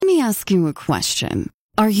ask you a question.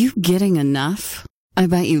 Are you getting enough? I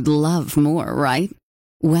bet you'd love more, right?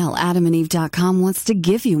 Well, AdamandEve.com wants to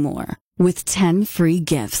give you more with 10 free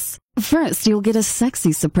gifts. First, you'll get a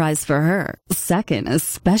sexy surprise for her. Second, a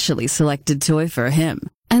specially selected toy for him.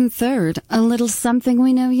 And third, a little something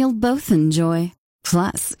we know you'll both enjoy.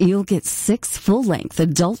 Plus, you'll get 6 full-length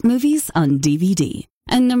adult movies on DVD.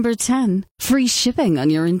 And number 10, free shipping on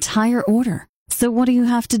your entire order. So what do you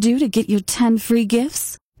have to do to get your 10 free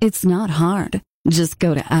gifts? It's not hard. Just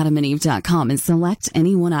go to AdamandEve.com and select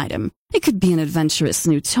any one item. It could be an adventurous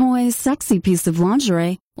new toy, sexy piece of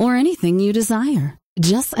lingerie, or anything you desire.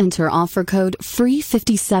 Just enter offer code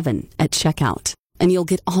FREE57 at checkout, and you'll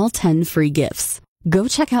get all 10 free gifts. Go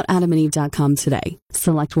check out AdamandEve.com today.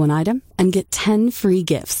 Select one item and get 10 free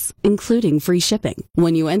gifts, including free shipping,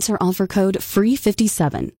 when you enter offer code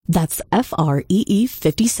FREE57. That's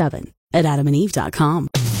FREE57 at AdamandEve.com.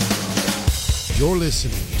 You're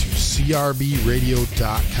listening to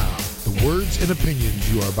CRBRadio.com. The words and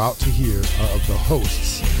opinions you are about to hear are of the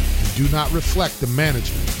hosts and do not reflect the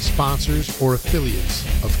management, sponsors, or affiliates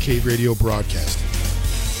of Cave Radio Broadcasting.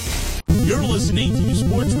 You're listening to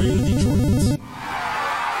Sports Radio Detroit.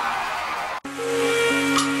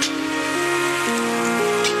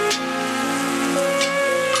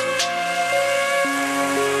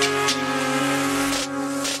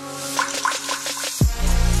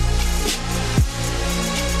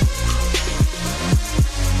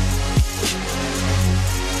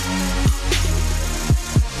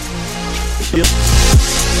 Yep.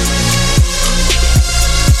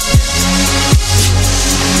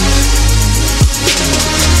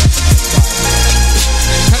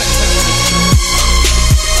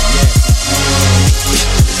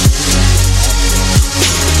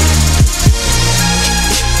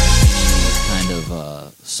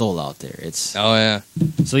 Soul out there. It's So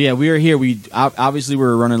yeah, we are here. We obviously we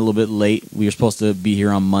were running a little bit late. We were supposed to be here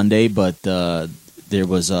on Monday, but there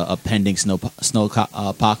was a pending snow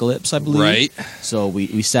apocalypse, I believe. Right. So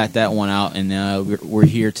we sat that one out, and we're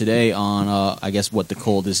here today on I guess the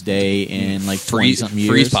coldest day in like 20-something years.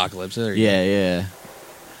 Freeze apocalypse. There you go. Yeah.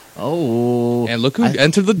 Oh. And look who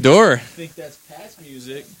entered the door. I think that's Pat's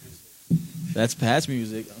music. That's Pat's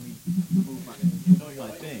music. Let me move my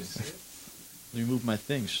things. Let me move my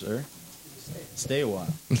things, sir. Stay a while.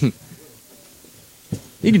 You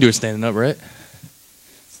can do it standing up, right?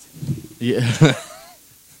 Yeah.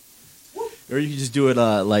 Or you can just do it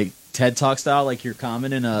like TED Talk style, like you're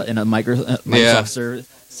common in a Microsoft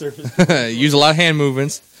Surface. Use a lot of hand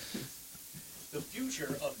movements. The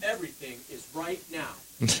future of everything is right now.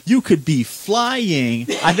 You could be flying.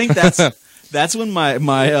 I think that's when my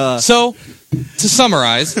So, to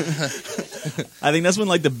summarize, I think that's when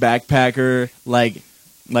like the backpacker like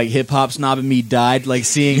hip hop snob in me died, like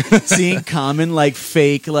seeing Common like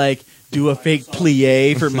fake do a fake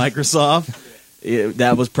plie for Microsoft.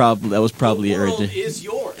 That was probably world is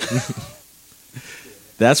yours.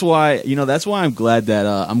 That's why I'm glad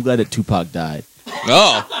that Tupac died.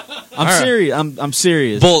 Oh, I'm serious. I'm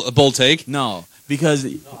serious. Bold take. No, because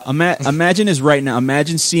imagine this right now.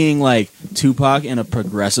 Imagine seeing like Tupac in a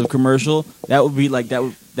Progressive commercial. That would be like that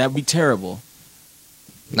would be terrible.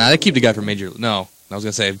 Nah, they keep the guy from Major. No, I was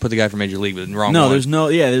gonna say put the guy from Major League, but wrong. No, one. there's no.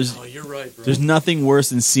 Yeah, there's. Oh, you're right, bro. There's nothing worse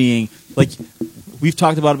than seeing like we've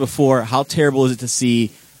talked about it before. How terrible is it to see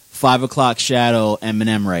 5 o'clock shadow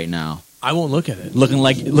Eminem right now? I won't look at it. Looking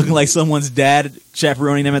like someone's dad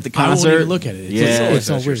chaperoning them at the concert. I won't even look at it.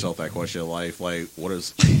 It's ask yourself that question in life, like,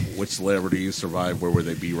 which celebrities survived? Where would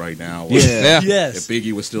they be right now? Yeah. Yes. If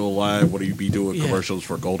Biggie was still alive, would he be doing commercials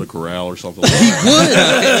for Golden Corral or something like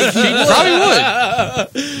that? He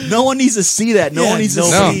probably would. No one needs to see that. No one needs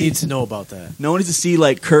to know about that. No one needs to see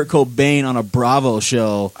like Kurt Cobain on a Bravo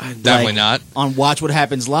show. Definitely not. On Watch What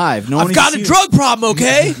Happens Live. No one I've needs got to a see drug problem,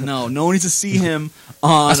 okay? No one needs to see him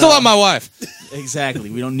on. I still love my wife. Exactly.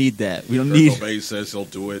 We don't need that. We don't Kurt need. Cobain says he'll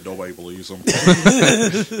do it. Nobody believes him.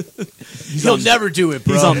 He'll never do it,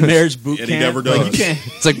 bro. He's on marriage boot And camp. he never does. Like, you can't.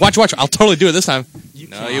 It's like watch. I'll totally do it this time.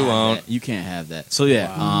 No, you have won't. that. You can't have that. So yeah.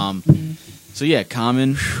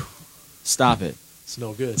 Common. Stop it. It's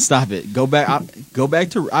no good. Stop it. Go back. Go back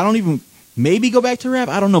to. I don't even. Maybe go back to rap.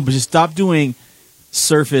 I don't know. But just stop doing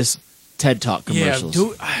surface TED Talk commercials.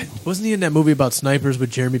 Wasn't he in that movie about snipers with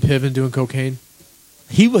Jeremy Piven doing cocaine?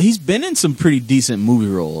 He's been in some pretty decent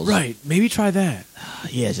movie roles. Right. Maybe try that.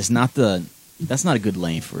 Yeah, just not the. That's not a good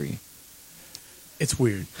lane for you. It's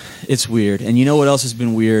weird. It's weird. And you know what else has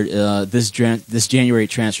been weird? This January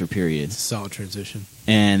transfer period. Solid transition.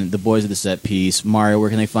 And the boys of the set piece. Mario, where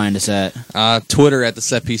can they find us at? Twitter at the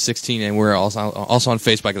set piece 16, and we're also on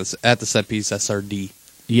Facebook at the set piece SRD.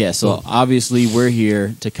 Yeah, so obviously we're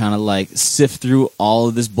here to kind of like sift through all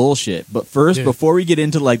of this bullshit. But first, before we get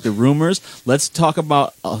into like the rumors, let's talk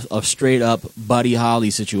about a straight up Buddy Holly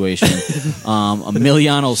situation.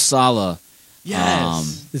 Emiliano Sala.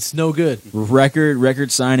 Yes. It's no good.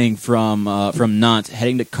 Record signing from Nantes,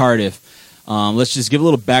 heading to Cardiff. Let's just give a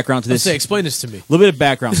little background to this. Explain this to me. A little bit of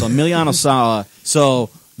background. So Emiliano Sala. So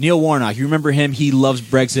Neil Warnock, you remember him? He loves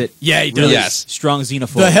Brexit. Yeah, he does. Really Yes. strong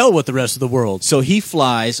xenophobe. The hell with the rest of the world. So he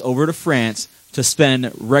flies over to France to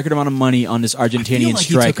spend record amount of money on this Argentinian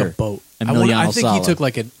striker. He took a boat. Emiliano I think Sala. he took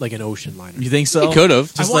like an ocean liner. You think so? He could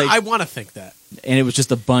have. I want to think that. And it was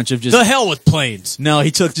just a bunch of just. The hell with planes. No, he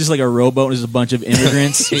took just like a rowboat. And there's a bunch of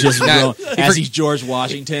immigrants just Nah, as he's George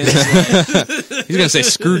Washington. He's gonna say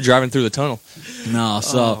screw driving through the tunnel. No,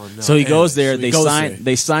 so Oh, no. so he goes there. So he They goes sign. there.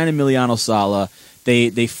 They sign Emiliano Sala.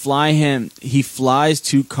 They fly him. He flies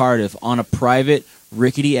to Cardiff on a private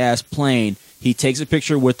rickety ass plane. He takes a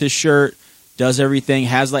picture with his shirt. Does everything.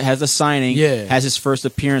 Has a signing. Yeah. Has his first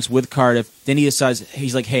appearance with Cardiff. Then he decides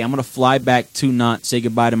he's like, hey, I'm gonna fly back to Nantes, say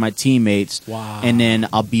goodbye to my teammates. Wow. And then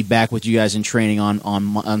I'll be back with you guys in training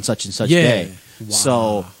on such and such Yeah. day. Wow.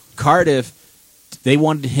 So Cardiff, they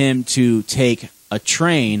wanted him to take a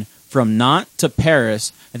train from Nantes to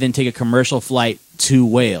Paris and then take a commercial flight to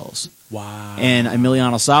Wales. Wow. And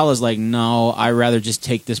Emiliano Sala is like, no, I'd rather just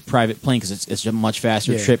take this private plane because it's a much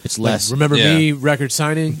faster trip. It's less. Remember Yeah. me record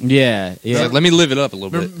signing? Yeah, He's yeah, like, let me live it up a little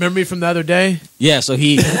bit. Remember me from the other day? yeah. So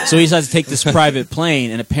he decides to take this private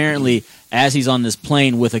plane, and apparently, as he's on this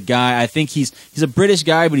plane with a guy, I think he's a British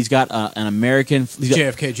guy, but he's got an American.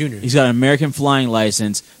 JFK Jr. He's got an American flying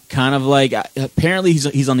license. Kind of like apparently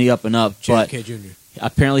he's on the up and up, but JFK Jr.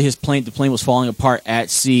 apparently the plane was falling apart at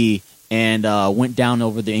sea and went down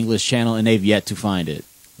over the English Channel, and they've yet to find it.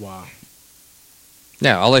 Wow.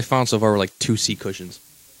 Yeah, all I found so far were like 2 seat cushions.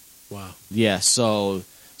 Wow. Yeah, so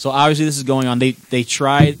obviously this is going on. They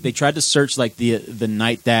tried to search like the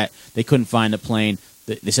night that they couldn't find the plane.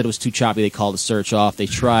 They said it was too choppy. They called the search off. They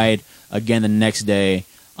tried again the next day,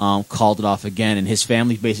 called it off again, and his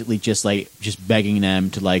family basically just begging them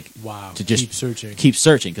to to just keep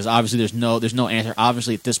searching because obviously there's no answer.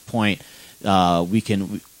 Obviously at this point we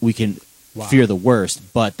can fear the worst,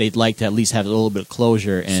 but they'd like to at least have a little bit of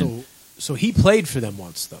closure. And so he played for them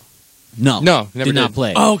once though. No, never did not did.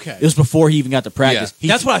 play. Oh, okay. It was before he even got to practice.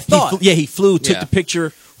 Yeah. That's what I thought. He flew, took Yeah. the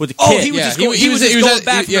picture with the kid. Oh, he was Yeah, just he going, was- he was just going at-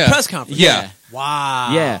 back from yeah. the press conference. Yeah.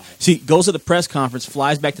 Wow. Yeah. So he goes to the press conference,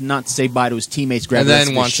 flies back to Nantes to say bye to his teammates, grab And the then rest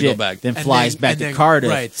of his wants to go shit, back. then And flies then- back and to then- Cardiff,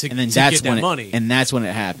 right, to- and then to that's get that when money. and that's when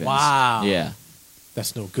it happens. Wow. Yeah.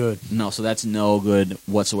 That's no good. No, so that's no good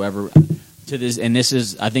whatsoever. To this, and this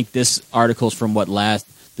is, I think this article's from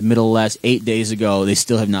the middle of last 8 days ago. They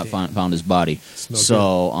still have not found his body. no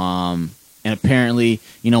So, and apparently,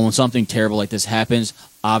 when something terrible like this happens,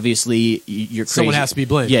 obviously you're crazy. Someone has to be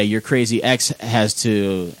blamed. Yeah, your crazy ex has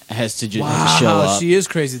to just Wow. show up. She is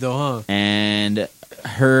crazy though, huh? And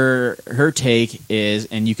her take is,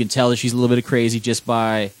 and you can tell that she's a little bit crazy just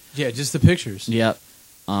by, Yeah, just the pictures. yep.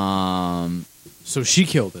 So she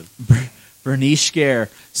killed him. Bernice Scare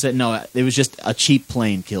said no, it was just a cheap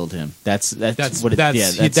plane killed him. That's what it.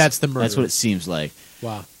 That's- yeah, that's the murder. That's what it seems like.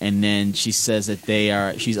 Wow. And then she says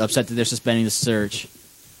that she's upset that they're suspending the search.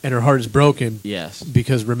 And her heart is broken Yes.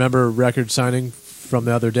 because remember record signing from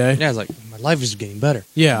the other day? Yeah, I was like, my life is getting better.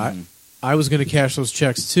 Yeah, I was going to cash those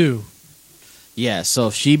checks too. Yeah. So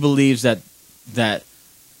she believes that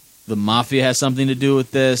the mafia has something to do with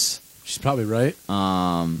this. She's probably right.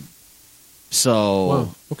 So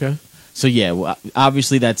Wow. Okay. so yeah. Well,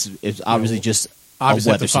 obviously it's obviously just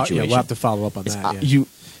Obviously, a have weather to situation. we'll have to follow up on It's, that. Yeah.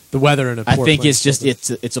 The weather and a I poor think plane it's just is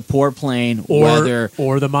it's a poor plane, or weather,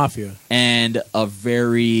 or the mafia. and a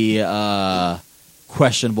very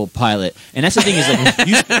questionable pilot. And that's the thing is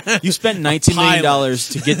like you spent $19 million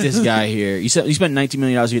to get this guy here. You spent $19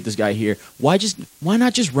 million to get this guy here. Why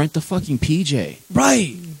not just rent the fucking PJ?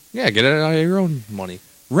 Right. Yeah, get it out of your own money.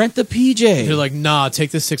 Rent the PJ. They're like, nah,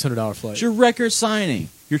 take this $600 flight. It's your record signing.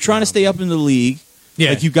 You're trying to stay up in the league. Yeah.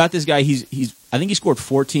 Like you got this guy. He's I think he scored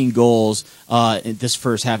 14 goals in this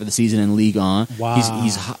first half of the season in League On. Wow.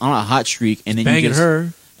 He's on a hot streak, and then Banging you just,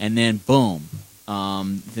 her. and then boom,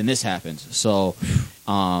 then this happens. So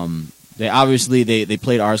they obviously they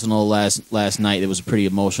played Arsenal last night. It was a pretty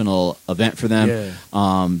emotional event for them.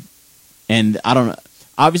 Yeah. And I don't know.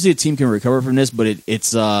 Obviously, a team can recover from this, but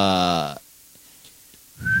it's yeah,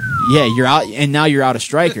 you're out, and now you're out of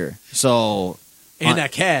striker. So And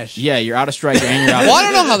that cash. yeah, you're out of striker, and you're out. Well, I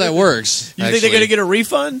don't know how that works. You think they're going to get a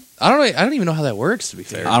refund? I don't even know how that works. To be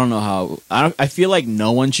fair, I don't know how. I feel like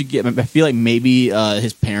no one should get. I feel like maybe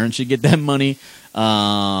his parents should get that money.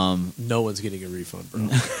 No one's getting a refund, bro.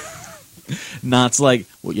 Knott's like,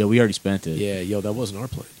 well, yo, we already spent it. Yeah, yo, that wasn't our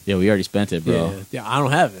plane. Yeah, we already spent it, bro. Yeah, I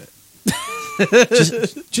don't have it.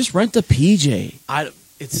 Just rent the PJ.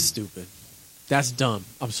 It's stupid. That's dumb.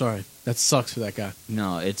 I'm sorry. That sucks for that guy.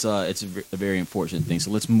 No, it's a very unfortunate thing.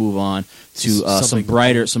 So let's move on to some Something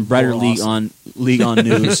brighter more league on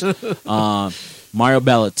news. Mario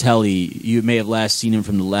Balotelli, you may have last seen him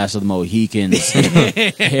from The Last of the Mohicans.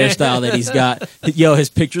 Hairstyle that he's got. Yo, his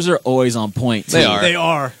pictures are always on point. Too. They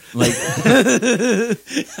are. Like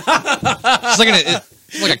It's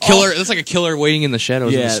like a killer. It's like a killer waiting in the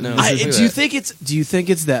shadows Yeah, in the snow. Do you think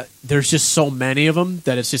it's that there's just so many of them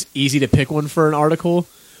that it's just easy to pick one for an article,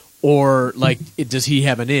 or like does he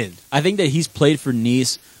have an in? I think that he's played for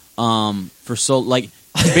Nice for so like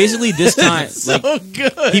basically this time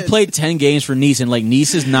Good. he played 10 games for Nice, and like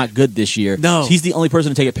Nice is not good this year. No. He's the only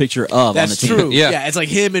person to take a picture of That's on the team. true. Yeah. It's like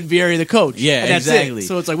him and Vieri, the coach. Yeah, and that's exactly. It.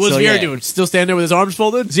 So it's like, what's So, Vieri yeah. doing? Still standing there with his arms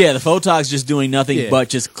folded? So, yeah, the photog's just doing nothing Yeah. but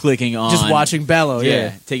just clicking on, Just watching Ballo. Yeah,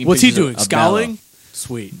 Yeah. taking What's he pictures doing? of Scowling?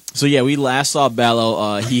 Sweet. So yeah, we last saw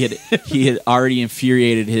Ballo. He had already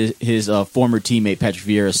infuriated his former teammate Patrick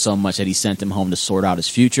Vieira so much that he sent him home to sort out his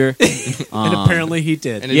future. And apparently he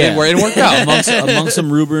did. And it didn't work out. amongst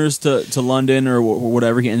some rumors to London or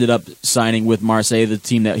whatever, he ended up signing with Marseille, the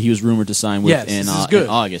team that he was rumored to sign with Yes, in this is good.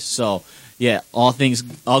 August. So yeah, all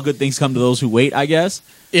good things come to those who wait, I guess.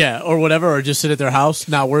 Yeah, or whatever, or just sit at their house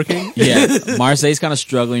not working. Yeah, Marseille's kind of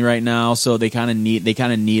struggling right now, so they kind of need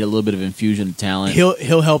a little bit of infusion of talent.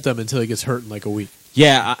 He'll help them until he gets hurt in like a week.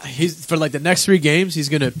 Yeah, He's for like the next 3 games. He's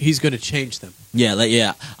gonna change them.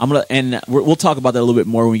 Yeah. I'm gonna, and we'll talk about that a little bit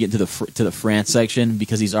more when we get to the France section,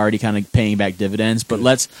 because he's already kind of paying back dividends. But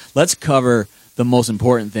let's cover the most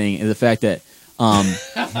important thing, is the fact that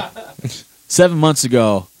 7 months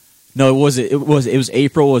ago. No, it was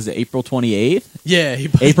April. Was it April 28th? Yeah,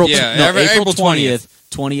 April 20th,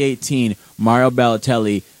 2018. Mario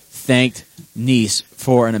Balotelli thanked Nice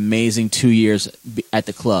for an amazing 2 years at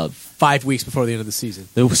the club. 5 weeks before the end of the season.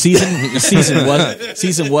 The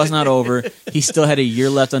season was not over. He still had a year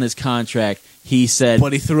left on his contract. He said,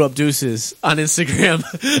 But he threw up deuces on Instagram.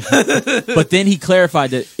 but then he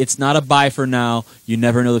clarified that it's not a bye for now. You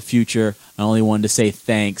never know the future. I only wanted to say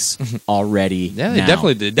thanks already. Yeah, they now.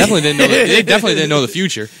 definitely did. They definitely didn't know the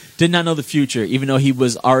future. Did not know the future, even though he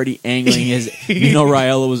was already angling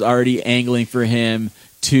Raiola was already angling for him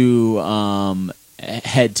to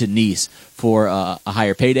head to Nice for a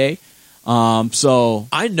higher payday. So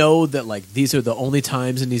I know that like these are the only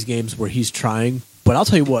times in these games where he's trying. But I'll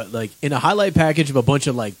tell you what, like in a highlight package of a bunch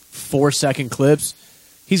of like 4-second clips,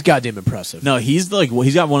 he's goddamn impressive. no, he's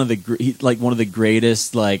got one of the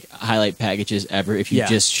greatest like highlight packages ever. If you Yeah.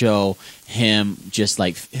 just show him just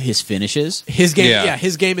like his finishes, His game, Yeah.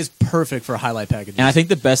 his game is perfect for highlight packages. and I think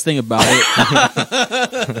the best thing about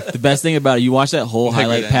it, you watch that whole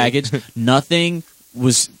highlight package,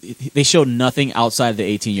 they showed nothing outside the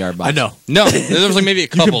 18-yard box. I know, No, there was like maybe a You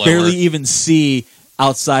couple. could barely even see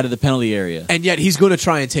outside of the penalty area. and yet he's going to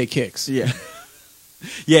try and take kicks. Yeah,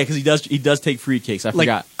 yeah, because he does take free kicks. I Like,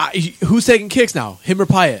 forgot. who's taking kicks now? Him or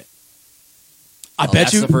Payet?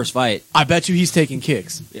 That's the first fight. I bet you he's taking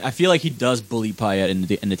kicks. I feel like he does bully Payet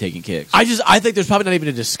into taking kicks. I think there's probably not even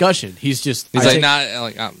a discussion. He's He's I like take, not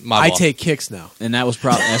like my I ball. take kicks now. And that's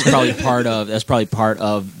probably part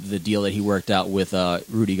of the deal that he worked out with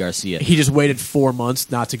Rudy Garcia. He just waited 4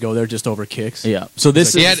 months not to go there just over kicks. Yeah. So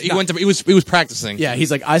this He is he was practicing. Yeah,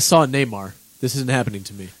 he's like, I saw Neymar. This isn't happening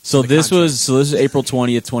to me. so The this contract. is April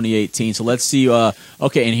 20th, 2018. So let's see.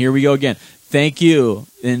 Okay, and here we go again. Thank you.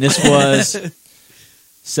 And this was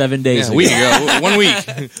 7 days Yeah, a ago. week ago. 1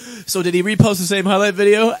 week. So did he repost the same highlight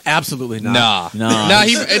video? Absolutely not. Nah.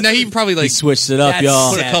 He probably He like switched it up, That's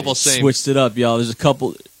y'all. put a couple same. Switched it up, y'all. There's a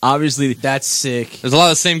couple. Obviously, That's sick. There's a lot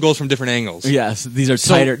of the same goals from different angles. yes. These are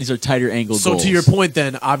So- tighter. These are tighter angle So goals. to your point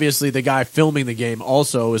then, obviously the guy filming the game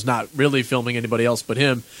also is not really filming anybody else but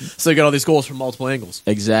him. So you got all these goals from multiple angles.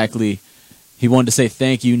 Exactly. He wanted to say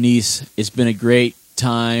thank you, Nice. It's been a great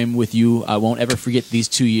time with you. I won't ever forget these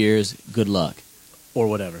 2 years. Good luck. Or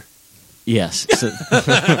whatever. Yes. So,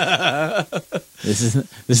 this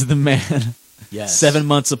is the man. Yes. 7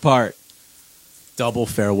 months apart, Double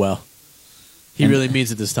farewell. He And- really means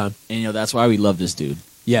it this time. and that's why we love this dude.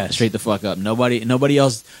 Yeah. Straight the fuck up. Nobody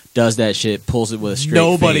else does that shit. Pulls it with a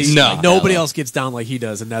straight face. No. like Nobody Ballo. else gets down like he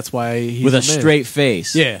does, and that's why he's with a the man. straight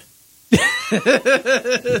face. Yeah.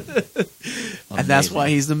 And that's Amazing. why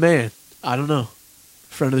he's the man. I don't know.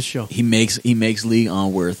 Friend of the show. He makes League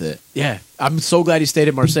On worth it. Yeah. I'm so glad he stayed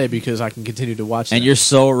at Marseille because I can continue to watch that. And you're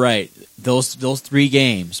so right. those 3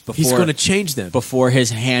 games before He's going to change them. before his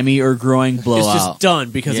hammy or groin blowout. It's just done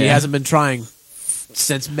because he Yeah. hasn't been trying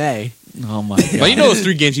since May. Oh my god! But you know those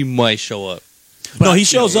 3 games he might show up. No, he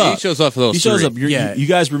shows up. He shows up for those He shows 3. up. Yeah. You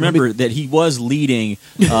guys remember that he was leading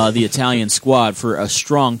the Italian squad for a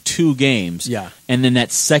strong 2 games. Yeah. And then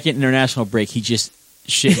that second international break, he just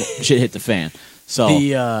shit hit the fan. So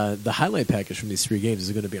The highlight package from these 3 games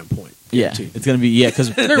is going to be on point. yeah, Guaranteed. it's gonna be because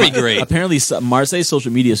They're gonna be great. Apparently, Marseille's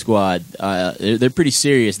social media squad they're pretty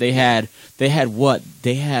serious. They had what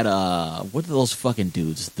are those fucking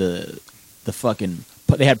dudes? The fucking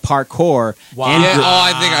they had parkour. Wow. And Yeah,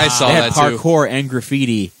 I think I saw they that had too. parkour and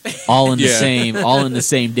graffiti all in the Yeah.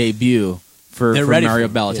 same debut for They're ready Mario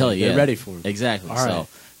for him. Balotelli. Yeah, Yeah, they're ready for him. Exactly. All right.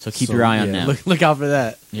 So keep your eye on yeah, that. Look out for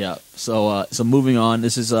that. Yeah. So moving on.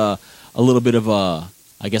 This is a little bit of a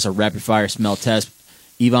rapid fire smell test.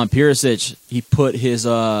 Ivan Perisic, he put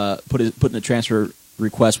in a transfer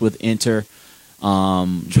request with Inter.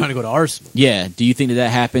 Trying to go to Arsenal. Yeah. Do you think that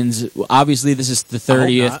happens? Obviously, this is the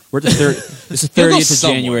 30th. not. We're at the 30th. This is He'll go 30th of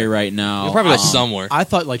somewhere. January right now. He'll probably go somewhere. I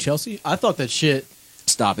thought like Chelsea. I thought that shit.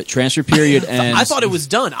 Stop it. Transfer period ends. I thought it was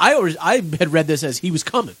done. I had read this as he was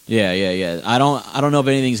coming. Yeah. I don't know if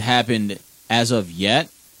anything's happened as of yet.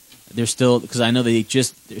 There's still because I know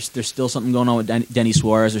there's still something going on with Denis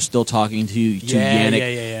Suarez. They're still talking to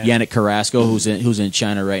Yannick Carrasco, who's in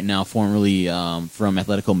China right now, formerly from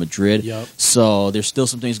Atletico Madrid. Yep. So there's still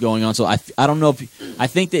some things going on. So I don't know if I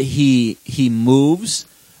think that he moves.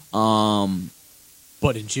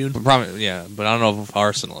 But in June, Probably, yeah, but I don't know if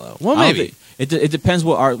Arsenal though. Well, I don't maybe. think- It depends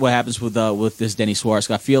what happens with this Denis Suarez.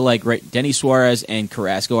 I feel like Denis Suarez and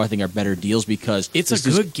Carrasco I think are better deals because it's this a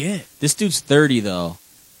dude's- good get. This dude's 30 though.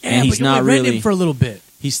 Yeah, and he's but you not only rent really him for a little bit.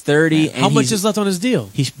 He's 30. How and much he's, is left on his deal?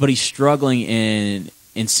 He's struggling in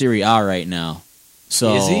Serie A right now.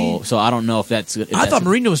 So Is he? So I don't know if that's. I thought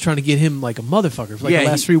Mourinho was trying to get him like a motherfucker for like the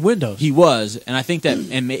last 3 windows. He was, and I think that,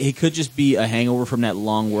 and he could just be a hangover from that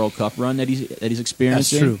long World Cup run that he's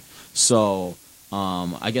experiencing. That's true. So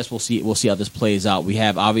I guess we'll see how this plays out. We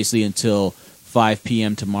have obviously until 5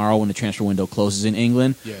 p.m. tomorrow when the transfer window closes in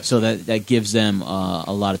England. Yes. So that gives them a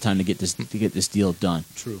lot of time to get this deal done.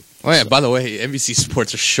 True. Oh yeah. By the way, NBC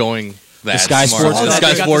Sports are showing that Sky tomorrow. Sports- The Oh,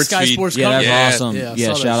 Sky they got the Sports Sky feed. Sports Yeah, that's Yeah. awesome. Yeah, I Yeah,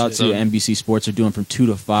 saw shout that out shit. to NBC Sports. They're doing from 2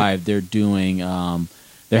 to 5. They're doing.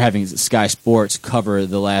 They're having Sky Sports cover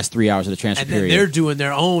the last 3 hours of the transfer And then period. they're doing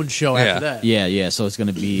their own show Yeah. after that. Yeah. So it's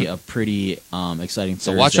going to be a pretty exciting.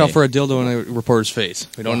 So watch out for a dildo in a reporter's face.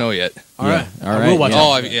 We don't know yet. All right. All I right, will watch yeah.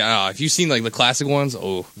 out. Oh, for that. yeah. If you've seen like the classic ones,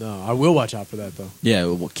 No, I will watch out for that though. Yeah,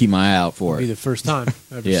 we'll keep my eye out for It'll be it the first time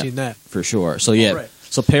I've ever Yeah. seen that. for sure. So yeah, All right.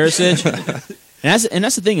 so Perisic, and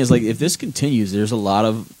that's the thing is like if this continues, there's a lot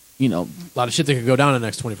of A lot of shit that could go down in the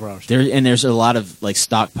next 24 hours. there's a lot of like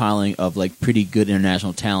stockpiling of like pretty good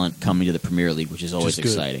international talent coming to the Premier League, which is always Which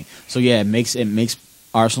is good. exciting. So yeah, it makes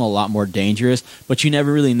Arsenal a lot more dangerous, but you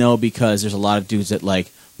never really know because there's a lot of dudes that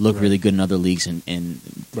like look really good in other leagues and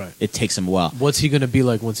Right. it takes them a while. What's he going to be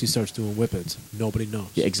like once he starts doing whippets? Nobody knows.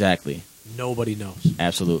 Yeah, exactly. Nobody knows.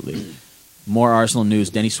 Absolutely. More Arsenal news.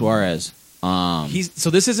 Denis Suarez. So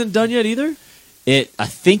this isn't done yet either? I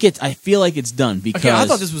feel like it's done because Okay, I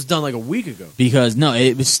thought this was done like a week ago. because no,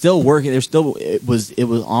 it was still working. It was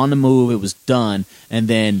on the move. It was done, and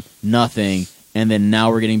then nothing, and then now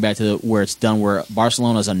we're getting back to where it's done. Where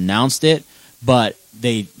Barcelona's announced it, but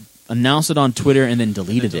they announced it on Twitter and then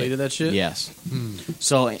deleted Deleted it. that shit? Yes.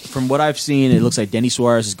 So from what I've seen, it looks like Denis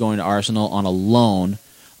Suarez is going to Arsenal on a loan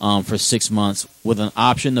for 6 months with an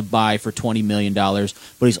option to buy for $20 million,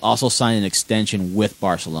 but he's also signed an extension with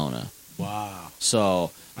Barcelona. Wow. So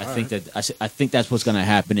I think that's what's going to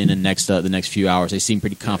happen in the next few hours. They seem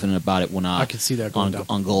pretty confident about it when I can see that going down.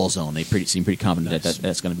 on Goal Zone. They seem pretty confident Nice.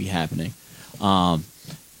 that's going to be happening.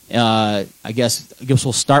 I guess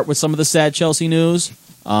we'll start with some of the sad Chelsea news.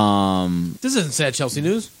 This isn't sad Chelsea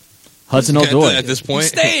news. Hudson-Odoi At this point,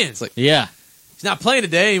 He's staying. it's like yeah. He's not playing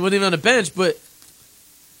today. He wasn't even on the bench, but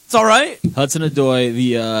it's all right. Hudson-Odoi,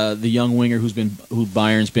 the young winger who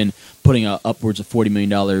Bayern's been putting upwards of $40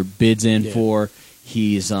 million bids in for.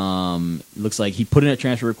 He's looks like he put in a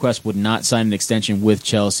transfer request, would not sign an extension with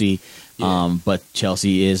Chelsea, but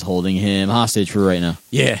Chelsea is holding him hostage for right now.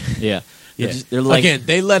 Yeah. Yeah, Yeah. they're like Again,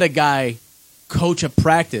 they let a guy coach a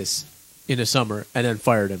practice in the summer and then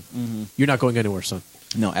fired him. You're not going anywhere, son.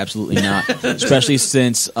 no, absolutely not. Especially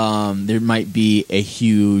since there might be a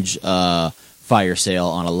huge fire sale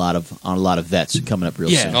on a lot of vets coming up real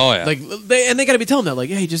soon. Oh, yeah. Like they got to be telling them that, like,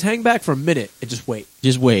 hey, just hang back for a minute and just wait.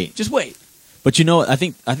 Just wait. Just wait. But you know what? I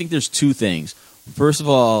think there's two things. first of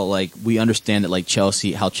all, like we understand that like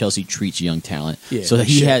how Chelsea treats young talent. Yeah, so like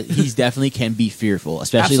he's definitely can be fearful,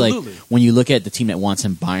 especially Absolutely. like when you look at the team that wants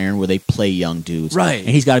him, Bayern, where they play young dudes, Right. And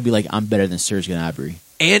he's got to be like, I'm better than Serge Gnabry,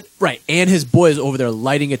 and his boys over there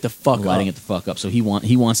lighting it the fuck up. So he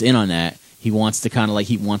wants in on that. He wants to kind of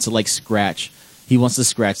like scratch. He wants to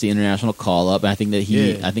scratch the international call up, and I think that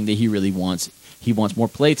he really wants more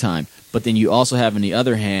play time. But then you also have on the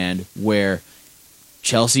other hand where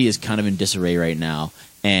Chelsea is kind of in disarray right now,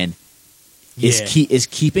 and is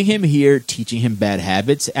keeping him here, teaching him bad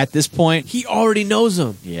habits at this point. He already knows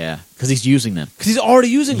them. Yeah, because he's using them. Because he's already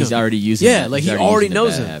using them. He's already using them. Yeah, like he already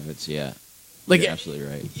knows them. Habits. Yeah, like you're absolutely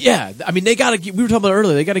right. Yeah, I mean they got to. We were talking about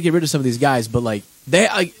earlier. They got to get rid of some of these guys, but like they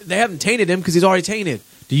haven't tainted him because he's already tainted.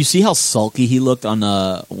 Do you see how sulky he looked on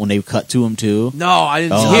when they cut to him too? No, I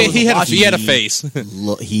didn't. He had a face.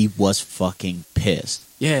 He was fucking pissed.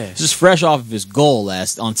 Yeah, just fresh off of his goal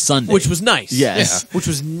on Sunday, which was nice. Yes, which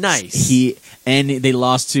was nice. They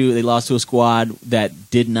lost to a squad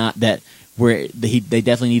that did not they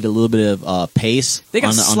definitely need a little bit of pace. They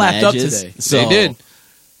got slapped up today. So, they did.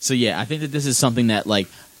 So yeah, I think that this is something that like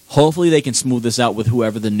hopefully they can smooth this out with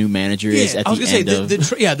whoever the new manager is at the end of.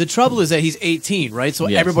 The trouble is that he's 18, right? So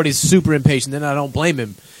everybody's super impatient, and I don't blame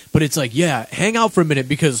him. But it's like, hang out for a minute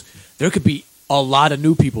because there could be a lot of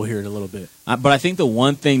new people here in a little bit. But I think the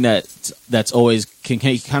one thing that's always can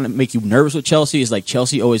kind of make you nervous with Chelsea is like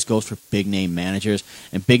Chelsea always goes for big name managers,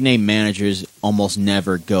 and big name managers almost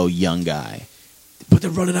never go young guy. But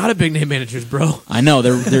they're running out of big name managers, bro. I know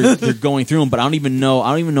they're going through them, but I don't even know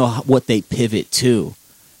what they pivot to.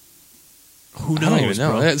 Who knows? I don't even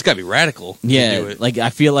know. Bro? It's got to be radical. Yeah, like I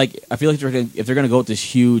feel like if they're gonna go with this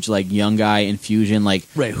huge like young guy infusion, like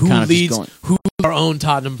who leads? Who our own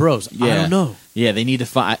Tottenham Bros? Yeah. I don't know. Yeah, they need to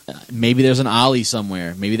find. Maybe there's an Ollie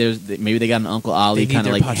somewhere. Maybe they got an Uncle Ollie kind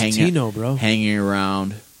of like hanging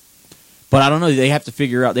around. But I don't know. They have to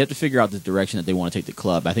figure out the direction that they want to take the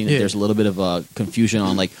club. I think that there's a little bit of confusion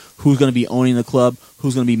on like who's going to be owning the club,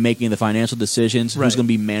 who's going to be making the financial decisions, who's going to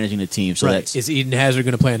be managing the team. So is Eden Hazard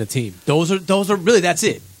going to play on the team? Those are really that's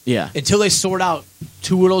it. Yeah. Until they sort out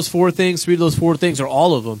 2 of those 4 things, 3 of those 4 things, or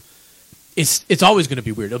all of them, it's always going to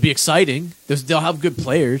be weird. It'll be exciting. They'll have good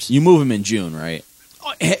players. You move him in June, right?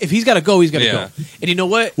 If he's got to go, he's got to go. And you know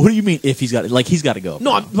what? What do you mean if he's got he's got to go?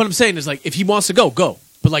 No, what I'm saying is like if he wants to go.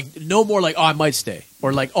 But like no more like I might stay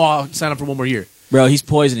or like I'll sign up for 1 more year. Bro, he's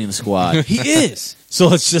poisoning the squad. He is.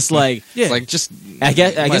 So it's just like it's like just I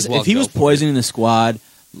guess if he was poisoning the squad,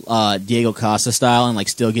 Diego Costa style, and like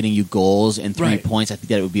still getting you goals and 3 points, I think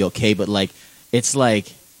that it would be okay. But like it's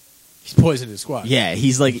like he's poisoning the squad. Yeah,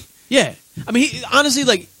 he's like I mean, honestly,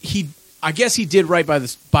 like I guess he did right by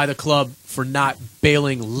the club for not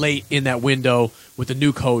bailing late in that window with the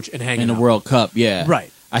new coach and hanging in the out. World Cup. Yeah,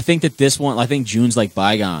 right. I think that this one. I think June's like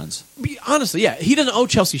bygones. Honestly, he doesn't owe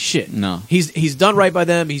Chelsea shit. No, he's done right by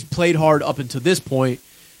them. He's played hard up until this point.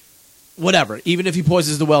 Whatever. Even if he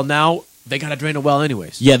poisons the well now, they got to drain the well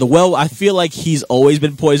anyways. Yeah, the well. I feel like he's always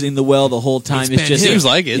been poisoning the well the whole time. It seems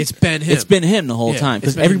like it. It's been him. It's been him the whole time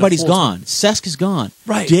because everybody's gone. Cesc is gone.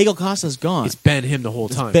 Right. Diego Costa's gone. It's been him the whole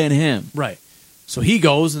time. It's been him. Right. So he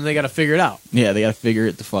goes and they got to figure it out. Yeah, they got to figure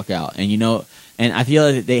it the fuck out. And and I feel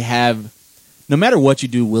like they have. No matter what you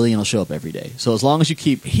do, Willian will show up every day. So as long as you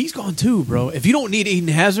keep... He's gone too, bro. If you don't need Eden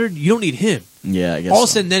Hazard, you don't need him. Yeah, I guess all of a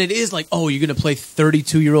sudden, then it is like, oh, you're going to play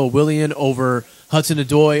 32-year-old Willian over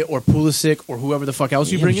Hudson-Odoi or Pulisic or whoever the fuck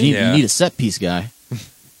else you bring in? You need a set-piece guy.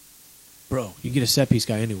 Bro, you get a set-piece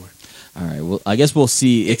guy anywhere. All right, well, I guess we'll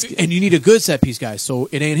see. And you need a good set-piece guy, so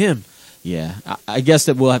it ain't him. Yeah, I guess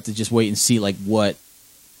that we'll have to just wait and see like what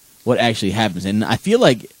actually happens. And I feel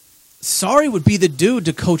like... Sarri would be the dude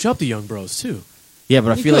to coach up the young bros too. Yeah,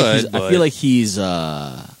 but I feel like he's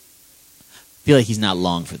not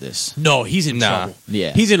long for this. No, he's in trouble.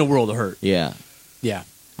 Yeah, he's in a world of hurt. Yeah.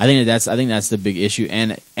 I think that's the big issue,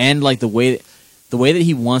 and like the way that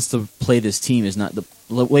he wants to play this team is not the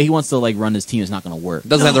way he wants to like run this team is not going to work.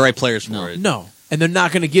 Doesn't have the right players for it. No. And they're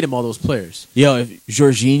not going to get him all those players. If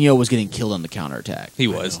Jorginho was getting killed on the counterattack. He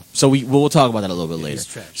was. So we'll talk about that a little bit later.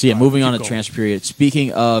 So moving on to transfer period.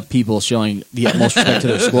 Speaking of people showing the utmost respect to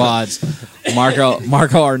their squads, Marco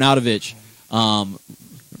Arnautovic.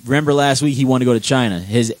 Remember last week he wanted to go to China.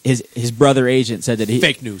 His brother agent said that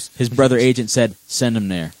fake news. His brother agent said send him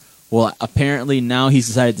there. Well, apparently now he's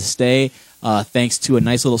decided to stay. Thanks to a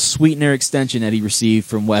nice little sweetener extension that he received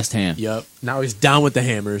from West Ham. Yep. Now he's down with the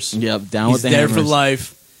Hammers. Yep, down with the Hammers. Hammers. He's there for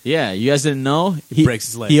life. Yeah, you guys didn't know? He breaks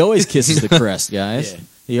his leg. He always kisses the crest, guys.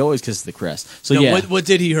 He always kisses the crest. So No, yeah, what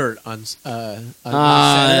did he hurt on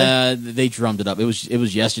Saturday? they drummed it up. It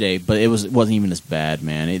was yesterday, but it wasn't even as bad,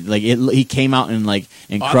 man. He came out in I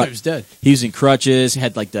thought he was dead. He was in crutches.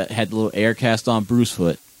 Had the little air cast on bruise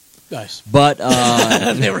foot. Nice. But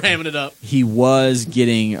They were hamming it up. he was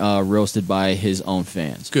getting roasted by his own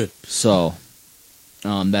fans. Good. So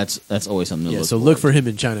that's always something to Yeah, look so forward look to. for him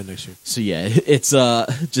in China next year. So yeah, it's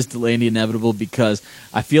just delaying the inevitable because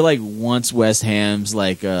I feel like once West Ham's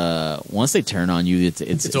once they turn on you, it's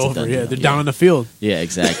over. done Yeah, deal. they're down on the field. Yeah,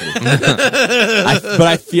 exactly. But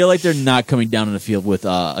I feel like they're not coming down on the field with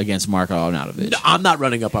against Marko Arnautovic. No, I'm not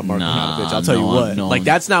running up on Mark Nah, Arnautovic. I'll tell you no, what. no. Like,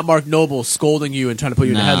 that's not Mark Noble scolding you and trying to put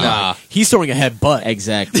you in the Nah. headlock. He's throwing a headbutt.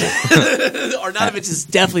 Exactly. Arnautovic is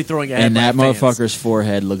definitely throwing a headbutt And that at fans. motherfucker's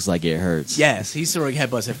forehead looks like it hurts. Yes, he's throwing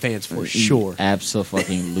headbutts at fans for sure. Absolutely.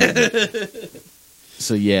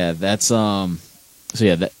 So yeah, that's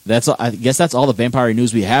that's I guess that's all the vampire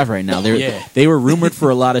news we have right now. They were rumored for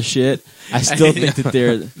a lot of shit. I still think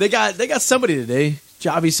that They got somebody today.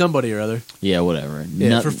 Jobby somebody or other. yeah, whatever.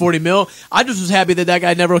 Yeah, for 40 mil. I just was happy that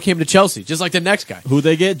guy never came to Chelsea, just like the next guy. Who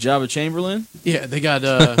they get? Jabba Chamberlain? Yeah, they got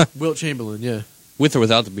Wilt Chamberlain, yeah. With or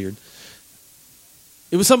without the beard.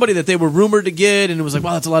 It was somebody that they were rumored to get, and it was like,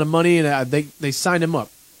 wow, that's a lot of money, and they signed him up.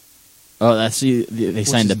 Oh, they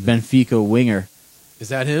signed the Benfica winger. Is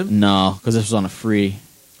that him? No, because this was on a free.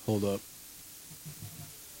 Hold up.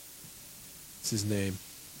 What's his name?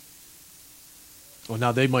 Oh,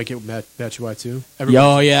 now they might get Batshuayi too.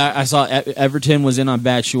 Yeah, I saw Everton was in on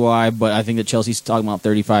Batshuayi, but I think that Chelsea's talking about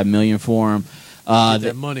 $35 million for him. Get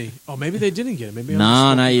that money. Oh, maybe they didn't get it. Maybe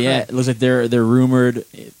not yet. It looks like they're rumored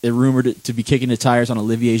to be kicking the tires on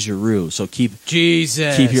Olivier Giroud. So keep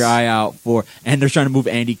your eye out for. And they're trying to move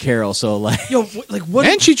Andy Carroll. So what?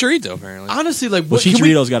 And Chicharito apparently. Honestly, like, Well, what?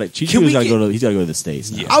 Chicharito's got to go. He's got to go to the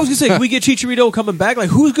States now. I was gonna say, can we get Chicharito coming back? Like,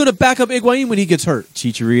 who's gonna back up Higuain when he gets hurt?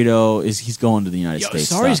 Chicharito he's going to the United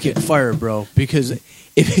States. Sarri's getting fired, bro, because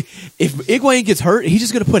if Higuain gets hurt, he's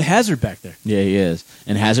just gonna put Hazard back there. Yeah, he is,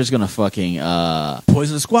 and Hazard's gonna fucking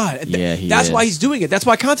poison the squad. Yeah, that's why he's doing it. That's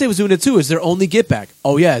why Conte was doing it too. Is their only get back?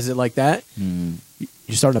 Oh yeah, is it like that? You're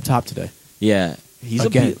starting up top today. Yeah. He's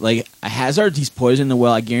Again. like Hazard. He's poisoning the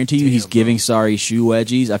well. I guarantee you, he's giving Sarri shoe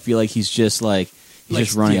wedgies. I feel like he's just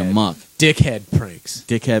just running amok. Dickhead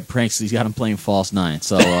pranks. He's got him playing false nine.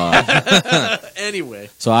 So Anyway,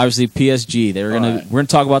 so obviously PSG. We're gonna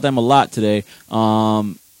talk about them a lot today.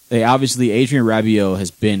 They obviously Adrian Rabiot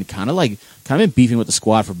has been kind of been beefing with the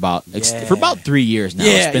squad for about 3 years now.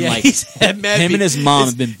 It's been he's had mad him beef. and his mom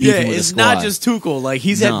have been beefing with the squad. It's not just Tuchel. Like,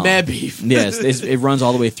 he's had mad beef. Yes, it runs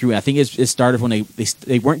all the way through. I think it started when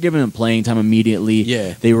they weren't giving him playing time immediately.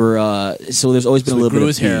 Yeah. They were so there's always been a little bit of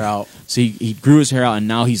his hair beef. out. So he grew his hair out, and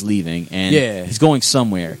now he's leaving, and he's going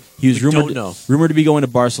somewhere. He was rumored to be going to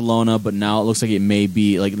Barcelona, but now it looks like it may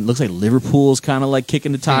be it looks like Liverpool's kind of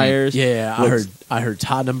kicking the tires. Yeah, I heard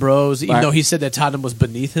Tottenham bros, even though he said that Tottenham was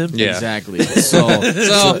beneath him. Yeah. Exactly. So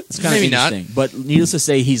it's kind maybe of interesting. not. But needless to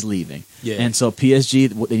say, he's leaving. Yeah. And so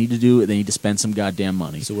PSG, what they need to do, they need to spend some goddamn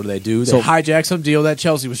money. So what do? They hijack some deal that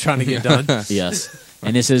Chelsea was trying to get done. Yes.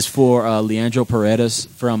 And this is for Leandro Paredes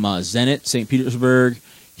from Zenit, St. Petersburg.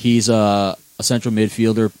 He's a central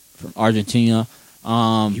midfielder from Argentina.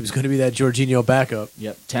 He was going to be that Jorginho backup.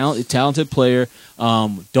 Yep, talented player.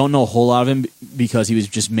 Don't know a whole lot of him because he was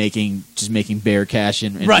just making bear cash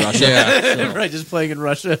in Russia. Yeah. Right, just playing in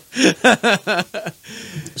Russia.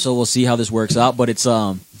 So we'll see how this works out. But it's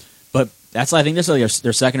I think that's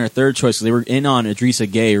their second or third choice. They were in on Idrissa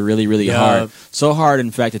Gueye really hard. So hard,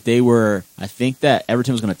 in fact, that I think that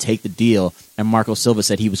Everton was going to take the deal, and Marco Silva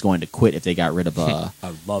said he was going to quit if they got rid of I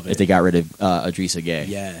love it. if they got rid of Idrissa Gueye.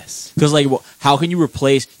 Yes. Because how can you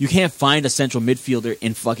replace? You can't find a central midfielder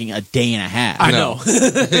in fucking a day and a half. I know.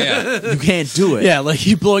 Yeah. You can't do it. Yeah, like,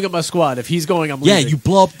 you blowing up my squad. If he's going, I'm leaving. Yeah, you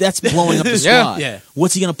blow up. That's blowing up the squad. Yeah.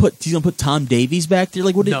 What's he gonna put? He's gonna put Tom Davies back there.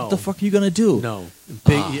 Like, what No. the fuck are you gonna do? No.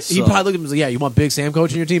 He so- probably looked at him and was like, yeah, you want Big Sam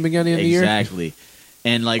coaching your team again at the end of the year? Exactly.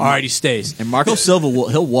 And All right, he stays. And Marco Silva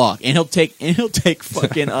he'll walk and he'll take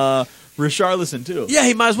fucking Richarlison too. Yeah,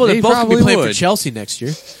 he might as well. He They're both going to be probably playing for would. Chelsea next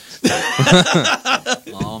year.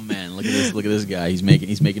 Oh man, look at this guy. He's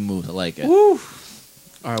making moves. I like it. Woo.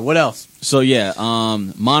 All right, what else? So yeah,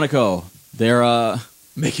 Monaco. They're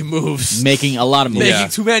Making moves. making a lot of moves. Making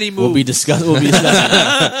too many moves. We'll be discussing.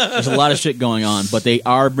 that. There's a lot of shit going on, but they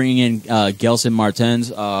are bringing in Gelson Martins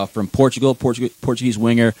from Portugal, Portuguese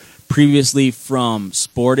winger. Previously from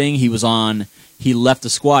Sporting, he left the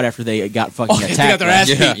squad after they got fucking attacked. They got their ass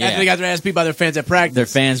beat. Yeah. After they got their ass beat by their fans at practice. Their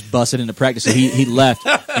fans busted into practice, so he left.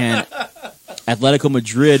 And Atletico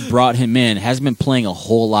Madrid brought him in. Hasn't been playing a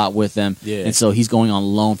whole lot with them, Yeah. and so he's going on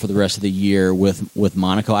loan for the rest of the year with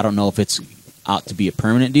Monaco. I don't know if it's out to be a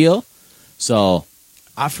permanent deal. So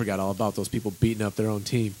I forgot all about those people beating up their own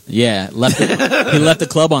team. yeah, he left the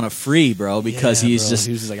club on a free, bro, because he was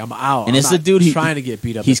just like, I'm out. And I'm it's the not dude trying to get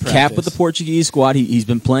beat up. He's in capped with the practice. Portuguese squad. He's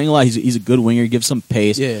been playing a lot. He's a good winger. He gives some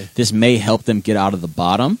pace. Yeah. This may help them get out of the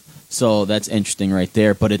bottom. So that's interesting right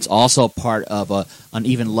there. But it's also part of an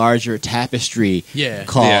even larger tapestry Yeah.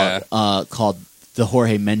 called the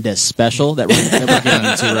Jorge Mendes special that we're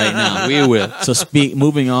getting into right now. We will. So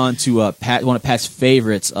moving on to one of Pat's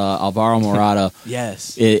favorites, Alvaro Morata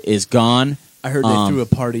Yes. is gone. I heard they threw a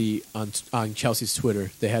party on Chelsea's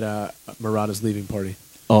Twitter. They had a Morata's leaving party.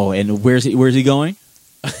 Oh, and where's he going?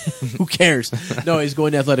 Who cares? No, he's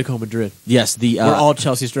going to Atletico Madrid. Yes, Where all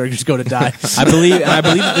Chelsea strikers go to die. I believe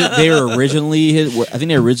that they were originally his. I think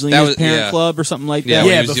they were originally his parent club or something like Yeah, that.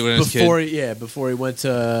 when he was when he was a before he went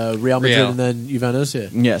to Real Madrid and then Juventus. Yeah.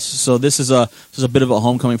 Yes. So this is a bit of a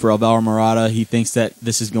homecoming for Alvaro Morata. He thinks that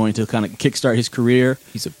this is going to kind of kickstart his career.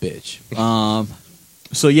 He's a bitch.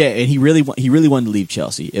 So yeah, and he really wanted to leave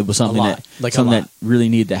Chelsea. It was something lot. that really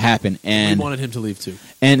needed to happen. We And wanted him to leave too.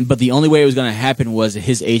 but the only way it was going to happen was that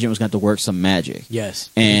his agent was going to have to work some magic. Yes.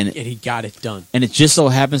 And he got it done. And it just so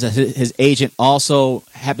happens that his agent also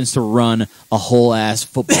happens to run a whole ass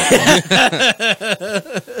football.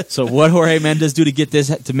 So what Jorge Mendes do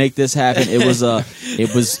to make this happen?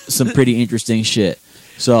 It was some pretty interesting shit.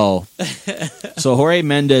 So Jorge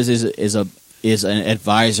Mendes is an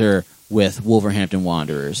advisor with Wolverhampton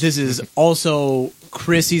Wanderers. This is also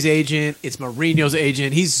Chrissy's agent. It's Mourinho's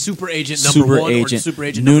agent. He's super agent number one or super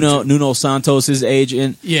agent number two. Nuno Santos'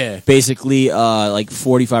 agent. Yeah. Basically, like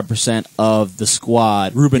 45% of the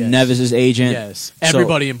squad. Ruben Neves' agent. Yes.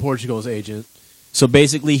 Everybody in Portugal's agent. So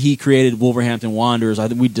basically, he created Wolverhampton Wanderers. I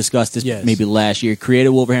think we discussed this maybe last year. Created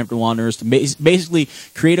Wolverhampton Wanderers to basically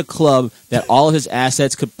create a club that all of his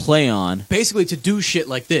assets could play on. Basically, to do shit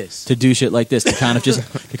like this. To kind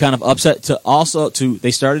of upset.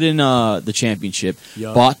 They started in the championship,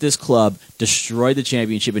 bought this club, destroyed the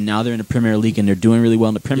championship, and now they're in the Premier League and they're doing really well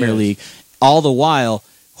in the Premier League. All the while,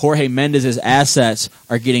 Jorge Mendes' assets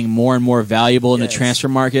are getting more and more valuable in the transfer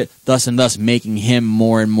market, thus making him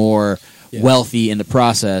more and more wealthy in the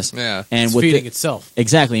process. Yeah. And it's with feeding itself.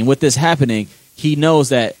 Exactly. And with this happening, he knows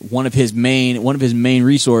that one of his main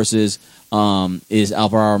resources is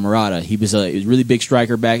Alvaro Morata. He was a really big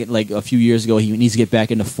striker back a few years ago. He needs to get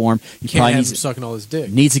back into form. He can't have him sucking all his dick.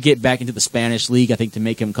 Needs to get back into the Spanish league, I think, to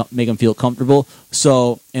make him feel comfortable.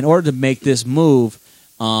 So in order to make this move,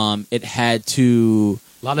 it had to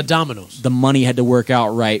a lot of dominoes. The money had to work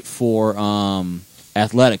out right for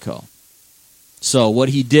Atletico. So what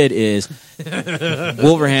he did is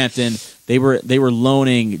Wolverhampton. They were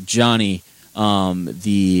loaning Johnny. I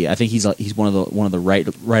think he's one of the right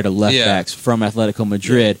or left backs from Atletico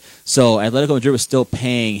Madrid. Yeah. So Atletico Madrid was still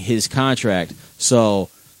paying his contract. So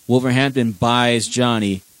Wolverhampton buys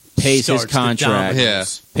Johnny, pays his contract,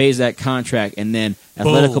 pays that contract, and then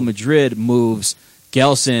Atletico Madrid moves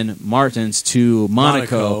Gelson Martins to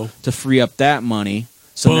Monaco to free up that money.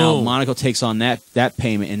 So now Monaco takes on that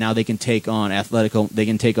payment, and now they can take on Atletico. They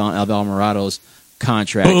can take on Alvaro Morata's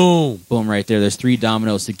contract. Boom! Right there. There's 3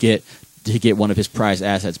 dominoes to get one of his prized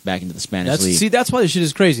assets back into the Spanish league. See, that's why this shit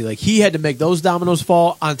is crazy. Like he had to make those dominoes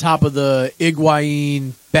fall on top of the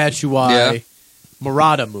Higuain, Batshuayi,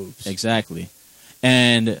 Morata moves. Exactly,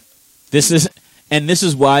 and this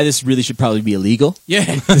is why this really should probably be illegal.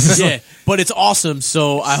 Yeah, but it's awesome.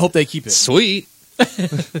 So I hope they keep it. Sweet.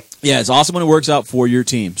 Yeah, it's awesome when it works out for your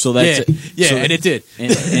team. So that's and it did.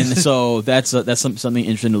 And so that's something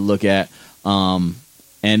interesting to look at.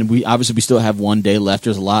 And we still have one day left.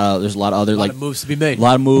 There's a lot of other moves to be made. A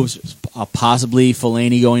lot of moves. Possibly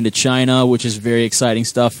Fellaini going to China, which is very exciting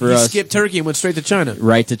stuff for us. He skipped Turkey and went straight to China.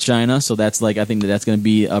 Right to China. So that's I think that's going to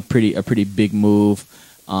be a pretty big move.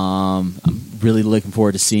 I'm really looking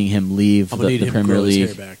forward to seeing him leave the Premier League.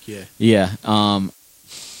 His hair back, yeah.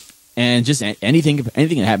 And just anything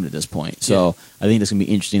can happen at this point. So I think this is going to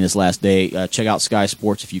be interesting this last day. Check out Sky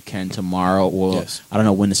Sports if you can tomorrow. Or I don't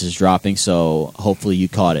know when this is dropping, so hopefully you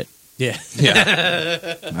caught it. Yeah.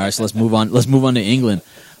 All right, so let's move on. Let's move on to England.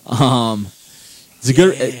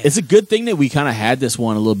 It's a good thing that we kind of had this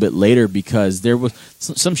one a little bit later because there was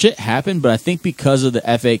some shit happened, but I think because of the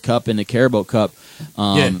FA Cup and the Carabao Cup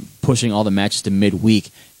pushing all the matches to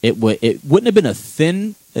midweek, it wouldn't have been a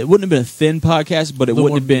thin podcast, but it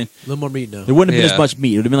wouldn't have been a little more meat now. There wouldn't have been as much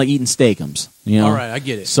meat. It would have been like eating steakums. You know? All right, I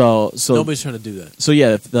get it. So nobody's trying to do that. So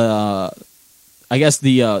yeah, we'll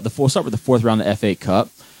start with the 4th round of the FA Cup.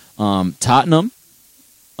 Tottenham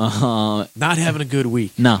Not having a good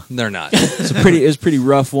week. No, They're not. it was a pretty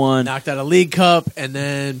rough one. Knocked out a League Cup, and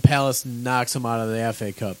then Palace knocks them out of the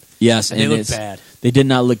FA Cup. Yes, And they look it's- bad. They did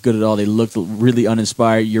not look good at all. They looked really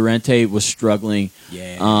uninspired. Llorente was struggling.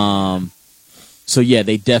 Yeah. So yeah,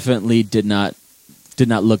 they definitely did not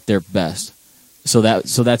look their best. So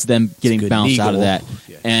that's them getting good bounced knee out of goal. that.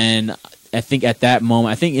 Yeah. And I think at that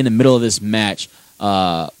moment, I think in the middle of this match,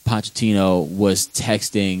 Pochettino was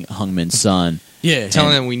texting Hungmin's son, Yeah.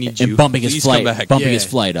 Telling them we need you. and bumping Please his come flight, back. bumping Yeah. his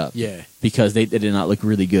flight up. Yeah. because they did not look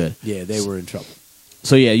really good. Yeah, they were in trouble.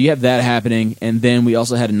 So yeah, you have that happening, and then we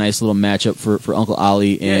also had a nice little matchup for Uncle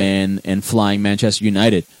Ali and flying Manchester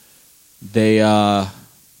United. They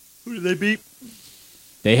Who did they beat?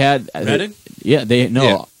 they had Reading? Yeah.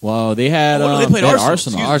 Well, they had they played had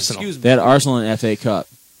Arsenal. Arsenal. Excuse me. They had Arsenal in the FA Cup.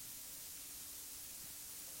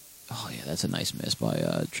 Oh yeah, that's a nice miss by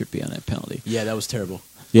Trippier on that penalty. Yeah, that was terrible.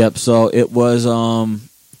 Yep. So it was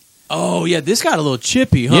Oh, yeah, this got a little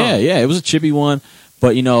chippy, huh? yeah, it was a chippy one.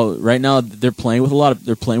 But right now they're playing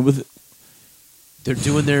with They're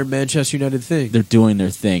doing their Manchester United thing. they're doing their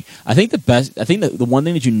thing. I think the one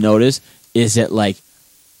thing that you notice is that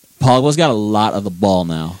Pogba's got a lot of the ball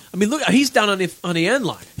now. I mean, look, he's down on the end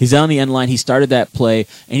line. He's down the end line. He started that play,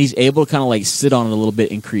 and he's able to kind of sit on it a little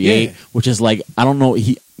bit and create, Yeah. which is I don't know.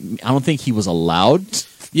 I don't think he was allowed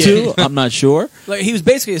Yeah. to. I'm not sure. Like he was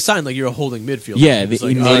basically assigned you're a holding midfielder. Yeah, He's he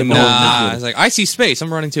like, made oh, him no, a I'm holding not. midfielder. It's like, I see space.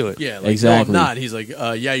 I'm running to it. Yeah, like, Exactly. No, I'm not. He's like,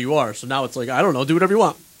 yeah, you are. So now it's like, I don't know, do whatever you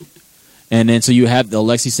want. And then so you have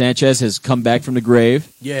Alexis Sanchez has come back from the grave.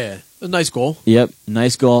 Yeah, a nice goal Yep,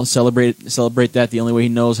 nice goal. Celebrate that the only way he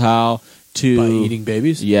knows how to by eating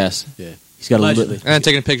babies. Yes, Yeah, he's got a allegedly. little bit. And then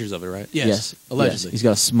taking pictures of it, right? Yes, allegedly. Yes. He's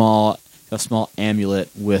got a small amulet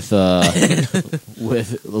with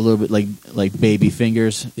with a little bit like baby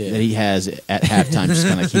fingers Yeah. that he has at halftime, just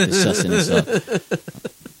kind of keep his sustenance up.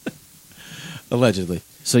 Allegedly.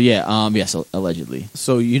 So yeah, yes, allegedly.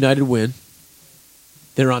 So United win.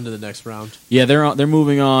 They're on to the next round. Yeah, they're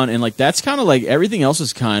moving on, and that's kind of everything else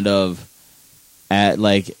is kind of at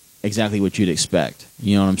exactly what you'd expect.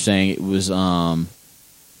 You know what I'm saying? It was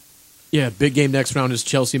Yeah, big game next round is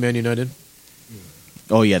Chelsea Man United.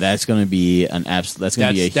 oh yeah, that's going to be an That's going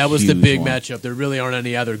to be a That was the huge big one. matchup. There really aren't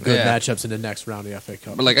any other good Yeah. matchups in the next round of the FA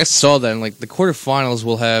Cup. But I saw that in the quarterfinals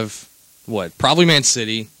will have probably Man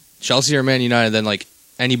City, Chelsea or Man United, then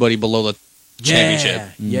anybody below the championship.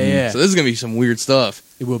 Yeah. So this is gonna be some weird stuff.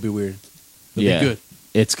 It will be weird. It'll Yeah, be good.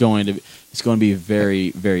 it's going to be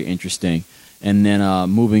very, very interesting. And then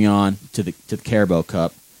moving on to the Carabao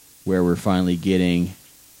Cup, where we're finally getting.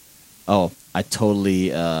 Oh, I totally.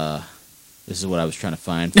 This is what I was trying to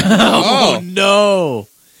find. Oh no!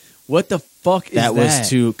 What the fuck is that? That was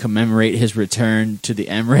to commemorate his return to the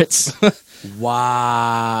Emirates.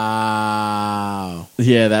 Wow.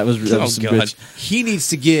 Yeah, that was Oh, some God. good. He needs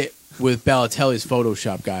to get with Balotelli's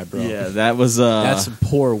Photoshop guy, bro. Yeah, that was. That's some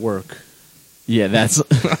poor work. Yeah, that's.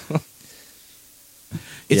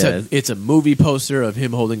 It's a movie poster of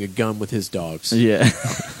him holding a gun with his dogs. Yeah,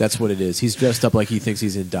 That's what it is. He's dressed up like he thinks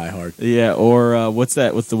he's in Die Hard. yeah. Or what's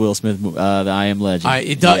that? What's the Will Smith movie? The I Am Legend.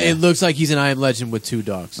 It looks like he's an I Am Legend with two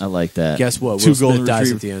dogs. I like that. Guess what? Two Will Smith golden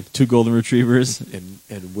dies retriever- at the end. Two golden retrievers.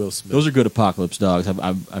 And Will Smith. Those are good apocalypse dogs.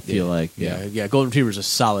 I feel like. yeah. Golden Retriever's a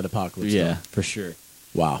solid apocalypse. Yeah, dog. for sure.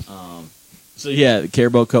 Wow. So yeah, the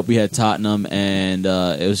Carabao Cup, we had Tottenham and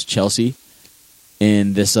it was Chelsea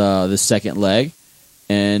in this second leg,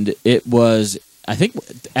 and it was. I think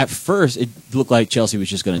at first it looked like Chelsea was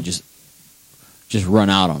just going to just run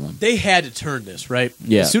out on them. They had to turn this, right?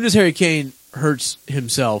 Yeah. As soon as Harry Kane hurts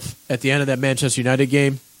himself at the end of that Manchester United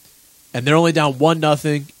game, and they're only down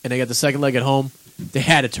 1-0, and they got the second leg at home, they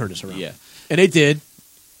had to turn this around. Yeah. And they did.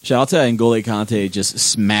 Shout out to N'Golo Kante just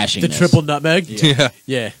smashing The this. triple nutmeg. Yeah.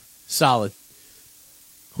 Yeah. Solid.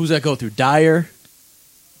 Who's that go through? Dyer?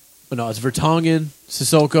 Oh, no, it's Vertonghen,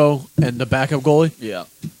 Sissoko, and the backup goalie. Yeah.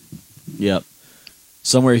 Yep.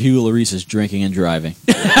 Somewhere Hugo Lloris is drinking and driving.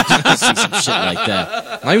 See some shit like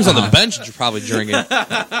that He was on the bench probably drinking.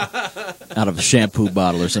 out of a shampoo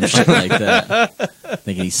bottle or some shit like that.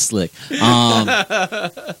 Thinking he's slick. And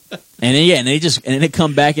then they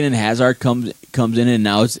come back in and Hazard comes in and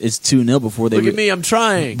now it's 2-0 before they Look at me, I'm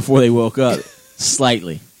trying. before they woke up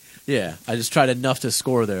slightly. Yeah, I just tried enough to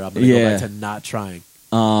score there. I'm going to go Yeah. back to not trying.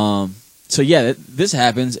 So yeah, this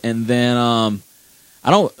happens, and then I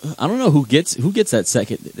don't know who gets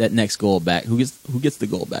that next goal back. Who gets the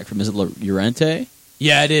goal back from? Is it Llorente?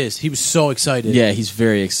 Yeah, it is. He was so excited. Yeah, he's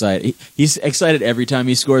very excited. He's excited every time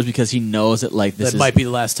he scores because he knows that this That might be the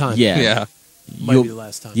last time. Yeah, Yeah. Might be the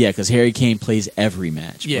last time. Yeah, because Harry Kane plays every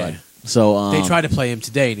match. Yeah. bud. So They try to play him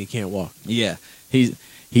today, and he can't walk. Yeah, he's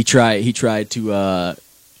He tried to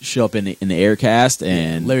show up in the air cast,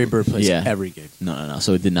 and Larry Bird plays every game. No.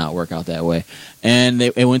 So it did not work out that way, and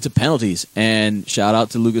it went to penalties. And shout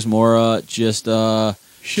out to Lucas Moura, just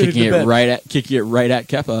kicking it right at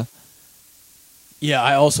Kepa. Yeah,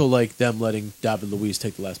 I also like them letting David Luiz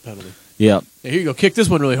take the last penalty. Yep. Here you go. Kick this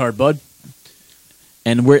one really hard, bud.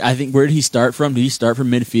 And where did he start from? Did he start from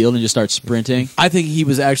midfield and just start sprinting? I think he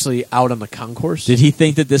was actually out on the concourse. Did he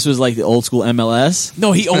think that this was like the old school MLS?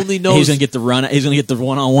 No, he only knows he's gonna get the run. He's gonna get the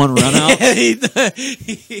one-on-one run out.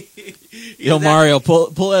 Yo, Mario, pull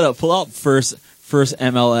that up. Pull out first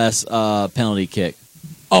MLS penalty kick.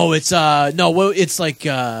 Oh, it's no. Well, it's like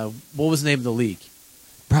what was the name of the league?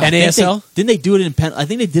 Bro, NASL? Didn't they do it in I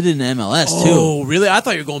think they did it in MLS too. Oh, really? I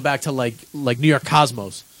thought you were going back to like New York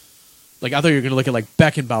Cosmos. Like, I thought you were going to look at, like,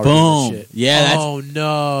 Beckenbauer. Boom. Shit. Yeah. Oh,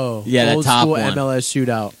 no. Yeah, Old that top school one. MLS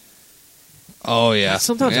shootout. Oh, yeah.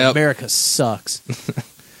 Sometimes America sucks.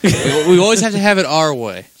 we always have to have it our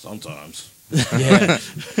way. Sometimes. Yeah.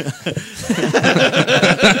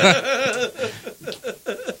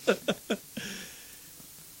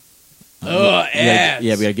 Ads. We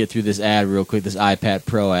got to get through this ad real quick, this iPad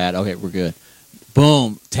Pro ad. Okay, we're good.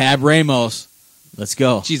 Boom. Tab Ramos. Let's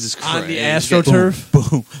go. Jesus Christ. On the AstroTurf.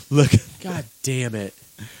 Boom. Look. God damn it.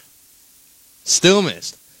 Still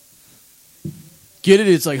missed. Get it?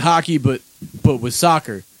 It's like hockey, but with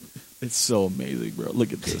soccer. It's so amazing, bro.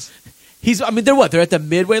 Look at this. They're what? They're at the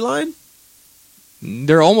midway line?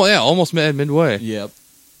 They're almost midway. Yep.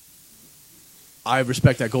 I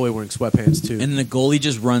respect that goalie wearing sweatpants, too. And then the goalie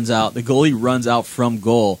just runs out. The goalie runs out from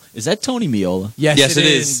goal. Is that Tony Miola? Yes, it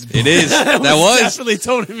is. It is. That was definitely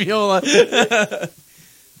Tony Miola.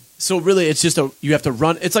 So really, it's just you have to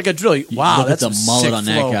run. It's like a drill. Wow, Look that's at the some mullet sick on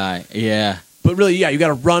flow. that guy. Yeah. But really, you got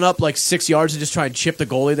to run up like 6 yards and just try and chip the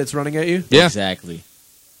goalie that's running at you. Yeah. Exactly.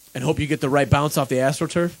 And hope you get the right bounce off the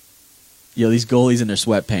AstroTurf. Yo, these goalies in their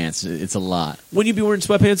sweatpants, it's a lot. Wouldn't you be wearing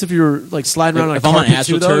sweatpants if you were like sliding around on a If I'm on carpet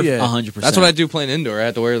too, though? AstroTurf, Yeah. 100%. That's what I do playing indoor. I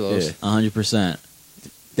have to wear those. Yeah, 100%.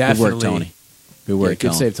 Definitely. Good work, Tony. Good work, Yeah, good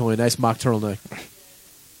Tony. save, Tony. Nice mock turtleneck.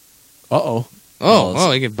 Uh-oh.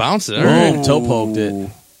 Oh, you can bounce it. All Boom, right. toe poked it.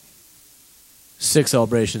 Sick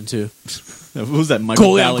celebration, too. Who was that? Michael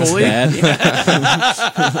Goalie on Ballard's goalie?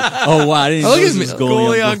 dad? Oh, wow. I didn't know this was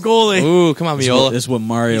goalie on goalie. Ooh, come on, Miola. This is what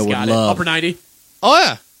Mario He's would got it. love. Upper 90. Oh,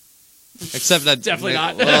 yeah. Except that. Definitely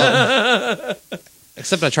not. Well,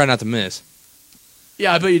 except I try not to miss.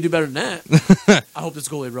 Yeah, I bet you do better than that. I hope this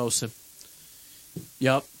goalie roasts him.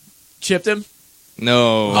 Yup. Chipped him.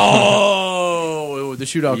 No. Oh, the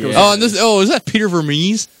shootout goes. Oh, and is that Peter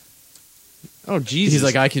Vermees? Oh, Jesus. He's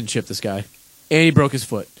like, I can chip this guy. And he broke his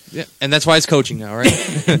foot. Yeah, and that's why he's coaching now, right?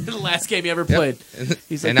 The last game he ever played.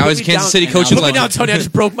 He's like, And now he's "Put me Kansas down- City coaching Put me down, legend. Tony. I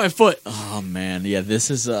just broke my foot. Oh, man. Yeah,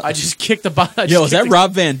 this is... I just kicked the ball. Yo, is that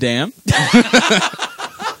Rob Van Dam?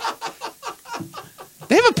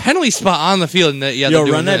 They have a penalty spot on the field. And Yo,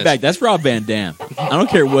 run that back. That's Rob Van Dam. I don't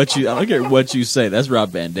care what you say. That's Rob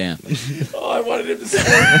Van Dam. Oh, I wanted him to score.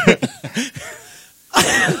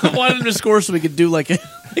 I wanted him to score so we could do like a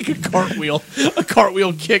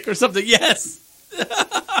cartwheel kick or something. Yes.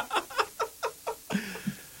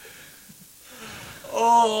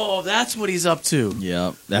 Oh, that's what he's up to.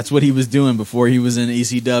 Yeah, that's what he was doing before he was in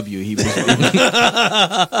ECW. He was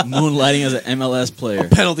moonlighting as an MLS player.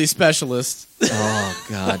 Penalty specialist. Oh,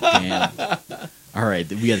 god damn. All right,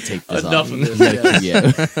 we got to take this Enough off. of this.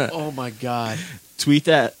 Yeah. Oh my god. Tweet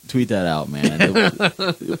that out, man.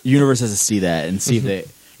 The universe has to see that and see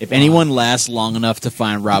if anyone lasts long enough to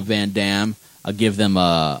find Rob Van Dam, I'll give them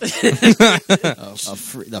a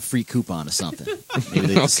free coupon or something. Maybe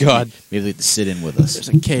they maybe they have to sit in with us. There's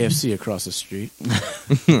a KFC across the street.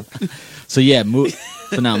 So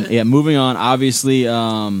moving on. Obviously,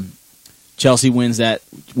 Chelsea wins that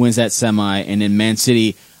semi, and then Man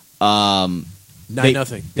City 9-0.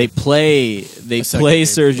 They play game.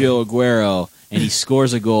 Sergio Aguero, and he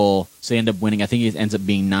scores a goal, so they end up winning. I think it ends up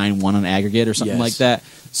being 9-1 on aggregate or something like that.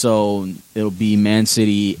 So it'll be Man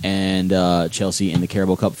City and Chelsea in the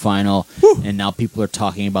Carabao Cup final. Whew. And now people are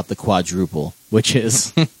talking about the quadruple, which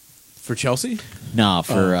is for Chelsea. No,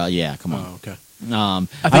 for come on. Oh, okay.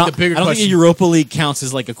 I think the bigger I don't question. think a Europa League counts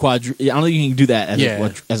as like a quadruple. I don't think you can do that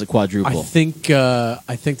as a quadruple. I think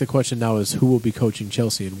the question now is who will be coaching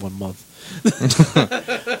Chelsea in 1 month.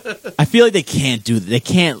 I feel like they can't do that.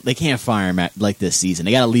 They can't fire him like this season.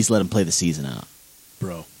 They got to at least let him play the season out,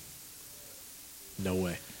 bro. No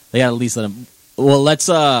way. They got to at least let him. Well, let's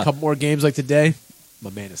a couple more games like today. my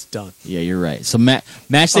man is done. Yeah, you're right. So match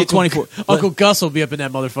day 24. Uncle Gus will be up in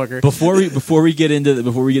that motherfucker. Before we get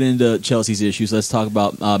into Chelsea's issues, let's talk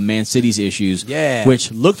about Man City's issues. Yeah.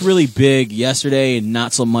 Which looked really big yesterday and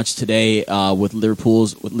not so much today with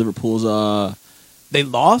Liverpool's They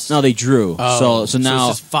lost? No, they drew. Oh, So now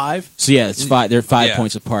it's just 5? So yeah, it's 5. They're 5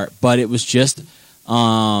 points apart, but it was just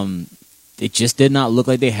it just did not look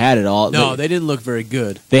like they had it all. No, they didn't look very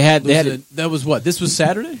good. That was what? This was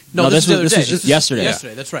Saturday? No, this was yesterday.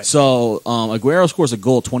 Yesterday, that's right. So Aguero scores a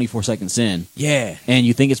goal 24 seconds in. Yeah. And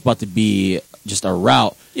you think it's about to be just a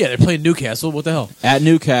rout. Yeah, they're playing Newcastle. What the hell? At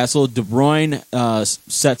Newcastle, De Bruyne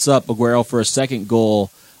sets up Aguero for a second goal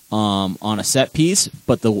on a set piece,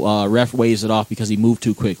 but the ref waves it off because he moved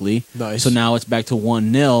too quickly. Nice. So now it's back to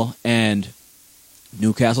 1-0, and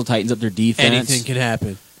Newcastle tightens up their defense. Anything can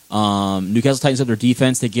happen. Newcastle tightens up their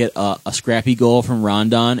defense. They get a scrappy goal from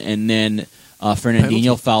Rondon, and then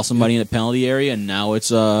Fernandinho fouls somebody in the penalty area, and now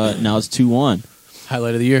it's 2-1.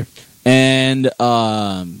 Highlight of the year. And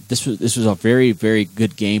this was a very, very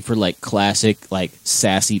good game for like classic like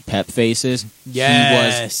sassy Pep faces.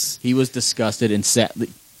 Yes, he was disgusted and sad.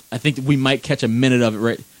 I think we might catch a minute of it.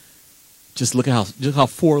 Right, just look at how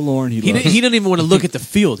forlorn he looks. He doesn't even want to look at the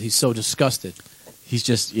field. He's so disgusted. He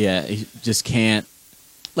just can't.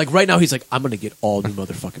 Like right now, he's like, I'm gonna get all new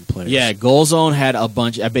motherfucking players. Yeah, Goal Zone had a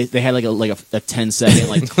bunch. They had like a 10-second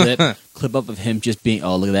like clip up of him just being.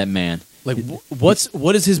 Oh, look at that man. Like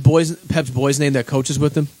what is Pep's boy's name that coaches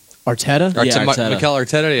with him? Arteta? Arteta. Mikel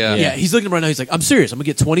Arteta, Yeah, he's looking at him right now. He's like, I'm serious. I'm gonna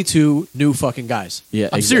get 22 new fucking guys. Yeah,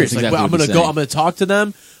 I'm serious. exactly I'm gonna go. I'm gonna talk to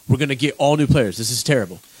them. We're gonna get all new players. This is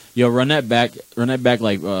terrible. Yo, run that back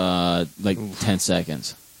like 10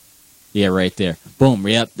 seconds. Yeah, right there. Boom.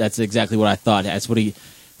 Yep, that's exactly what I thought. That's what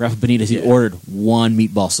Rafa Benitez, he ordered one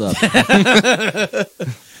meatball sub.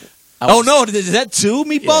 Oh no! Is that 2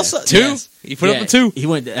 meatball subs? 2. Yes. He put up the 2. He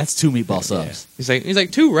went. That's 2 meatball subs. Yeah. He's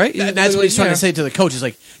like 2, right? And that's what he's trying to say to the coach. He's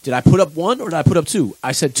like, did I put up 1 or did I put up 2?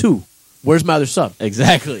 I said 2. Where's my other sub?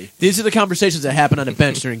 Exactly. These are the conversations that happen on the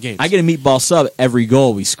bench during games. I get a meatball sub every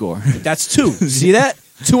goal we score. That's 2. See that?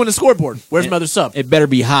 2 on the scoreboard. Where's my other sub? It better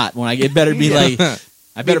be hot. It better be like.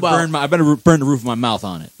 I better burn the roof of my mouth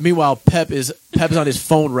on it. Meanwhile, Pep is on his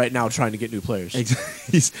phone right now trying to get new players.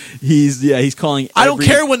 He's calling. I don't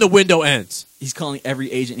care when the window ends. He's calling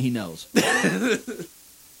every agent he knows. We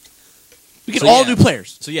get all new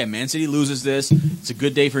players. So yeah, Man City loses this. It's a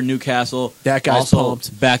good day for Newcastle. That guy's also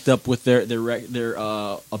pumped. Backed up with their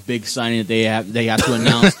a big signing that they have to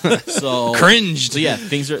announce. So cringed. So yeah,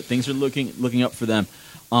 things are looking up for them.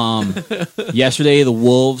 Yesterday the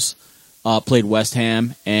Wolves played West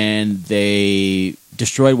Ham and they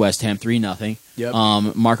destroyed West Ham 3-0. Yep.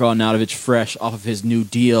 Marko Arnautovic, fresh off of his new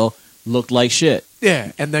deal, looked like shit.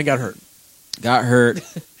 Yeah, and then got hurt. Got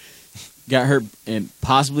hurt, and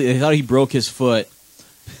possibly they thought he broke his foot.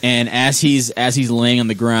 And as he's laying on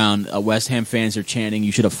the ground, West Ham fans are chanting,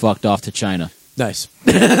 "You should have fucked off to China." Nice.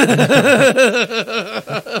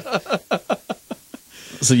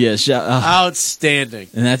 So yeah, outstanding.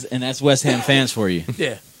 And that's West Ham fans for you.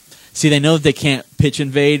 Yeah. See, they know that they can't pitch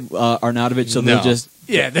invade Arnautovic, so they'll just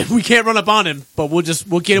we can't run up on him, but we'll get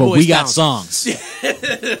him. But we got songs.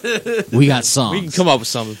 We got songs. We can come up with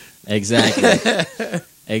something.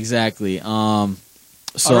 Exactly. So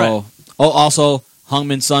right. also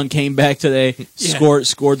Heung-min Son came back today. Scored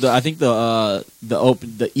the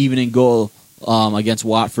evening goal against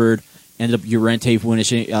Watford. Ended up Llorente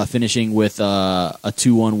finishing with a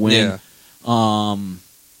 2-1 win. Yeah.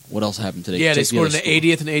 What else happened today? Yeah, they scored in the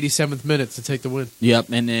 80th and 87th minutes to take the win. Yep,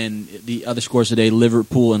 and then the other scores today: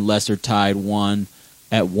 Liverpool and Leicester tied 1-1.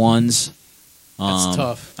 That's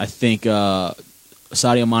tough. I think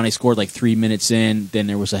Sadio Mane scored like 3 minutes in. Then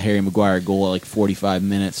there was a Harry Maguire goal at like 45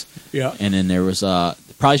 minutes. Yeah, and then there was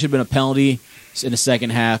probably should have been a penalty in the second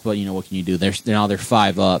half, but what can you do? They're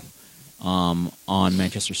 5 up on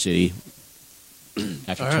Manchester City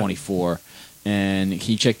after 24. And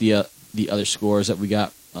can you check the other scores that we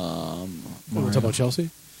got? Want to talk about Chelsea?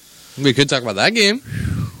 We could talk about that game.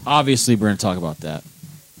 Obviously, we're going to talk about that.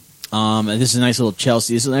 And this is a nice little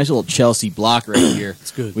Chelsea. This is a nice little Chelsea block right here.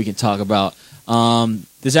 It's good. We can talk about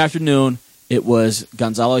this afternoon. It was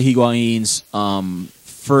Gonzalo Higuain's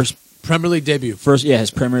first Premier League debut.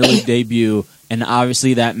 His Premier League debut, and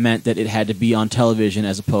obviously that meant that it had to be on television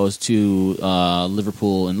as opposed to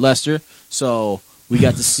Liverpool and Leicester. So we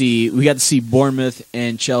got to see Bournemouth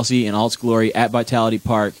and Chelsea in all its glory at Vitality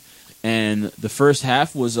Park, and the first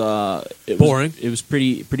half was boring. It was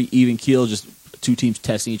pretty even keel, just two teams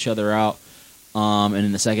testing each other out. And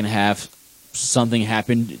in the second half, something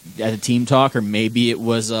happened at a team talk, or maybe it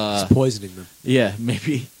was it's poisoning them. Yeah,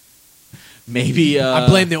 maybe maybe I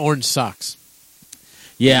blame the orange socks.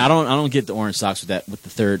 Yeah, I don't get the orange socks with the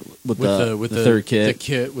third third kit. The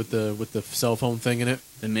kit with the cell phone thing in it.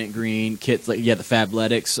 The mint green kit, the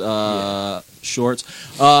Fabletics shorts.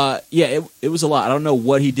 It was a lot. I don't know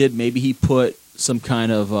what he did. Maybe he put some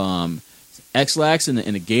kind of X-Lax in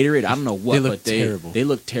the Gatorade. I don't know what. Terrible. They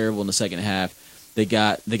looked terrible in the second half. They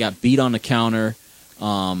got beat on the counter.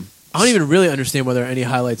 I don't even really understand whether any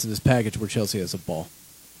highlights in this package where Chelsea has a ball.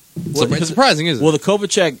 It's surprising, isn't it? Well, the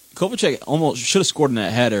Kovacic almost should have scored in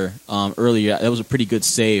that header earlier. That was a pretty good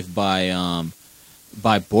save by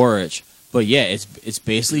Boric. But yeah, it's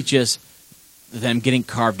basically just them getting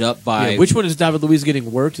carved up by. Yeah, which one is David Luiz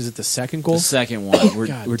getting worked? Is it the second goal? The second one,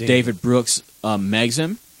 where David Brooks megs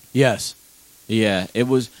him. Yes. Yeah, it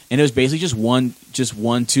was basically just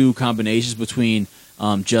 1-2 combinations between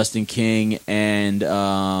Justin King and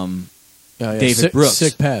David Brooks.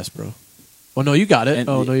 Sick pass, bro. Oh no, you got it.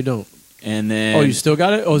 No, you don't. And then you still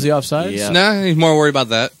got it. Oh, is he offside? Yeah. Nah, he's more worried about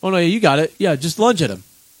that. Oh no, you got it. Yeah, just lunge at him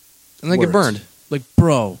And then get burned. Like,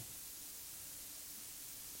 bro.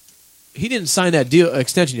 He didn't sign that deal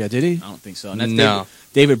extension yet, did he? I don't think so. And that's No.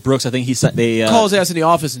 David Brooks, I think they Call his ass in the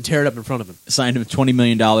office and tear it up in front of him. signed him $20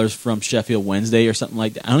 million from Sheffield Wednesday or something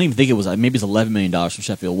like that. I don't even think it was. Maybe it's $11 million from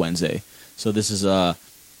Sheffield Wednesday. So this is a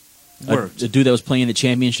dude that was playing the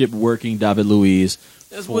championship, working David Luiz.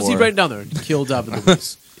 What's he writing down there? Kill David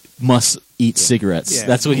Luiz. Must eat cigarettes. Yeah.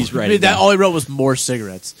 That's what he's writing. down. All he wrote was more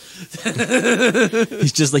cigarettes.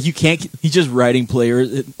 He's just like, you can't. He's just writing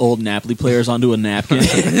old Napoli players onto a napkin.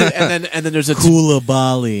 and then there's a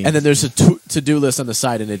Koulibaly. and then there's a to-do list on the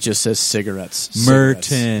side, and it just says cigarettes.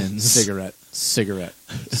 Mertens. Cigarette.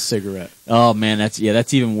 Oh man,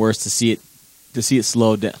 that's even worse to see it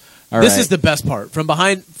slow down. All This right. is the best part from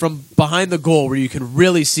behind the goal where you can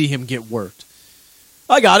really see him get worked.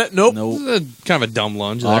 I got it. Nope. Nope. Kind of a dumb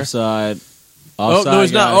lunge there. Offside. Oh no,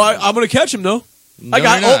 he's not. guys. I'm going to catch him though. No, I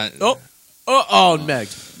got you're it. not.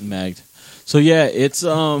 Megged. Megged. So yeah, it's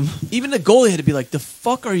Even the goalie had to be like, "The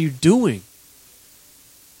fuck are you doing?"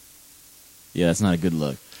 yeah, that's not a good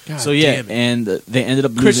look. God so yeah, damn it. and they ended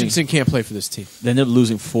up losing. Christensen can't play for this team. They ended up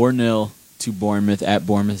losing 4-0 to Bournemouth at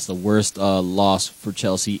Bournemouth. It's the worst loss for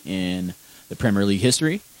Chelsea in the Premier League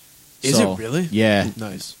history. Is it really? Yeah.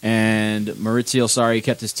 Nice. And Maurizio Sarri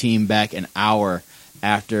kept his team back an hour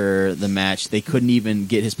after the match. They couldn't even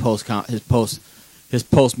get his post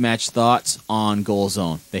match thoughts on Goal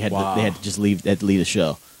Zone. They had to just leave. They had to leave the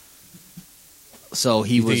show. So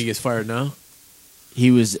Think he gets fired now? he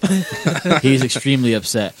was extremely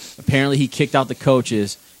upset. Apparently, he kicked out the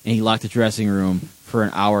coaches and he locked the dressing room for an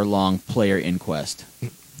hour-long player inquest.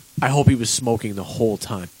 I hope he was smoking the whole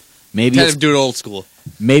time. Maybe Kind it's, of do it old school.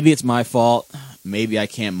 maybe it's my fault. Maybe I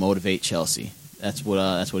can't motivate Chelsea. That's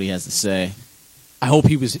what he has to say. I hope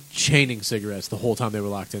he was chaining cigarettes the whole time they were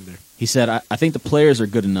locked in there. He said, I think the players are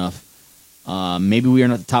good enough. Maybe we are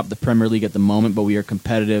not at the top of the Premier League at the moment, but we are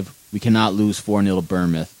competitive. We cannot lose 4-0 to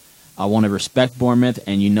Bournemouth. I want to respect Bournemouth,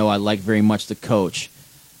 and I like very much the coach,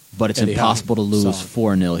 but it's Eddie impossible to lose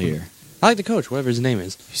Solid. 4-0 here. I like the coach, whatever his name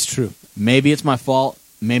is. It's true. Maybe it's my fault.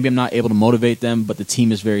 Maybe I'm not able to motivate them, but the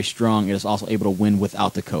team is very strong and is also able to win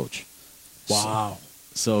without the coach. Wow.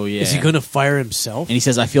 So yeah. Is he going to fire himself? And he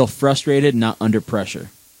says, I feel frustrated, not under pressure.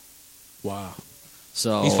 Wow.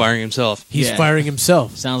 So He's firing himself. He's Yeah. firing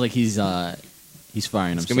himself. Sounds like he's firing It's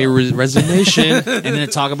himself. gonna be a resignation. And then to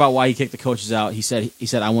talk about why he kicked the coaches out, he said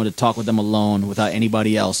I wanted to talk with them alone without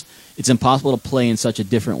anybody else. It's impossible to play in such a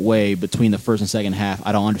different way between the first and second half.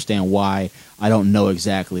 I don't understand why. I don't know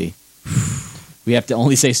exactly. We have to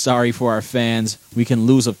only say sorry for our fans. We can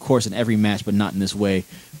lose, of course, in every match, but not in this way.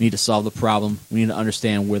 We need to solve the problem. We need to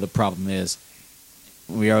understand where the problem is.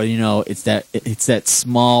 We already know it's that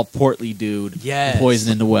small, portly dude Yes.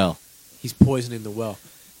 poisoning the well. He's poisoning the well.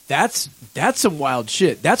 That's some wild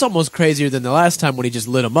shit. That's almost crazier than the last time when he just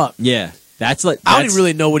lit him up. Yeah, that's like I don't even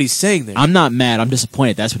really know what he's saying there. I'm not mad. I'm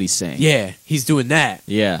disappointed. That's what he's saying. Yeah, he's doing that.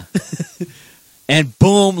 Yeah. And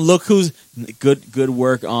boom, look who's good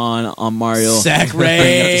work on Mario. Sack Bringing up the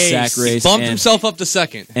race. sack race. Bumped and, himself up to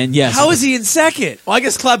second. And yes. How is he in second? Well, I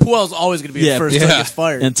guess Claude Puel's always going to be in first until he gets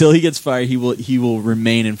fired. Until he gets fired, he will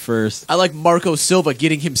remain in first. I like Marco Silva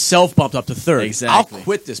getting himself bumped up to third. Exactly. I'll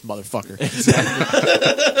quit this motherfucker.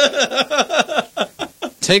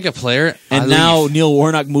 take a player, and now Neil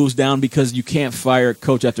Warnock moves down because you can't fire a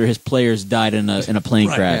coach after his players died in a plane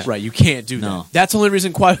crash. Right, you can't do that. That's the only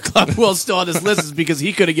reason Cladwell's still on this list is because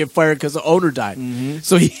he couldn't get fired because the owner died.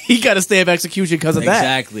 So he got to stay of execution because of that.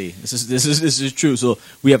 Exactly. This is true. So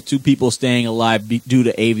we have two people staying alive due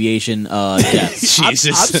to aviation deaths.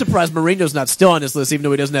 Jesus. I'm surprised Mourinho's not still on this list, even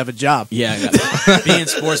though he doesn't have a job. Yeah, being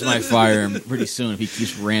sports might fire him pretty soon if he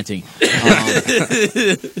keeps ranting.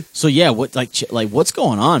 So yeah, what's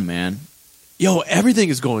going on, man? Yo, everything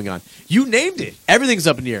is going on. You named it. Everything's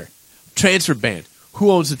up in the air. Transfer ban.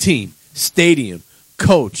 Who owns the team? Stadium.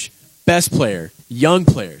 Coach. Best player. Young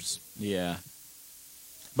players. Yeah.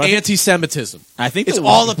 Anti-Semitism. I think it's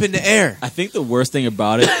all up in the air. I think the worst thing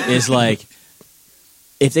about it is like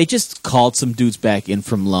if they just called some dudes back in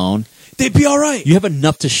from loan, they'd be all right. You have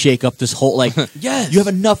enough to shake up this whole yes. You have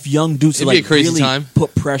enough young dudes to be a crazy really time.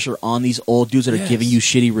 Put pressure on these old dudes that are giving you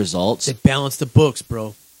shitty results. They balance the books,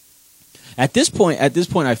 bro. At this point,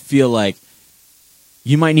 I feel like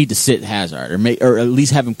you might need to sit Hazard or at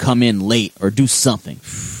least have him come in late or do something.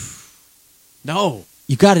 No,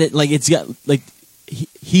 you got it. Like it's got like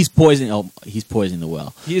he's poisoning. Oh, he's poisoning the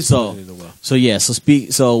well. He is poisoning the well. So yeah.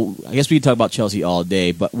 So I guess we can talk about Chelsea all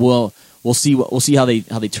day, but we'll see how they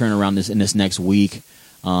turn around in this next week.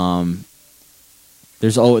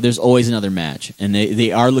 There's always another match, and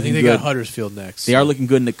they are looking. They good. got Huddersfield next. They are looking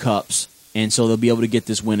good in the cups. And so they'll be able to get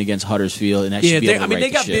this win against Huddersfield, and that should be able to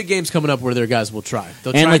they got ship. big games coming up where their guys will try.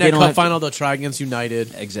 They'll and try like in that cup final. They'll try against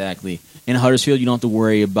United. Exactly. In Huddersfield, you don't have to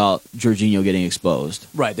worry about Jorginho getting exposed.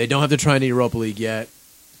 Right. They don't have to try in the Europa League yet.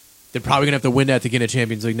 They're probably going to have to win that to get in a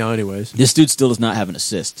Champions League now anyways. This dude still does not have an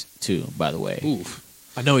assist, too, by the way. Oof.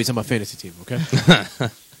 I know he's on my fantasy team, okay?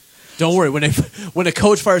 Don't worry. When a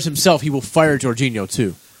coach fires himself, he will fire Jorginho,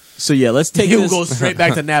 too. So, yeah, let's take He this. will go straight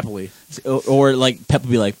back to Napoli. Or like, Pep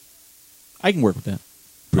will be like, I can work with that.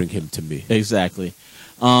 Bring him to me. Exactly.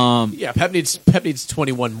 Yeah, Pep needs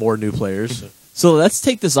 21 more new players. So let's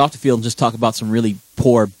take this off the field and just talk about some really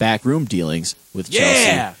poor backroom dealings with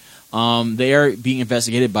Chelsea. They are being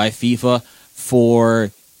investigated by FIFA for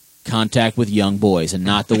contact with young boys, and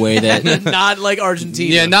not the way that not like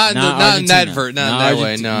Argentina. Yeah, not in that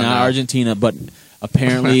way. Not Argentina, but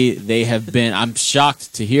apparently they have been. I'm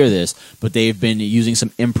shocked to hear this, but they've been using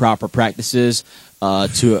some improper practices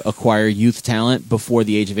to acquire youth talent before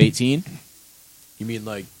the age of 18. You mean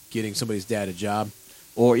like getting somebody's dad a job?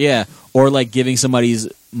 Or like giving somebody's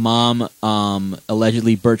mom,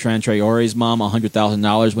 allegedly Bertrand Traore's mom,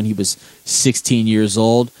 $100,000 when he was 16 years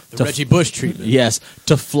old. The Reggie Bush treatment. Yes,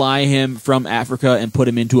 to fly him from Africa and put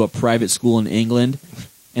him into a private school in England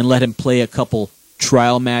and let him play a couple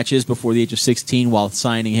trial matches before the age of 16 while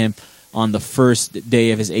signing him on the first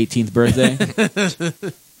day of his 18th birthday.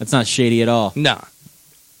 That's not shady at all. Nah.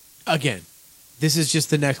 Again, this is just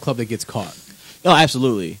the next club that gets caught. No,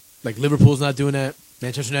 absolutely. Like Liverpool's not doing that.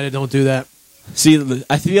 Manchester United don't do that. See,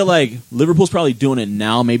 I feel like Liverpool's probably doing it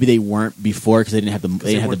now. Maybe they weren't before because they didn't have the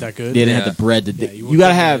they weren't that good. They didn't have the bread to. You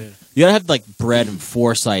gotta have like bread and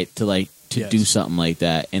foresight to do something like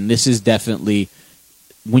that. And this is definitely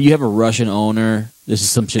when you have a Russian owner. This is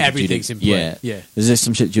some shit. Everything's in play. Yeah. This is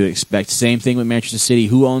some shit you'd expect. Same thing with Manchester City.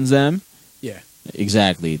 Who owns them? Yeah.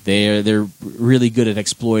 Exactly. They're really good at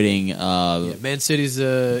exploiting. Man City's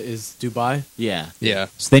is Dubai. Yeah. Yeah.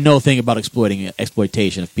 So they know a thing about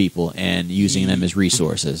exploitation of people and using them as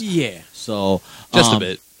resources. Yeah. So just a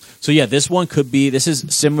bit. So yeah, this one could be. This is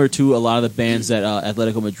similar to a lot of the bands that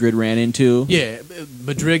Atletico Madrid ran into. Yeah,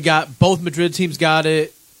 both Madrid teams got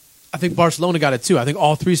it. I think Barcelona got it too. I think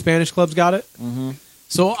all three Spanish clubs got it. Mm-hmm.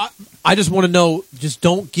 So I just want to know, just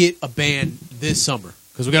don't get a ban this summer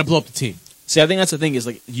because we got to blow up the team. See, I think that's the thing is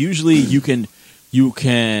like usually you can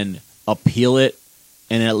appeal it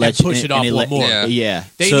and it lets push it off one more. Yeah.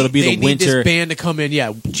 So it'll be they the winter need this ban to come in.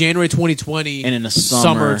 Yeah, January 2020 and in the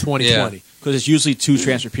summer 2020. Because it's usually 2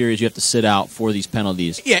 transfer periods you have to sit out for these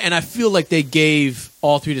penalties. Yeah, and I feel like they gave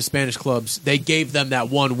all three of the Spanish clubs. They gave them that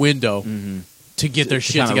one window to get their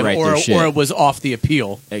shit together, or it was off the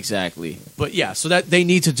appeal. Exactly. But yeah, so that they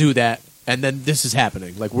need to do that, and then this is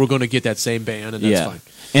happening. Like we're going to get that same ban, and that's fine.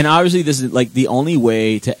 And obviously, this is like the only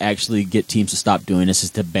way to actually get teams to stop doing this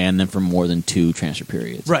is to ban them for more than 2 transfer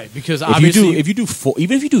periods. Right, because obviously, if you do 4,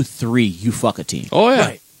 even if you do 3, you fuck a team. Oh yeah.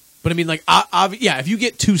 Right. But I mean, like, if you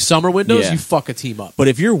get 2 summer windows, you fuck a team up. But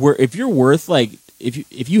if you're worth like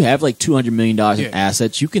if you have like $200 million in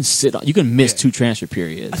assets, you can miss 2 transfer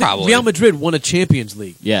periods. Probably. Real Madrid won a Champions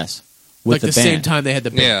League. Yes. with the band. same time they had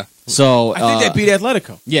the band. Yeah. So I think they beat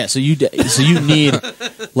Atletico. Yeah, so you need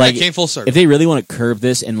like It came full circle. if they really want to curb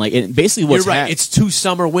this and like it, basically what's You're right. It's 2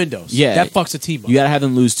 summer windows. Yeah. That fucks a team up. you got to have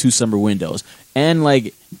them lose 2 summer windows, and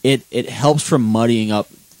like it helps from muddying up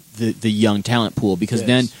the young talent pool because Yes.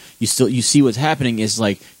 then you see what's happening is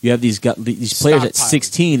like you have these players at Stockpiling.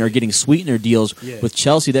 16 are getting sweetener deals Yeah. with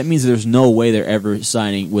Chelsea. That means there's no way they're ever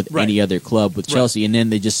signing with Right. any other club with Right. Chelsea, and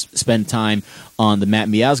then they just spend time on the Matt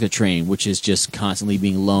Miazga train, which is just constantly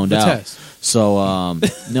being loaned out. Vitesse. So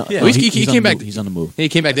no, Yeah. no, He he's came on the back- move. He's on the move. He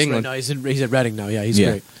came back to That's right. England. No, he's at Reading now. Yeah, he's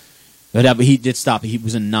Yeah. great. But he did stop. He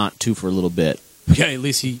was in Nantes too for a little bit. Yeah, at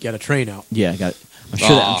least he got a train out. Yeah, I got.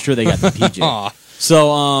 I'm sure they got the PJ. Aw.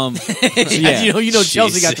 So yeah. you know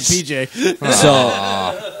Chelsea got the Jesus. PJ.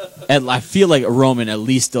 So and I feel like Roman at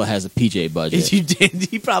least still has a PJ budget.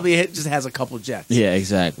 he probably just has a couple jets. Yeah,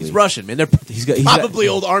 exactly. He's Russian, man. They're He's got probably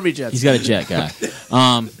old army jets. He's got a jet guy.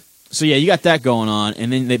 So yeah, you got that going on,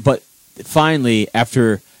 and then but finally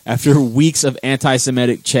after weeks of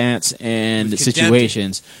anti-Semitic chants and We've condemned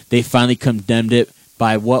situations, they finally condemned it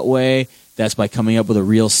by what way? That's by coming up with a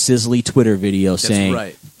real sizzly Twitter video saying,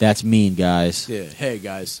 right. "That's mean, guys." Yeah. Hey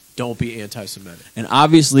guys, don't be anti-Semitic. And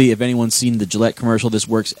obviously, if anyone's seen the Gillette commercial, this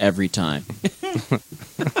works every time.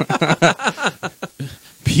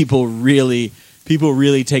 People really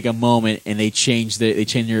take a moment and they change their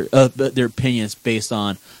opinions based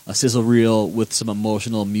on a sizzle reel with some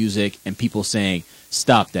emotional music and people saying,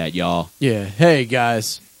 "Stop that, y'all." Yeah. Hey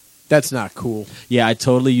guys, that's not cool. Yeah, I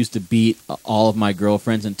totally used to beat all of my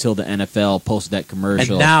girlfriends until the NFL posted that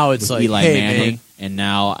commercial. And now it's with like, Eli hey, Manning, man. and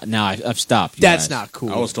now I've stopped. You That's guys. not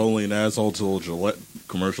cool. I was totally an asshole till Gillette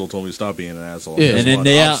commercial told me to stop being an asshole. Yeah. Guess And then what?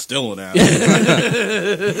 they I'm out- still an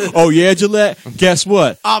asshole. Oh yeah, Gillette. Guess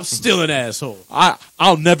what? I'm still an asshole.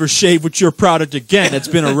 I'll never shave with your product again. That's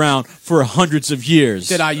been around for hundreds of years.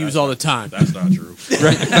 That I use all the time. That's not true.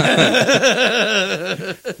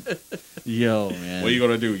 Yo, man. What are you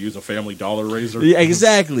gonna do? Use a Family Dollar razor? Yeah,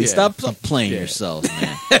 exactly. Yeah. Stop playing yourselves,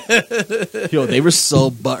 man. Yo, they were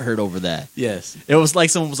so butthurt over that. Yes. It was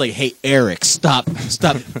like someone was like, "Hey, Eric, stop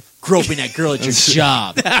groping that girl at your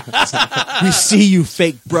job. We see you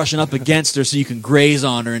fake brushing up against her so you can graze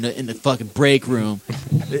on her in the fucking break room."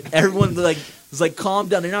 Everyone was like, "Calm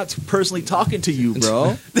down. They're not personally talking to you,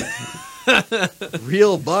 bro."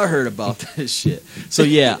 Real butthurt about this shit. So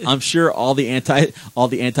yeah, I'm sure all the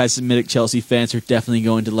anti-Semitic Chelsea fans are definitely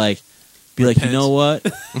going to be like, you know what?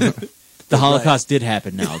 The Holocaust did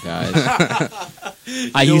happen now, guys.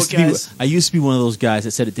 I used to be one of those guys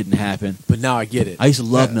that said it didn't happen. But now I get it. I used to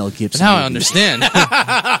love Mel Gibson. Now I movies. understand.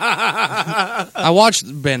 I watched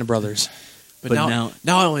Band of Brothers. But now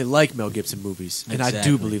I only like Mel Gibson movies, and I do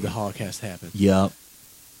Exactly. believe the Holocaust happened. Yup.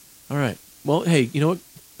 All right. Well, hey, you know what?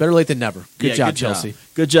 Better late than never. Good job, Chelsea.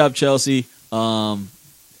 Good job, Chelsea.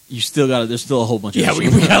 You still got there's still a whole bunch of Yeah, we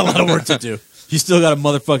got a lot of work to do. You still got a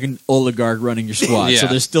motherfucking oligarch running your squad. So Yeah.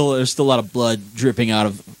 there's still a lot of blood dripping out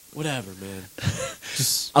of. Whatever, man.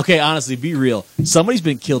 Just Okay, honestly, be real. Somebody's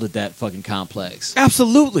been killed at that fucking complex.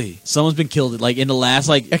 absolutely. Someone's been killed in the last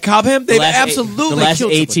At Cobham, they've absolutely the last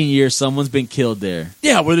killed 18 somebody. years. Someone's been killed there.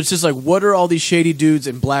 Yeah, where it's just like, what are all these shady dudes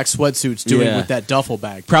in black sweatsuits doing Yeah. with that duffel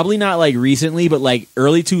bag? Probably not recently, but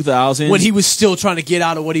early 2000s. When he was still trying to get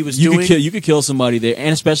out of what he was you doing. could kill somebody there, and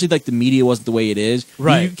especially the media wasn't the way it is.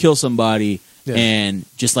 Right. You could kill somebody Yeah. and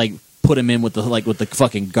just put him in with the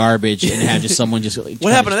fucking garbage and have just someone just.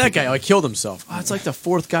 What happened to that guy? Oh, he killed himself. Oh, it's like the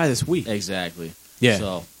 4th guy this week. Exactly. Yeah.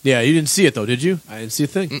 So Yeah, you didn't see it though, did you? I didn't see a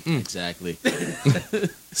thing. exactly.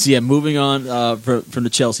 So yeah, moving on from the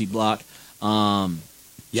Chelsea block.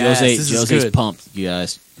 Yes, this is Jose's good. pumped, you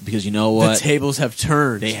guys, because you know The what tables have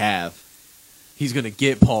turned. they have. He's going to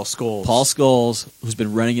get Paul Scholes. Paul Scholes, who's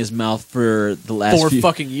been running his mouth for the last 4 few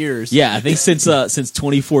fucking years. Yeah, I think since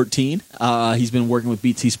 2014, he's been working with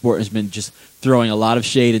BT Sport and has been just throwing a lot of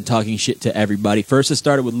shade and talking shit to everybody. First, it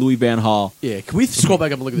started with Louis Van Gaal. Yeah, can we scroll back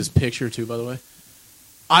up and look at this picture too, by the way?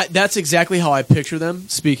 That's exactly how I picture them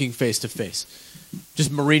speaking face to face.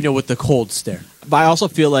 Just Mourinho with the cold stare. But I also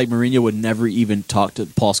feel like Mourinho would never even talk to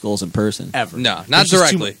Paul Scholes in person. Ever. No, not There's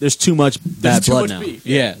just directly. There's too much bad too blood much now. beef,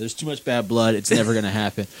 Yeah, there's too much bad blood. It's never going to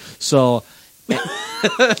happen. So,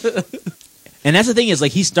 and that's the thing is,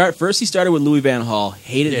 he started with Louis Van Gaal,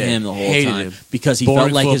 hated Yeah, him the whole hated time him. because he Boring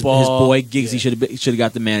felt like his football. boy Giggsy Yeah. should have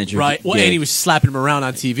got the manager. Right. Well, gig. and he was slapping him around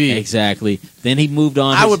on TV. Exactly. Then he moved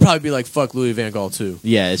on. I would probably be like, fuck Louis Van Gaal too.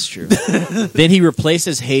 Yeah, it's true. Then he replaced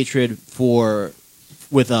his hatred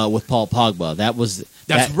with Paul Pogba.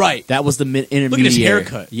 That's right. That was the intermediary. Look at his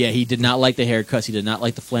haircut. Yeah, he did not like the haircuts. He did not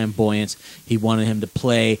like the flamboyance. He wanted him to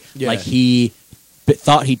play Yeah. like he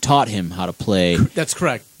thought he taught him how to play. That's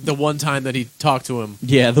correct. The one time that he talked to him.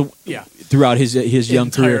 Yeah, throughout his young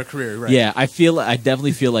entire career, right. Yeah, I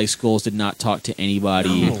definitely feel like Scholes did not talk to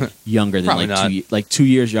anybody younger than Probably like 2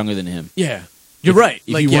 years younger than him. Yeah. You're right.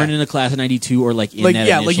 If you weren't in the class of '92 or like in like that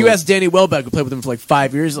yeah, initial, like you asked Danny Welbeck, who played with him for like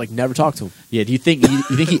 5 years, like never talked to him. Yeah, do you think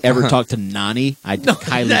he ever talked to Nani? I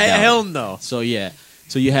highly doubt it. Hell no. So yeah,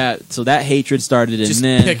 so that hatred started, and Just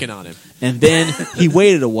then picking on him. and then he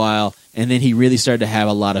waited a while, and then he really started to have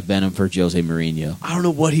a lot of venom for Jose Mourinho. I don't know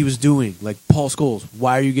what he was doing. Like Paul Scholes,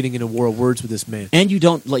 why are you getting in a war of words with this man? And you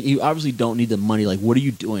obviously don't need the money. Like, what are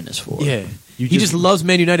you doing this for? Yeah. He just loves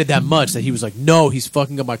Man United that much that he was like, no, he's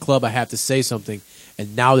fucking up my club. I have to say something.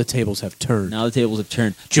 And now the tables have turned.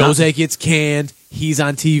 Jose gets canned. He's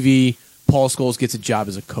on TV. Paul Scholes gets a job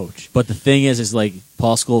as a coach. But the thing is like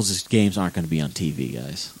Paul Scholes' games aren't going to be on TV,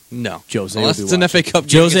 guys. No. Jose Unless will it's be an watching. FA Cup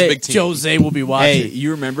game against a big team. Jose will be watching. Hey,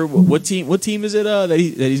 you remember what team? What team is it that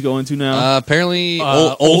he's going to now? Apparently,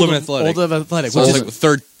 Oldham Athletic. Oldham Athletic. So Which it's is,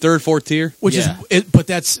 like third, fourth tier. which Yeah. is, but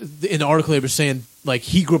that's in the article they were saying like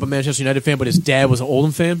he grew up a Manchester United fan, but his dad was an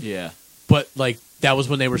Oldham fan. Yeah. But like that was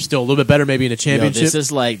when they were still a little bit better, maybe in a championship. This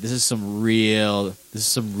is some real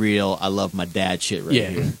I love my dad shit right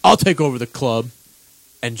here. I'll take over the club.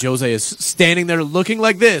 And Jose is standing there looking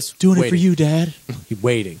like this. Doing it waiting. for you, Dad. He's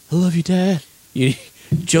waiting. I love you, Dad.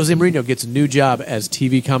 Jose Mourinho gets a new job as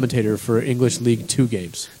TV commentator for English League 2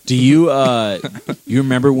 games. Do you you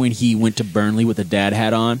remember when he went to Burnley with a dad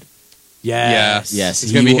hat on? Yes. Yes.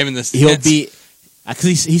 It's going to be him in the He'll stands. be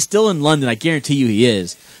because he's still in London. I guarantee you he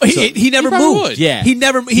is. He never probably moved. would. Yeah. He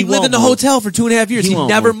lived won't in the move. hotel for 2.5 years. He won't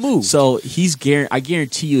never move. moved. So I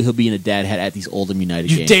guarantee you he'll be in a dad hat at these Oldham United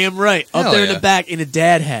You're games. damn right. Up Hell there in yeah. the back in a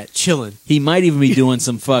dad hat, chilling. He might even be doing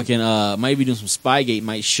some fucking might be doing some Spygate.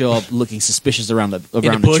 Might show up looking suspicious around the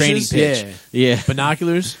training bushes? pitch. Yeah.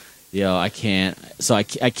 Binoculars. Yo, I can't. So I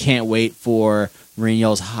can't wait for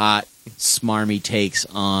Mourinho's hot, smarmy takes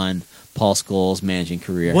on Paul Scholes' managing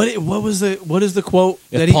career. What is the quote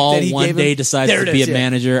If that Paul he one gave day him? decides There to it be is, a yeah.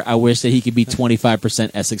 manager, I wish that he could be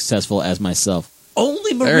 25% as successful as myself.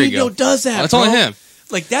 Only There you go. Mourinho does that. That's bro. only him.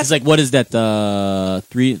 Like that's It's like, what is that?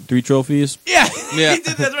 Three trophies? Yeah, Yeah. he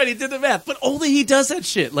did, that's right. He did the math, but only he does that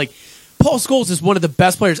shit. Like Paul Scholes is one of the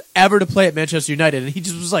best players ever to play at Manchester United, and he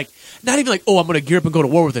just was like, not even like, oh, I'm going to gear up and go to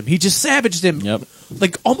war with him. He just savaged him, Yep.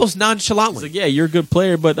 like almost It's nonchalantly. like, yeah, you're a good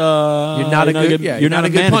player, but You're not a good, you're not a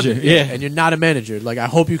good manager. punter. Yeah, and you're not a manager. Like I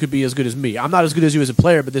hope you could be as good as me. I'm not as good as you as a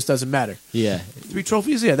player, but this doesn't matter. yeah. 3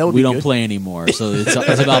 trophies, yeah, that would We be don't good. play anymore, so it's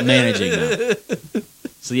about managing now.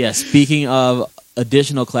 So yeah, speaking of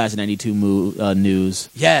additional class of '92 news,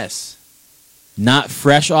 Yes, not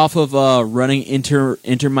fresh off of running Inter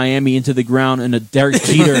Miami into the ground in a Derek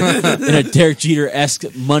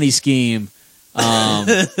Jeter-esque money scheme.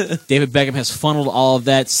 David Beckham has funneled all of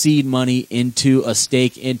that seed money into a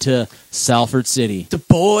stake into Salford City. the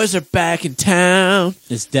boys are back in town.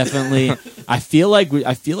 It's definitely. I feel like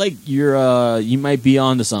you might be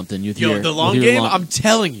onto something. The long game. I'm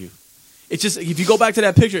telling you, it's just if you go back to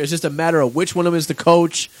that picture, it's just a matter of which one of them is the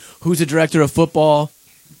coach, who's the director of football,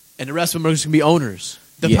 and the rest of them are just gonna be owners.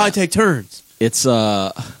 They'll Yeah. probably take turns. It's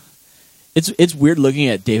weird looking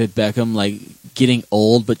at David Beckham like getting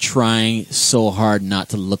old, but trying so hard not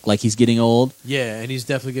to look like he's getting old. Yeah, and he's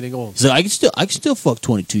definitely getting old. He's like, I can still fuck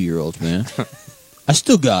 22-year-olds, man. I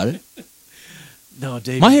still got it. No,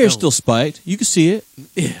 David. My hair's don't. still spiked. You can see it.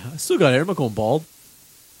 Yeah, I still got hair. I'm not going bald.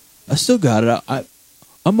 I still got it. I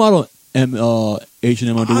model H&M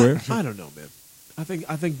underwear. I don't know, man. I think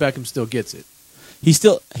Beckham still gets it. He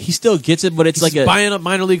still gets it, but it's He's like buying up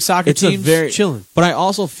minor league soccer it's a teams, very chilling. But I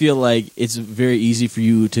also feel like it's very easy for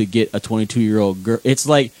you to get a 22-year-old girl. It's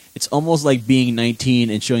almost like being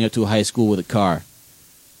 19 and showing up to a high school with a car.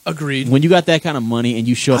 Agreed. When you got that kind of money and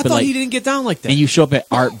you show I up at thought he didn't get down like that. and you show up at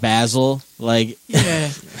Art Basel, like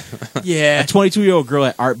yeah, yeah, a 22-year-old girl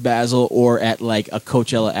at Art Basel or at like a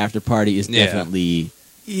Coachella after party is Yeah. definitely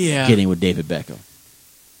yeah, getting with David Beckham.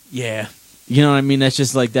 yeah. You know what I mean? That's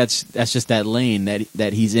just like that's just that lane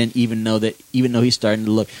that he's in. Even though he's starting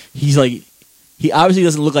to look, he's like he obviously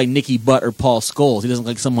doesn't look like Nicky Butt or Paul Scholes. He doesn't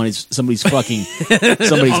look like somebody's fucking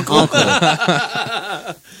somebody's uncle.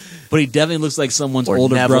 But he definitely looks like someone's Or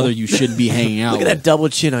older Neville. brother you shouldn't be hanging out Look at with. that double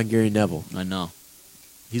chin on Gary Neville. I know.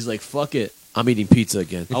 He's like, fuck it. I'm eating pizza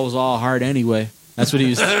again. I was all hard anyway. That's what he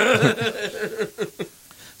was.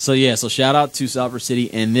 So shout out to Salford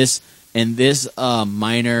City and this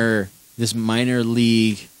minor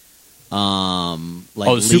league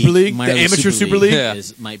the Super League? minor The amateur Super League? Yeah.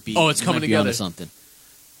 might be Oh, it's coming might be onto together. something.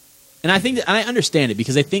 And I think that, and I understand it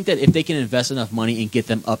because I think that if they can invest enough money and get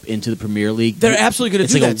them up into the Premier League, they're absolutely going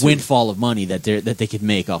to do that. It's like a windfall of money that they could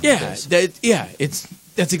make off of this.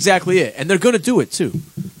 That's exactly it, and they're going to do it too.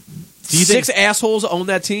 Do you think 6 assholes own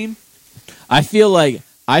that team? I feel like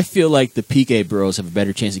the Piqué Bros have a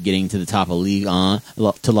better chance of getting to the top of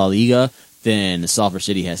to La Liga than Salford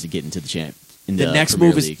City has to get into the champ. The next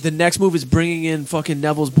move is bringing in fucking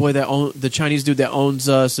Neville's boy the Chinese dude that owns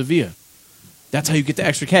Sevilla. That's how you get the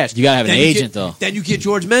extra cash. You gotta have an agent, though. Then you get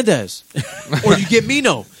George Mendes, or you get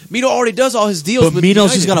Mino. Mino already does all his deals. But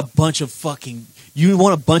Mino's just got a bunch of fucking. You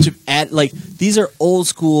want a bunch of these are old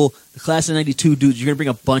school, the class of '92 dudes. You're gonna bring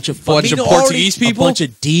a bunch of Portuguese people, a bunch of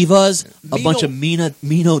divas, a bunch of Mino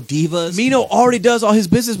divas. Mino already does all his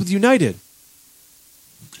business with United,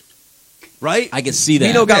 right? I can see that.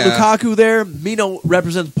 Mino got Lukaku there. Mino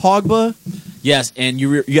represents Pogba. Yes, and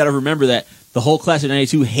you got to remember that. The whole class of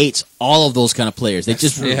 '92 hates all of those kind of players. They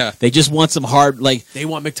just want some hard they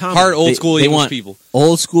want McTominay. Hard old school English people.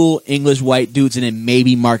 Old school English white dudes, and then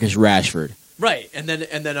maybe Marcus Rashford. Right, and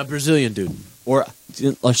then a Brazilian dude or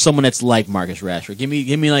someone that's like Marcus Rashford. Give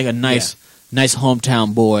me like a nice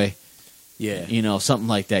hometown boy. Yeah, something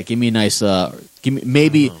like that. Give me a nice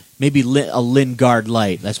maybe a Lingard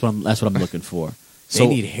light. That's what I'm looking for. They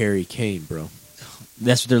need Harry Kane, bro.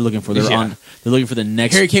 That's what they're looking for. They're looking for the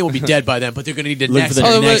next. Harry Kane will be dead by then, but they're going to need the next.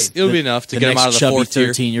 It'll be enough to get him out of the chubby fourth tier.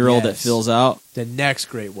 13-year-old that fills out. The next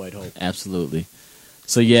great white hope. Absolutely.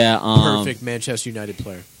 So yeah, perfect Manchester United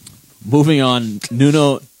player. Moving on,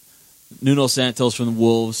 Nuno Santos from the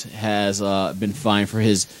Wolves has been fined for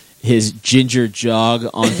his ginger jog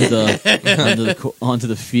onto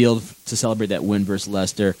the field to celebrate that win versus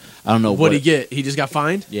Leicester. I don't know what he get. He just got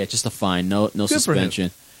fined. Yeah, just a fine, no suspension.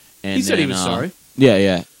 And he said he was sorry.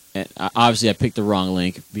 Yeah. And obviously, I picked the wrong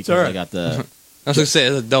link because I got the. I was going to say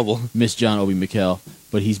it's a double. Miss John Obi Mikel,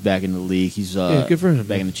 but he's back in the league. He's good for him,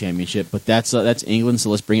 back in the championship. But that's England. So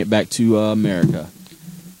let's bring it back to America.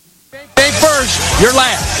 Ain't first, you're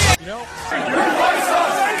last.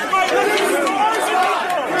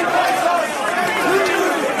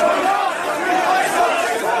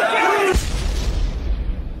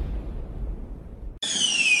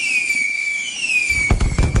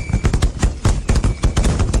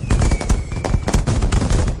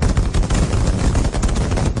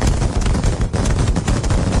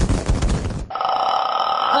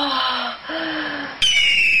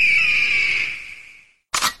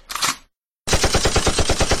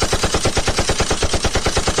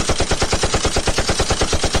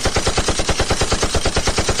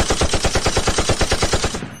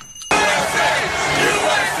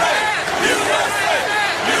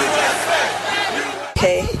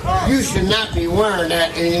 You should not be wearing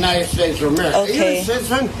that in the United States of America. Okay. Are you a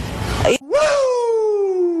citizen? Woo!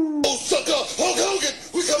 Oh, sucker! Hulk Hogan!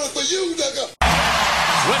 We coming for you, nigga!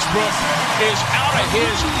 Westbrook is out of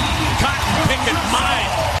his cotton-picking mind.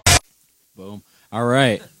 Boom. All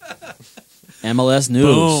right. MLS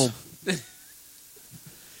news. Boom.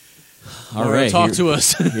 All right. Talk to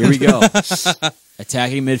us. Here we go.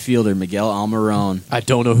 Attacking midfielder Miguel Almiron. I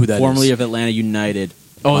don't know who that is. Formerly of Atlanta United.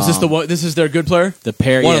 Oh, is this the one? This is their good player?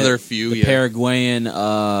 One of their few. The Paraguayan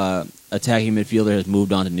attacking midfielder has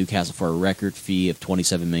moved on to Newcastle for a record fee of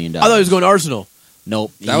 $27 million. I thought he was going to Arsenal.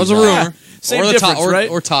 Nope. That was a rumor. Same difference, right?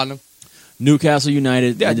 Or Tottenham. Newcastle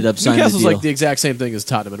United ended up signing Newcastle's the deal. like the exact same thing as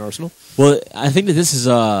Tottenham and Arsenal. Well, I think that this is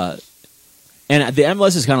and the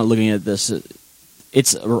MLS is kind of looking at this.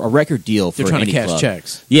 It's a record deal for They're trying any to cash club.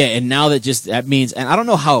 checks. Yeah, and now that means, and I don't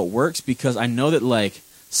know how it works because I know that like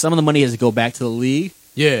some of the money has to go back to the league.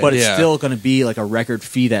 Yeah, but it's still going to be like a record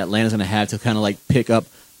fee that Atlanta's going to have to kind of like pick up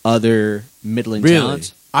other middling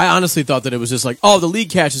talents. I honestly thought that it was just like, the league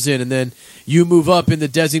cashes in and then you move up in the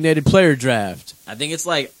designated player draft. I think it's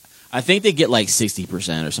like, I think they get like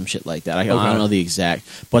 60% or some shit like that. I don't know the exact,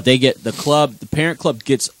 but they get the parent club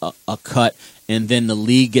gets a cut, and then the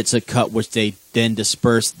league gets a cut, which they then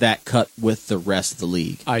disperse that cut with the rest of the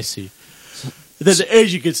league. I see. Then the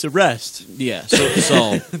agent gets the rest. Yeah,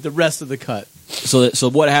 so the rest of the cut. So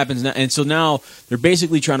what happens now? And so now they're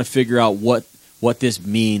basically trying to figure out what this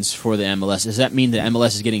means for the MLS. Does that mean that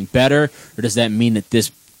MLS is getting better, or does that mean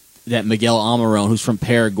that Miguel Almiron, who's from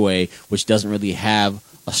Paraguay, which doesn't really have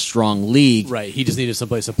a strong league, right? He just needed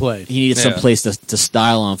someplace to play. He needed some place to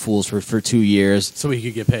style on fools for 2 years, so he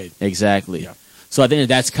could get paid. Exactly. Yeah. So I think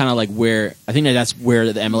that's kind of like where that's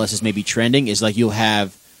where the MLS is maybe trending, is like you'll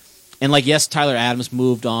have. And like, yes, Tyler Adams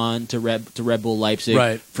moved on to Red Bull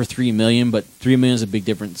Leipzig for $3 million, but $3 million is a big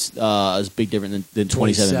difference. Is big different than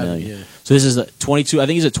 $27 million. Yeah. So this is a 22. I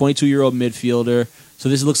think he's a 22-year-old midfielder. So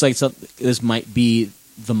this looks like this might be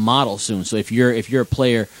the model soon. So if you're a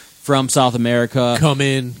player from South America come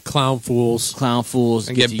in, clown fools,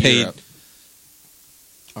 and get paid. Europe.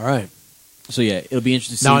 All right. So yeah, it'll be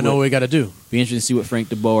interesting to see. Now I know what we got to do. Be interesting to see what Frank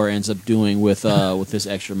de Boer ends up doing with this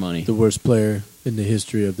extra money. The worst player in the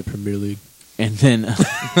history of the Premier League. And then,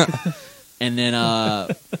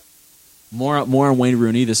 more on Wayne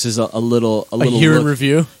Rooney. This is a little year look. in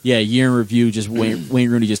review. Yeah, year in review. Just Wayne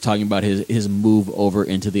Rooney just talking about his move over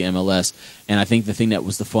into the MLS. And I think the thing that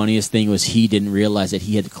was the funniest thing was he didn't realize that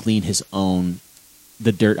he had to clean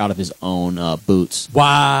the dirt out of his own boots.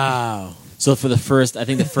 Wow. So for the first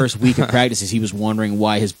week of practices, he was wondering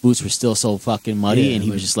why his boots were still so fucking muddy, Yeah, and he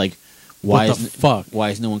like, was just like, "Why what the fuck? Why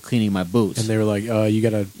is no one cleaning my boots?" And they were like, "You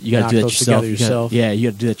gotta do that yourself. yourself." Yeah, you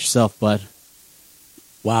got to do that yourself, bud.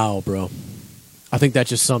 Wow, bro. I think that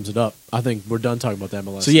just sums it up. I think we're done talking about the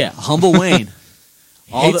MLS. So yeah, humble Wayne.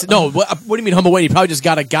 What do you mean humble Wayne? He probably just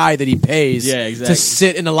got a guy that he pays to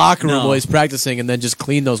sit in the locker room while he's practicing and then just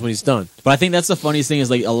clean those when he's done. But I think that's the funniest thing is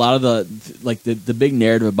like a lot of the big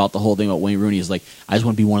narrative about the whole thing about Wayne Rooney is like, I just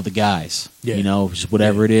want to be one of the guys. Yeah. You know, just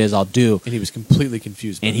whatever it is, I'll do. And he was completely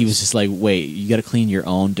confused. And he was just like, wait, you got to clean your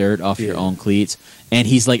own dirt off your own cleats. And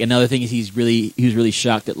he's like, another thing is he was really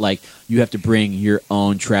shocked that like you have to bring your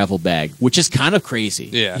own travel bag, which is kind of crazy.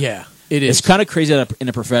 Yeah. It is. It's kind of crazy that in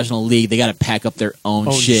a professional league they got to pack up their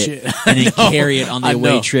own shit and then carry it on the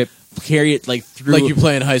away trip. Carry it like through. Like you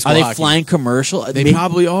play in high school. Are they hockey. flying commercial? They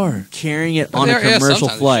probably are carrying it on a commercial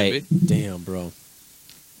flight. Damn, bro.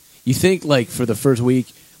 You think like for the first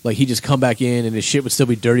week, like he just come back in and his shit would still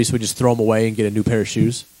be dirty, so we just throw him away and get a new pair of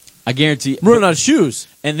shoes? I guarantee. I'm running out of shoes.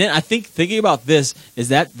 And then I think thinking about this is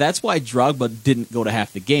that's why Drogba didn't go to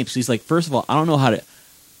half the game. So he's like, first of all, I don't know how to.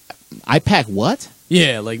 I pack what?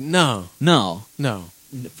 Yeah, like no.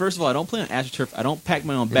 First of all, I don't play on AstroTurf. I don't pack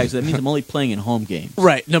my own bags. So that means I'm only playing in home games.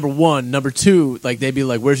 Right. Number one. Number two. Like they'd be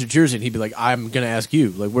like, "Where's your jersey?" And he'd be like, "I'm gonna ask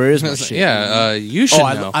you. Like, where is my shit?" Yeah, you should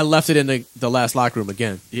know. I left it in the last locker room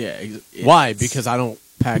again. Yeah. Why? Because I don't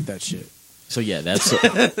pack that shit. So yeah, that's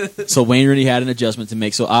so Wayne Rooney had an adjustment to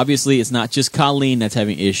make. So obviously, it's not just Colleen that's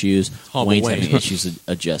having issues. Wayne's having issues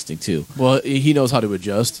adjusting too. Well, he knows how to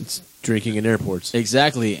adjust. It's drinking in airports.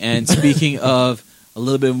 Exactly. And speaking of a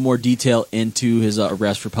little bit more detail into his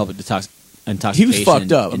arrest for public intoxication, he was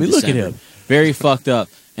fucked up. I mean, look at him, very fucked up.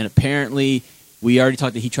 And apparently, we already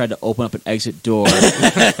talked that he tried to open up an exit door,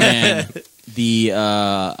 and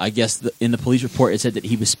I guess in the police report it said that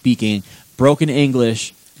he was speaking broken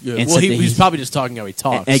English. Yeah. Well, he's probably just talking how he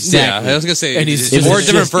talks. Exactly. Yeah, I was gonna say, and he's more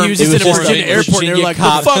different firms. He was just in a Virginia airport, and they're like,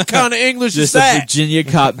 "What the fuck kind of English is that?" Just a Virginia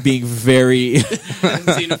cop being very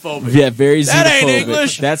xenophobic. Yeah, very that xenophobic. Ain't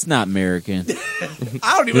English. That's not American.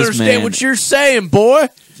 I don't even understand what you're saying, boy.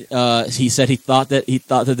 He said he thought that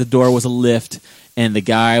the door was a lift, and the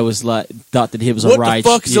guy was like thought that it was a ride.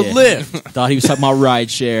 What the fuck's a lift? Thought he was talking about ride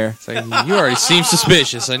share. It's like, you already seem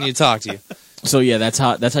suspicious. I need to talk to you. So yeah, that's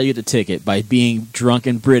how you get the ticket, by being drunk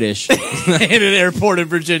and British in an airport in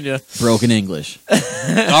Virginia. Broken English.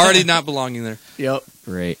 Already not belonging there. Yep.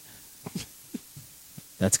 Great.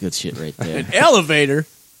 That's good shit right there. An elevator.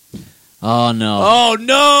 Oh no. Oh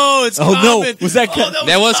no, it's common. No. Was that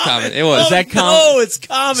that was common. It was. Was that common? No, it's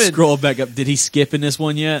common. Scroll back up. Did he skip in this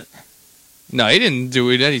one yet? No, he didn't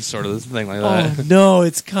do any sort of thing like that. Oh no,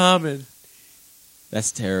 it's common.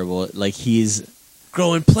 That's terrible. Like he's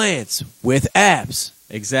growing plants with apps.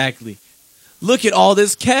 Exactly. Look at all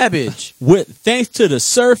this cabbage. Thanks to the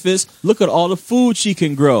surface, look at all the food she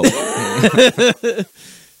can grow.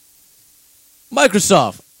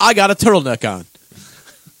 Microsoft, I got a turtleneck on.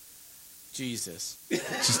 Jesus.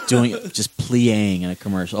 Just playing in a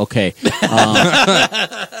commercial. Okay.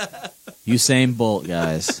 Usain Bolt,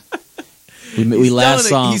 guys. We last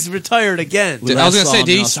saw him. He's retired again. I was going to say,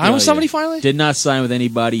 did he sign with somebody finally? Did not sign with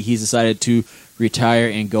anybody. He's decided to retire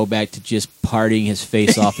and go back to just partying his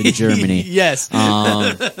face off in Germany. Yes.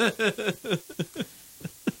 And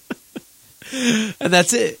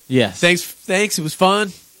that's it. Yes. Thanks. It was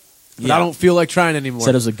fun. But Yeah. I don't feel like trying anymore.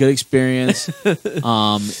 Said it was a good experience.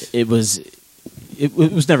 It was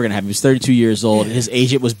never going to happen. He was 32 years old. Yeah. His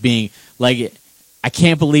agent was being like, I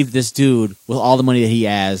can't believe this dude, with all the money that he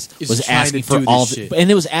has, was asking for all shit.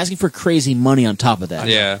 And it was asking for crazy money on top of that.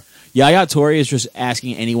 Yeah. Yaya Toure is just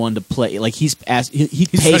asking anyone to play. Like he'd pay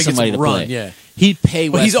somebody to play. Yeah. He'd pay.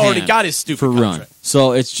 But he's already got his stupid for contract. Run.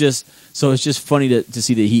 So it's just funny to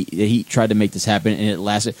see that he tried to make this happen, and it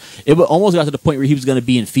lasted. It almost got to the point where he was going to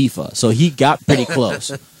be in FIFA. So he got pretty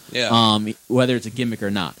close. Yeah. Whether it's a gimmick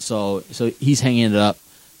or not. So he's hanging it up.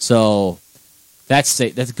 So that's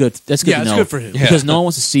good. That's good. Yeah, to know. it's good for him. Because no one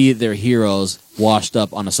wants to see their heroes washed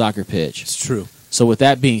up on a soccer pitch. It's true. So with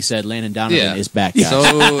that being said, Landon Donovan is back. Guys.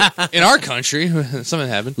 So in our country, something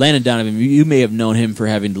happened. Landon Donovan, you may have known him for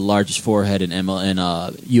having the largest forehead in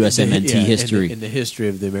USMNT history. In the history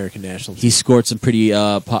of the American national team. He scored some pretty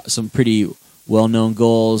well-known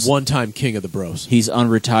goals. One-time king of the Bros. He's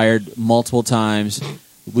unretired multiple times.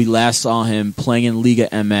 We last saw him playing in Liga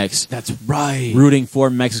MX. That's right. Rooting for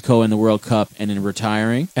Mexico in the World Cup and then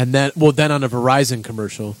retiring. And then on a Verizon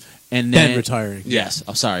commercial. And then retiring. Yes.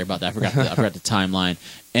 I'm sorry about that. I forgot the timeline.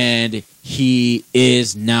 And he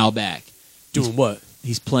is now back. Doing what?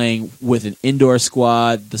 He's playing with an indoor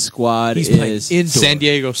squad. The squad is San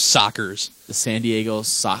Diego Sockers. The San Diego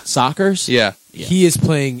Sockers? Yeah. He is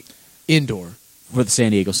playing indoor. For the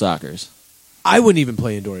San Diego Sockers. I wouldn't even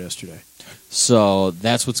play indoor yesterday. So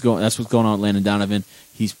that's what's going on with Landon Donovan.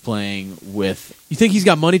 He's playing with. You think he's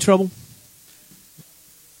got money trouble?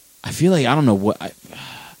 I feel like I don't know what. I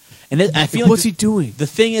feel what's he doing? The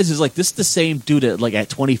thing is like this is the same dude that like at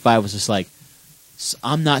 25 was just like,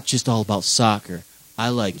 I'm not just all about soccer. I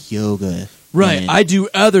like yoga. Right, I do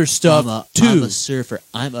other stuff too. I'm a surfer.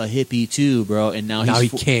 I'm a hippie too, bro. And now he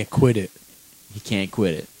can't quit it. He can't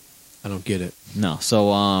quit it. I don't get it. No,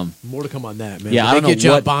 so more to come on that, man. Yeah, I don't know. Get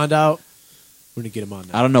John Bond out. We're gonna get him on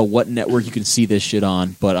that. I don't know what network you can see this shit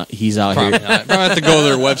on, but he's out Probably here. Not. Probably have to go to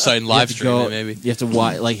their website and live stream it. Maybe you have to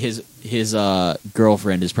watch. Like his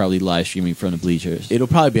girlfriend is probably live streaming from the bleachers. It'll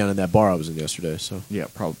probably be on in that bar I was in yesterday. So yeah,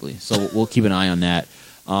 probably. So we'll keep an eye on that.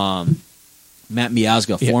 Matt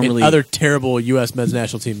Miazga, formerly other terrible U.S. men's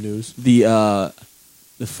national team news. The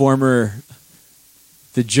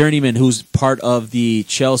journeyman who's part of the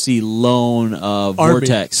Chelsea loan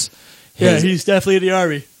Vortex. He's definitely in the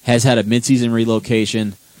Army. Has had a midseason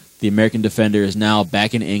relocation. The American defender is now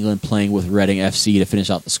back in England playing with Reading FC to finish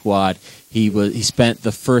out the squad. He spent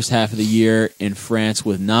the first half of the year in France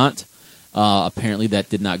with Nantes. Apparently that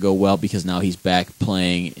did not go well because now he's back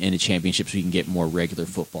playing in a championship so he can get more regular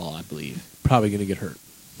football, I believe. Probably going to get hurt.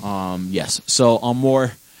 Yes. So on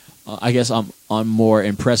more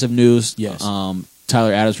impressive news. Yes.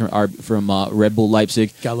 Tyler Adams from Red Bull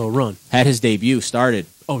Leipzig got a little run. Had his debut. Started.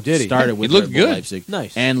 Oh, did he? Started with Red Bull good. Leipzig.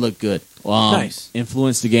 Nice. And looked good. Nice.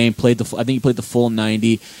 Influenced the game. I think he played the full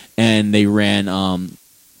 90, and they ran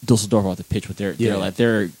Dusseldorf off the pitch with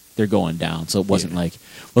they're going down. So it wasn't like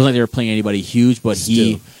they were playing anybody huge, but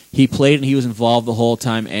he played and he was involved the whole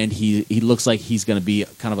time, and he looks like he's going to be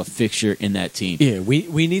kind of a fixture in that team. Yeah,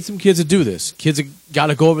 we need some kids to do this. Kids have got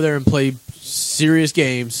to go over there and play serious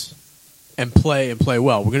games and play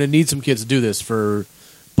well. We're going to need some kids to do this for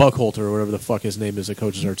Buckholter or whatever the fuck his name is that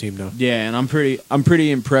coaches our team now. Yeah, and I'm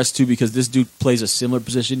pretty impressed too because this dude plays a similar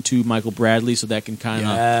position to Michael Bradley, so that can kind of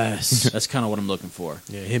that's kind of what I'm looking for.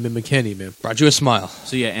 Yeah, him and McKennie, man, brought you a smile.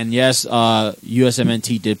 So yeah, and yes,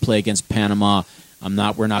 USMNT did play against Panama.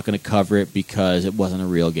 We're not going to cover it because it wasn't a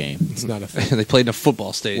real game. It's not a thing. They played in a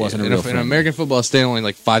football stadium. Wasn't in an American football stadium, only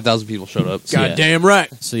like 5,000 people showed up. Goddamn right.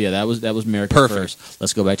 So yeah, that was America Perfect. first.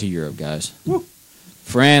 Let's go back to Europe, guys. Woo.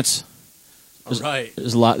 France. Right.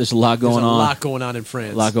 There's a lot going on. A lot going on in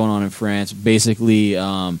France. A lot going on in France. Basically,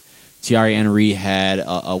 Thierry Henry had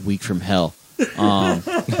a week from hell.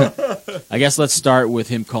 I guess let's start with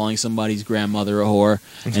him calling somebody's grandmother a whore,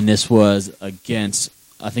 and this was against,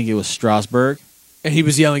 I think it was Strasbourg. And he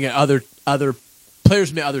was yelling at other players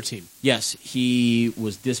from the other team. Yes, he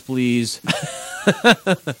was displeased.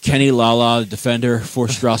 Kenny Lala, the defender for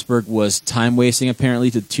Strasbourg, was time wasting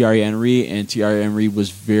apparently to Thierry Henry, and Thierry Henry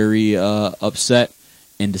was very upset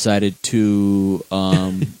and decided to.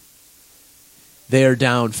 They are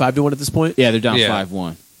down 5-1 at this point. Yeah, they're down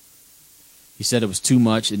 5-1. He said it was too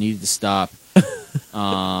much; it needed to stop.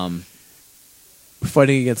 We're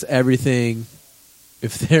fighting against everything.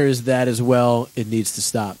 If there is that as well, it needs to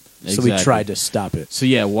stop. Exactly. So we tried to stop it. So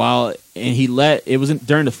yeah, it was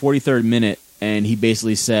during the 43rd minute, and he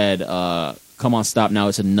basically said, "Come on, stop now!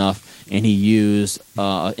 It's enough." And he used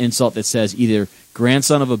an insult that says either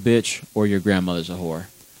 "grandson of a bitch" or "your grandmother's a whore."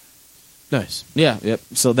 Nice. Yeah. Yep.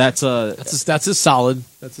 So that's a solid.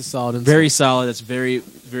 That's a solid. Insult. Very solid. That's very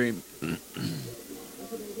very.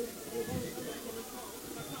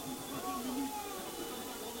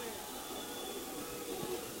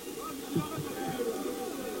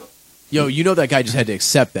 Yo, you know that guy just had to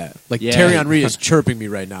accept that. Like Thierry Henry is chirping me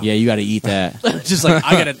right now. Yeah, you got to eat that. Just like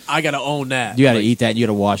I gotta own that. You got to eat that. And you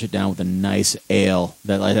got to wash it down with a nice ale.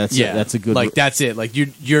 That's a good. Like that's it. Like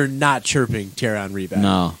you're not chirping Thierry Henry back.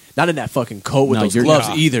 No, not in that fucking coat with those gloves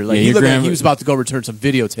either. Like he looked like he was about to go return some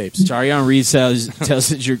videotapes. Thierry Henry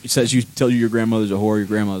tells you your grandmother's a whore. Your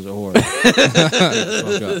grandmother's a whore.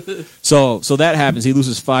 So that happens. He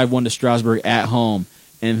loses 5-1 to Strasbourg at home.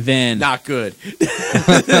 And then not good.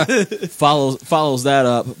 follows that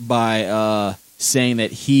up by saying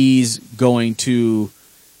that he's going to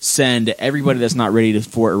send everybody that's not ready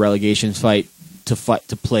for a relegation fight to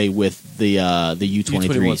play with the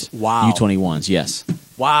U23s. Wow. U21s, yes.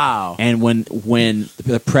 Wow. And when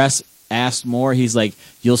the press asked more, he's like,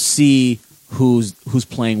 "You'll see who's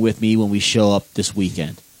playing with me when we show up this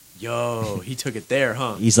weekend." Yo, he took it there,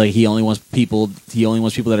 huh? He's like, he only wants people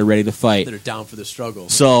that are ready to fight, that are down for the struggle.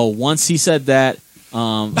 So once he said that,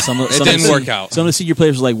 it didn't work out. Some of the senior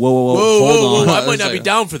players were like, "Whoa, hold on! I might not be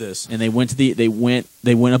down for this." And they went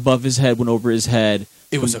above his head, went over his head.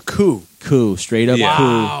 It was a coup, straight up coup.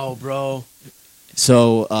 Wow, bro.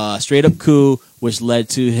 So straight up coup, which led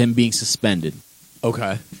to him being suspended.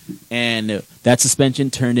 Okay. And that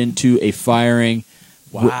suspension turned into a firing.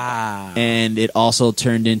 Wow. And it also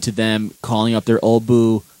turned into them calling up their old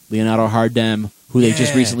boo, Leonardo Hardem, who they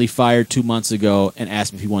just recently fired 2 months ago, and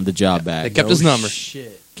asked him if he wanted the job back. They kept his number.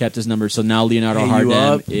 Shit. Kept his number. So now Leonardo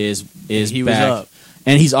Hardem is he back. Was up.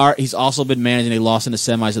 And he's also been managing. They lost in the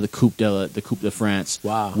semis of the Coupe de France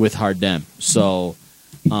with Hardem. So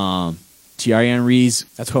Thierry Henry's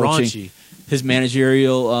coaching. Raunchy. His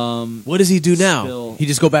managerial. What does he do now? He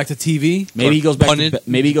just go back to TV? Maybe he goes back.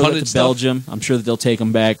 Maybe he goes back to Belgium. I'm sure that they'll take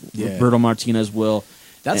him back. Yeah. Roberto Martinez will.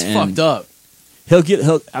 That's fucked up.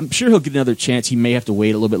 I'm sure he'll get another chance. He may have to wait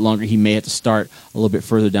a little bit longer. He may have to start a little bit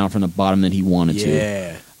further down from the bottom than he wanted to.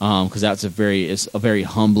 Yeah. Because that's a very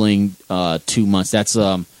humbling 2 months. That's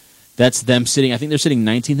them sitting. I think they're sitting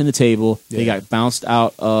 19th in the table. Yeah. They got bounced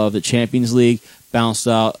out of the Champions League, bounced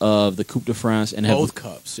out of the Coupe de France, and both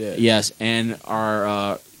cups. Yeah. Yes, and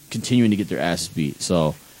are continuing to get their asses beat.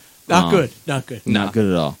 So not good. Not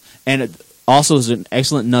good at all. And also, is an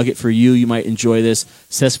excellent nugget for you. You might enjoy this.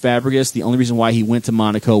 Cesc Fabregas. The only reason why he went to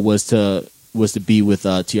Monaco was to be with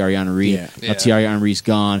Thierry Henry. Yeah. Now Thierry Henry's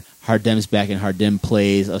gone. Hardem's back, and Hardem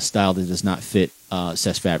plays a style that does not fit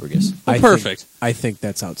Cesc Fabregas. Perfect. I think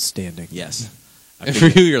that's outstanding. Yes. And for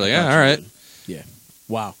you, you're like, yeah, all right. Yeah.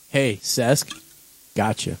 Wow. Hey, Cesc,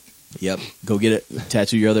 gotcha. Yep. Go get it.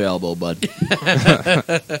 Tattoo your other elbow, bud.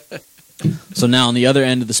 So now on the other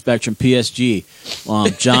end of the spectrum, PSG,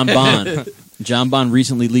 John Bond. John Bond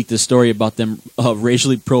recently leaked this story about them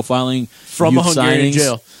racially profiling from a Hungarian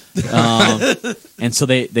jail. And so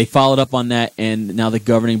they followed up on that, and now the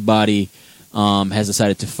governing body has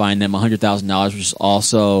decided to fine them $100,000, which is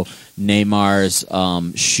also Neymar's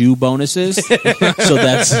shoe bonuses. So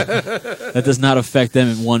that does not affect them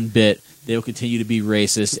in one bit. They will continue to be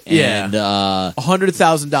racist. And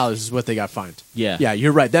 $100,000 is what they got fined. Yeah. Yeah,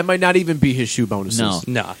 you're right. That might not even be his shoe bonuses.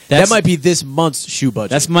 No. That might be this month's shoe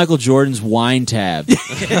budget. That's Michael Jordan's wine tab.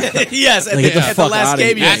 Yes, at Like, the last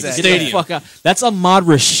game he was at. Get the fuck out. That's Ahmad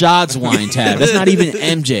Rashad's wine tab. That's not even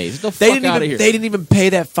MJ's. Get the fuck out of here. They didn't even pay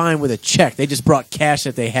that fine with a check. They just brought cash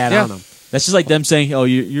that they had on them. That's just like them saying, "Oh,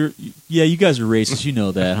 you guys are racist. You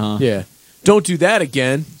know that, huh?" Yeah. Don't do that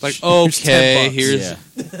again. Like, okay, here's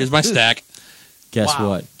my stack. Guess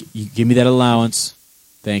what? You give me that allowance.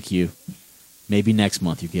 Thank you. Maybe next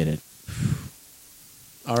month you get it.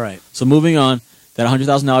 All right. So moving on, that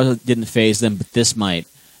 $100,000 didn't faze them, but this might,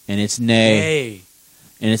 and it's nay.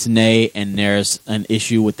 And it's nay, and there's an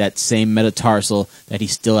issue with that same metatarsal that he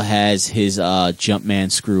still has his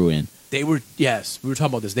Jumpman screw in. We were talking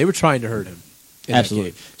about this. They were trying to hurt him.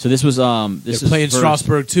 Absolutely. So this was They're playing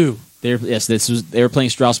Strasbourg too. They were playing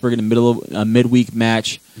Strasbourg in the middle of a midweek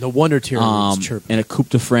match. No wonder Thierry was chirping. In a Coupe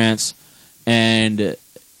de France, and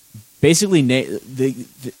basically the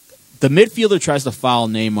midfielder tries to foul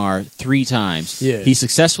Neymar 3 times. Yeah. He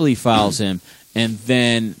successfully fouls him, and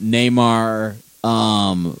then Neymar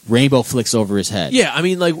rainbow flicks over his head. Yeah, I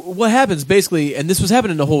mean, like, what happens basically, and this was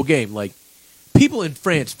happening the whole game, like, people in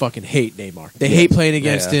France fucking hate Neymar. They hate playing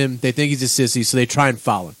against him. They think he's a sissy, so they try and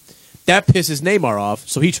foul him. That pisses Neymar off,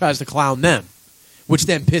 so he tries to clown them, which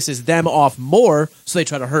then pisses them off more, so they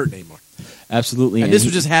try to hurt Neymar. Absolutely. And this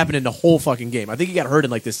was just happening the whole fucking game. I think he got hurt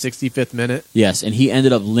in like the 65th minute. Yes, and he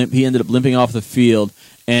ended up limping off the field,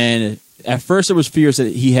 and at first there was fears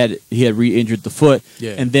that he had re-injured the foot,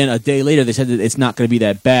 and then a day later they said that it's not going to be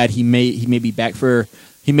that bad. He may be back for.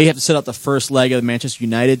 He may have to set out the first leg of the Manchester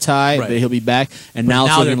United tie, but he'll be back. And now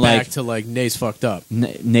it's looking they're back to like Ney's fucked up.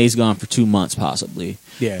 Ney's gone for 2 months possibly.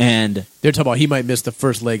 Yeah, and they're talking about he might miss the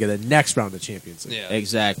first leg of the next round of Champions League. Yeah,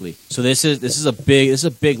 exactly. So this is a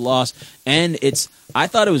big loss, and I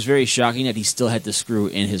thought it was very shocking that he still had the screw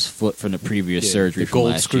in his foot from the previous surgery. The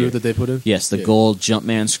gold last screw year. that they put in. Yes, the gold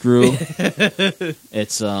Jumpman screw.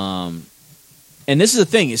 It's and this is the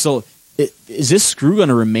thing. So is this screw going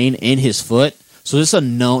to remain in his foot? So is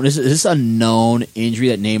this a known injury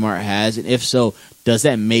that Neymar has? And if so, does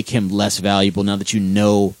that make him less valuable now that you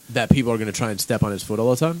know that people are going to try and step on his foot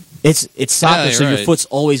all the time? It's soccer, Yeah, so right. your foot's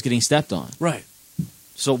always getting stepped on. Right.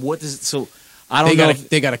 So what does so I don't know.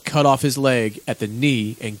 They got to cut off his leg at the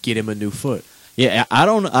knee and get him a new foot. Yeah,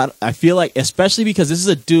 I feel like, especially because this is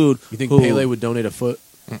a dude. You think who, Pele would donate a foot?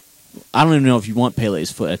 I don't even know if you want Pele's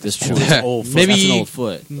foot at this point. It's an old foot. Maybe That's an old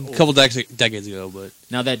foot. a couple decades ago, but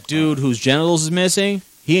Now that dude whose genitals is missing,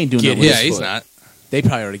 he ain't doing Get that with his his he's foot. not. They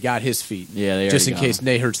probably already got his feet. Yeah, they just in already got case him.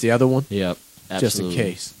 Ney hurts the other one. Yep, absolutely. Just in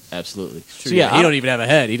case. Absolutely. So So yeah, he don't even have a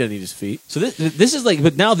head. He doesn't need his feet. So this is like,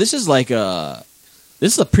 but now this is like this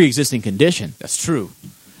is a pre-existing condition. That's true.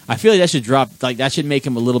 I feel like that should drop. Like that should make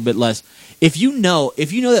him a little bit less. If you know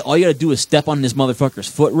that all you got to do is step on this motherfucker's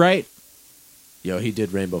foot, right? Yo, he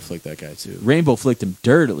did rainbow flick that guy too. Rainbow flicked him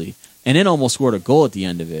dirtily, and then almost scored a goal at the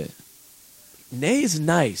end of it. Ney's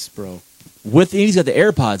nice, bro. He's got the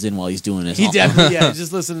AirPods in while he's doing this. He definitely, yeah, he's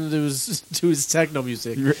just listening to his techno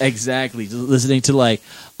music. Exactly, just listening to like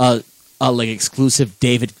exclusive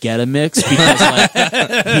David Guetta mix because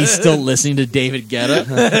like he's still listening to David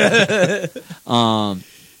Guetta.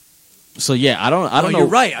 So yeah, I don't know. You're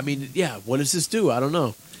right. I mean, yeah. What does this do? I don't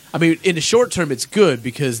know. I mean, in the short term, it's good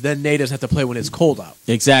because then Ney doesn't have to play when it's cold out.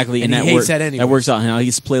 Exactly, And he hates that anyway. That works out now. He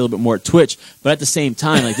gets to play a little bit more at Twitch, but at the same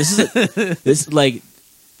time, like it's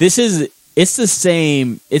the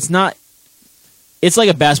same. It's not. It's like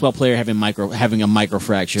a basketball player having a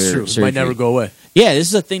microfracture. It's true. It surgery. might never go away. Yeah, this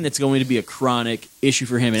is a thing that's going to be a chronic issue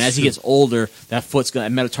for him, and as he gets older, that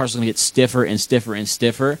metatarsal is going to get stiffer and stiffer and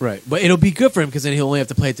stiffer. Right, but it'll be good for him because then he'll only have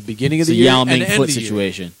to play at the beginning of It's the a year Yao and Ming the end foot of the year.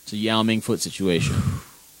 situation. It's a Yao Ming foot situation.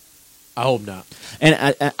 I hope not.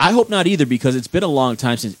 And I hope not either because it's been a long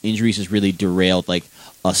time since injuries has really derailed like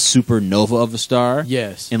a supernova of a star.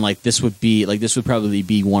 Yes, and like this would probably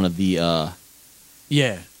be one of the.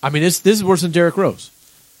 Yeah, I mean this is worse than Derrick Rose.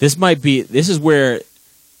 This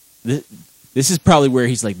is probably where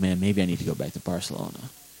he's like, man, maybe I need to go back to Barcelona.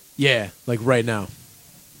 Yeah, like right now.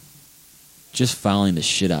 Just fouling the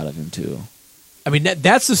shit out of him too. I mean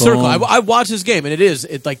that's the circle. I watch this game and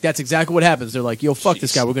it's like that's exactly what happens. They're like, yo, fuck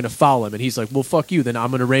this guy, we're gonna foul him, and he's like, well, fuck you, then I'm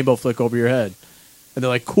gonna rainbow flick over your head. And they're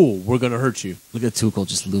like, cool, we're going to hurt you. Look at Tuchel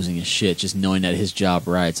just losing his shit, just knowing that his job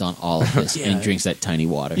rides on all of this, and drinks that tiny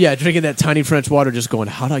water. Yeah, drinking that tiny French water, just going,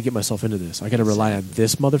 how do I get myself into this? I got to rely on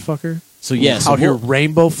this motherfucker? So, yeah. Out here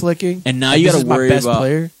rainbow flicking? And now you got to worry my best about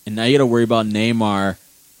player? And now you got to worry about Neymar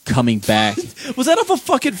coming back. Was that off a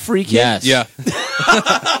fucking free kick? Yes. Yeah.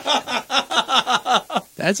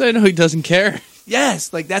 That's how I know he doesn't care.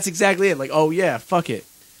 Yes, like that's exactly it. Like, oh yeah, fuck it.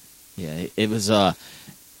 Yeah, it was...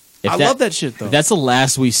 love that shit though. If that's the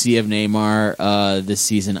last we see of Neymar this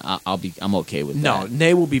season, I'm okay with that. No,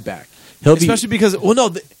 Ney will be back. Especially because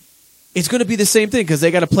it's going to be the same thing because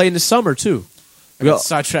they got to play in the summer too. I got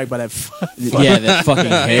sidetracked by that. That fucking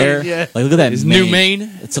hair. Yeah. Like look at that. His new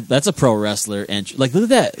mane. That's a pro wrestler entry. Like look at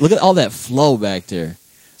that. Look at all that flow back there.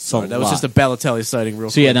 Sorry, that was just a Balotelli sighting, real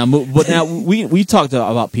quick. So yeah, now we talked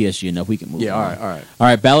about PSG enough. We can move. Yeah, on. all right. All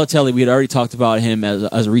right. Balotelli, we had already talked about him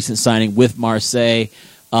as a recent signing with Marseille.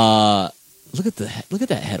 Look at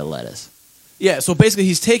that head of lettuce. Yeah, so basically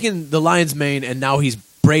he's taken the lion's mane and now he's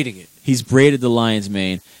braiding it. He's braided the lion's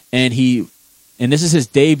mane, and this is his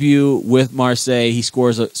debut with Marseille. He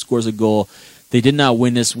scores a goal. They did not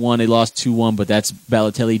win this one. They lost 2-1, but that's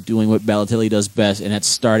Balotelli doing what Balotelli does best, and that's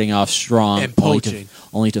starting off strong, and poaching,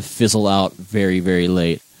 only to fizzle out very, very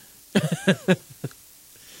late.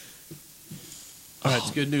 All right,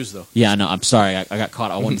 it's good news though. Yeah, no, I'm sorry. I got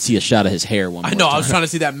caught. I wanted to see a shot of his hair one more time. I was trying to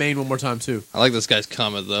see that mane one more time too. I like this guy's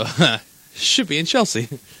comment though. Should be in Chelsea.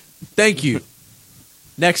 Thank you.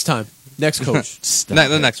 Next time. Next coach.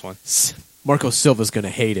 The next one. Marco Silva's going to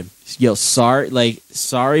hate him. Yo,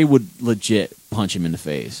 Sarri would legit punch him in the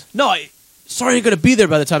face. No, Sarri ain't going to be there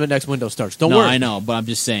by the time the next window starts. Don't worry. I know, but I'm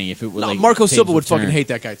just saying if it was Marco Silva would fucking hate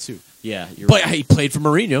that guy too. Yeah, you're but right. he played for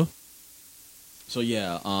Mourinho. So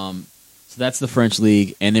yeah, so that's the French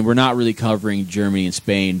league, and then we're not really covering Germany and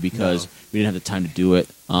Spain because we didn't have the time to do it.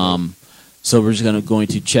 So we're just going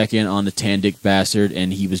to check in on the Tandic bastard,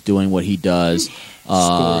 and he was doing what he does,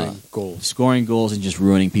 scoring goals and just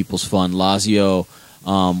ruining people's fun. Lazio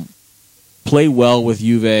play well with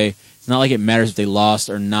Juve. It's not like it matters if they lost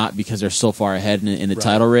or not because they're so far ahead in the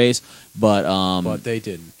title race, but they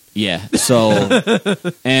didn't. Yeah. So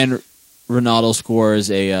and Ronaldo scores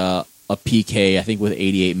a PK, I think, with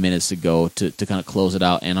 88 minutes to go to kind of close it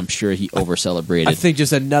out, and I'm sure he over-celebrated. I think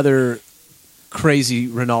just another crazy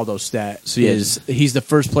Ronaldo stat is he's the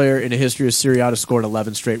first player in the history of Serie A to score in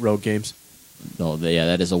 11 straight road games. Oh, yeah,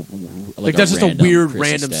 that is that's just a weird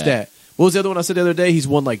random stat. What was the other one I said the other day? He's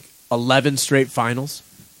won 11 straight finals.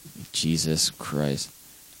 Jesus Christ.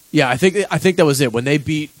 Yeah, I think that was it. When they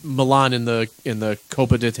beat Milan in the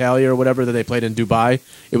Coppa d'Italia or whatever that they played in Dubai,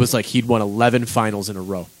 it was like he'd won 11 finals in a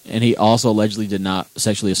row. And he also allegedly did not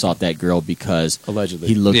sexually assault that girl because allegedly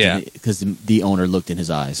he looked because the owner looked in his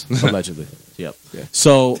eyes. Allegedly. Yep. Yeah.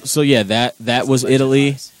 So yeah, that was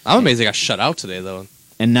Italy. I'm amazed they got shut out today though.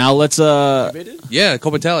 And now let's Yeah,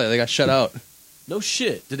 Coppa Italia, they got shut out. No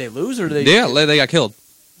shit. Did they lose or did they? Yeah, they got killed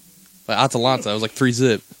by Atalanta. It was like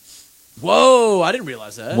 3-0. Whoa! I didn't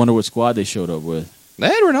realize that. Wonder what squad they showed up with. They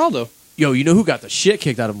had Ronaldo. Yo, you know who got the shit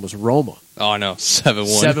kicked out of him was Roma. Oh, I know.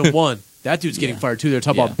 7-1. 7-1. That dude's getting fired too. They're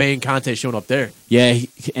talking about Bane Conte showing up there. Yeah,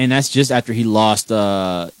 and that's just after he lost.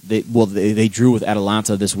 They drew with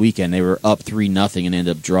Atalanta this weekend. They were up 3-0 and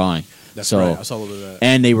ended up drawing. That's right. I saw a little bit of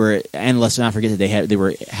that. And let's not forget that they had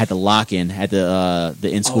the lock in, had the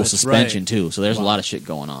in school suspension too. So there's a lot of shit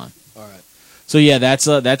going on. All right. So yeah, that's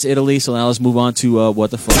Italy. So now let's move on to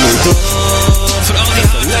what the fuck.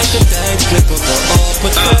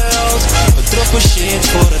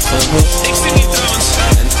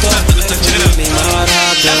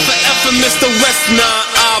 Even Mr. West na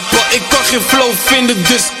apen. Ik kan geen flow vinden,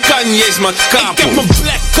 dus kan je eens maar kapen. Ik heb mijn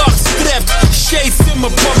black card strapped, shades in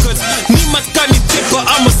mijn pocket. Niemand kan niet tippen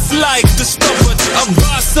aan mijn slide, dus stop het. Een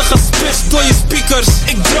bazige spits door je speakers,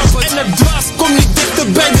 ik drop het. En het dwaas komt niet dichter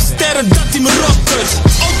bij de sterren dat hij me rocket.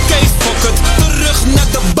 Oké, fuck het, terug naar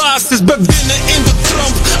de basis. Ben binnen in de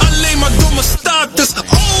tromp, alleen maar door mijn status.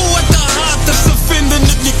 Oh, wat de haters, ze vinden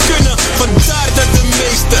het niet kunnen. Vandaar dat de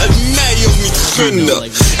meesten het mij ook niet gunnen.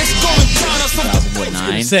 It's going down als op de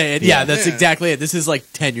 9. Say it. Yeah, that's exactly it. This is like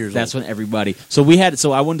 10 years That's old. when everybody. So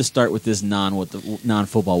I wanted to start with this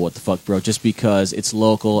non-football what the fuck, bro, just because it's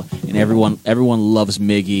local and everyone loves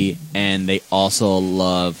Miggy and they also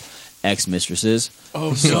love ex-mistresses.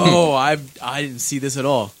 Oh no, I didn't see this at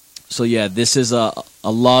all. So yeah, this is a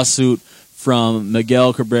lawsuit from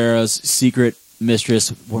Miguel Cabrera's secret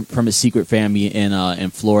mistress from his secret family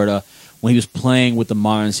in Florida. When he was playing with the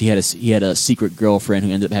Marlins, he had a secret girlfriend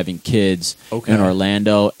who ended up having kids in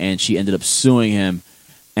Orlando, and she ended up suing him.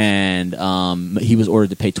 And he was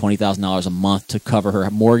ordered to pay $20,000 a month to cover her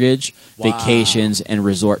mortgage, vacations, and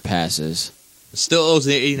resort passes. Still owes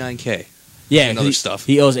the $89K. Yeah, and other stuff.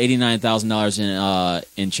 He owes $89,000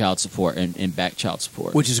 in child support and in back child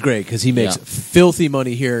support, Which is great because he makes filthy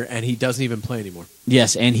money here and he doesn't even play anymore.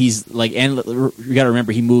 Yes, and he's like, and you got to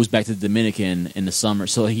remember he moves back to the Dominican in the summer,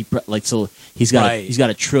 so he's got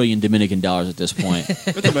 $1 trillion Dominican dollars at this point.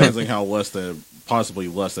 It's amazing how possibly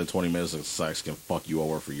less than 20 minutes of sex can fuck you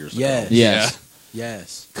over for years. Yes.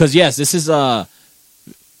 Because this is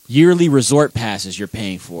yearly resort passes you're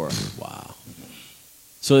paying for. Wow.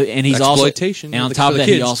 So and he's exploitation, also, and on top of that,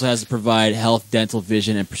 he also has to provide health, dental,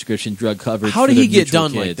 vision, and prescription drug coverage. How did he get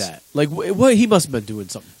done kids. like that? Like, what? He must have been doing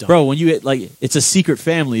something dumb. Bro, when you it's a secret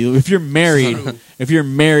family. If you're married,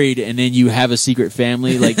 and then you have a secret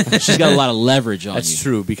family, like she's got a lot of leverage on you. That's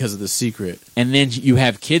true because of the secret. And then you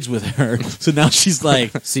have kids with her, so now she's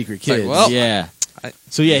like secret kids. Like, well, yeah.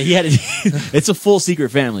 So yeah, he had it's a full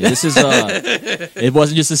secret family. This is it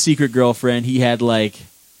wasn't just a secret girlfriend. He had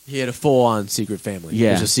a full-on secret family. Yeah.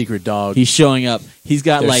 There's a secret dog. He's showing up. He's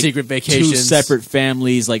got secret vacations. 2 separate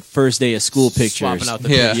families, like first day of school pictures. Swapping out the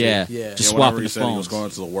pictures. Yeah. Just swapping he the said he was phones. going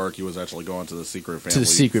to the work, he was actually going to the secret family. To the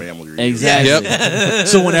secret family reunion. Exactly. Yep.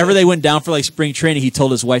 So whenever they went down for spring training, he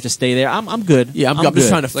told his wife to stay there. I'm good. Yeah, I'm just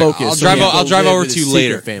trying to focus. I'll drive over to you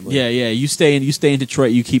later. Family. Yeah. You stay in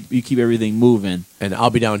Detroit. You keep everything moving. And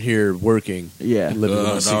I'll be down here working. Yeah. And living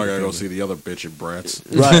now I gotta go see the other bitch and brats.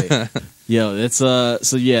 Right. Yo, that's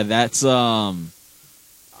that's I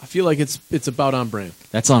feel like it's about on brand.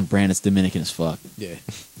 That's on brand. It's Dominican as fuck. Yeah.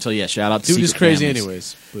 So yeah, shout out to Dude is secret crazy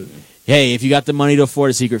families. anyways. But Hey, if you got the money to afford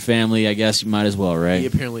a secret family, I guess you might as well, right? he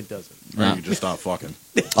apparently doesn't. Or you can just stop fucking.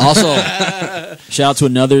 Also, shout out to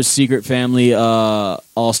another secret family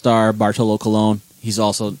all-star, Bartolo Colon. He's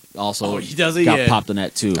also he does it, got popped on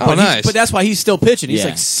that too. Oh, nice. But that's why he's still pitching. He's Yeah.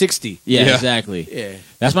 like 60. Yeah, exactly. Yeah.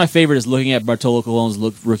 That's my favorite is looking at Bartolo Colon's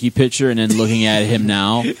rookie picture and then looking at him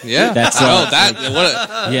now. Yeah. That's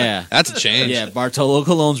yeah. That's a change. Yeah, Bartolo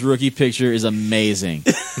Colon's rookie picture is amazing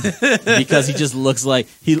because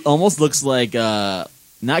he almost looks like not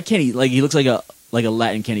Kenny, like he looks like a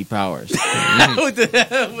Latin Kenny Powers.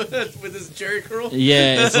 with his jerry curl.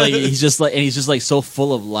 Yeah, it's like he's just like so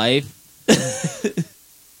full of life.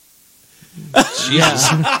 Yeah.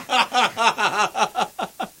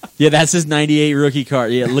 Yeah, that's his 98 rookie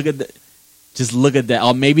card. Yeah, look at that.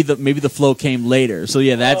 Oh, maybe the flow came later. So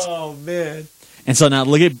yeah, that's. Oh man. And so now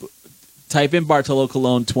type in Bartolo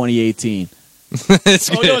Colon 2018. Oh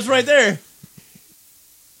no, it's right there.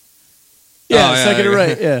 second to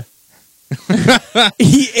right. Yeah.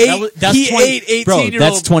 He ate 18-year-old.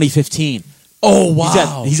 That's 2015. Oh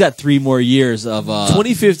wow. He's got 3 more years of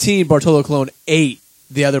 2015. Bartolo Colon ate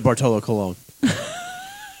the other Bartolo Colon.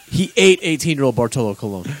 He ate 18-year-old Bartolo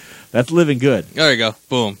Colon. That's living good. There you go.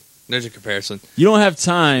 Boom. There's a comparison. You don't have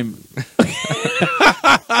time.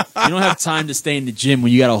 You don't have time to stay in the gym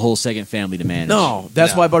when you got a whole second family to manage. No,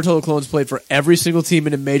 that's why Bartolo Colon's played for every single team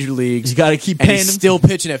in the major leagues. You got to keep and paying he's him. still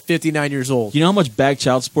pitching at 59 years old. You know how much back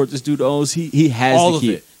child support this dude owes? He has All to of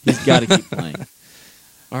keep. it. He's got to keep playing.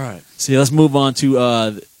 All right. So let's move on to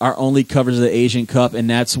our only coverage of the Asian Cup, and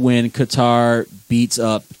that's when Qatar beats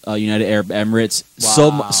up United Arab Emirates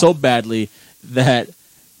so badly that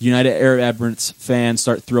United Arab Emirates fans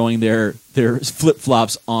start throwing their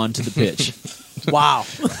flip-flops onto the pitch. Wow.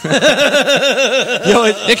 Because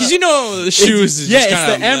the shoes is it's just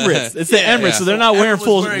the Emirates. It's the Emirates, so they're not wearing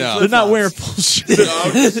full. They're not wearing full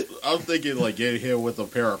shoes. I'm thinking like getting hit with a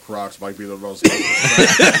pair of Crocs might be the most. It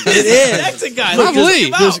is. That's a guy.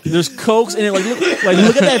 There's Cokes in it. Look at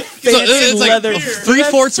that fancy it's leather. Like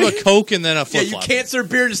 3/4 of a Coke and then a flip you can't serve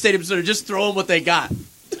beer in the stadium, so they're just throwing what they got.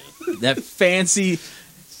 That fancy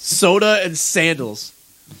soda and sandals.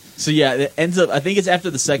 So yeah, it ends up. I think it's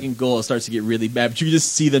after the second goal it starts to get really bad, but you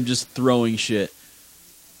just see them just throwing shit.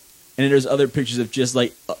 And then there's other pictures of just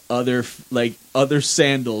like other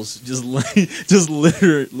sandals just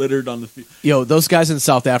littered on the field. Yo, those guys in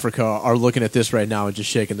South Africa are looking at this right now and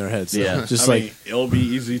just shaking their heads. Yeah, just I mean, it'll be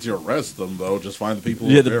easy to arrest them though. Just find the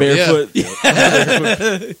people. Yeah, the barefoot.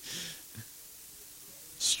 Yeah.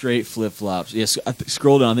 Straight flip flops. Yes, yeah,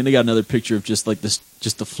 scroll down. I think they got another picture of just like this,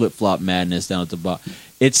 just the flip flop madness down at the bottom.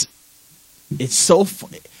 It's so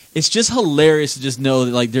funny. It's just hilarious to just know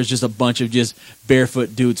that like there's just a bunch of just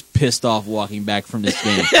barefoot dudes pissed off walking back from this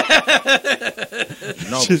game.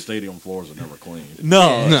 The stadium floors are never clean.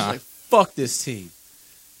 No. Like, fuck this team.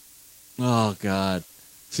 Oh God.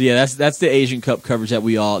 So yeah, that's the Asian Cup coverage that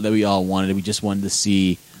we all wanted. We just wanted to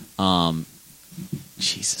see.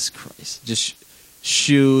 Jesus Christ, just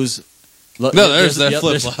shoes. Look, there's that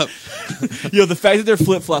flip flop. The fact that they're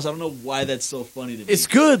flip flops, I don't know why that's so funny to me. It's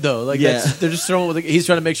good though. Like they're just throwing. He's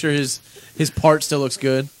trying to make sure his part still looks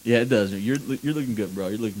good. Yeah, it does. You're looking good, bro.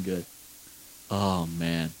 You're looking good. Oh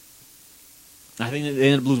man, I think they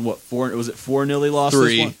ended up losing what 4? Was it 4-0 they lost?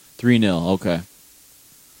 3. This one? 3-0. Okay.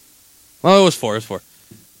 Well, it was 4.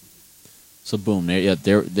 So boom,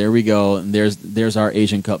 there we go. And there's our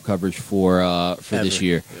Asian Cup coverage for this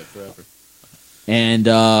year. Yeah, forever. And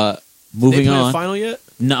moving they on. A final yet?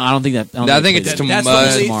 No, I don't think that. I think it's tomorrow.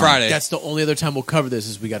 Friday. That's the only other time we'll cover this.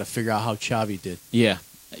 Is we got to figure out how Xavi did. Yeah,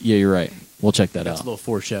 you're right. We'll check that out. That's a little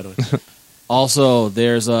foreshadowing. Also,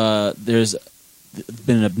 there's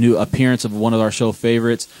been a new appearance of one of our show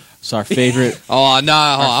favorites. It's our favorite. I'm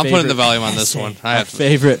putting the volume on this one. Our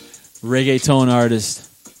favorite reggaeton artist,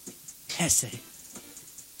 Hennessey.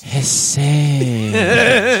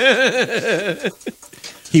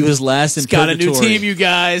 He was last in Purgatory. Got a new team, you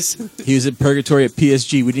guys. He was in Purgatory at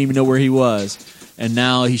PSG. We didn't even know where he was. And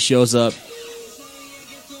now he shows up.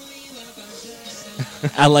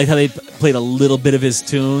 I like how they played a little bit of his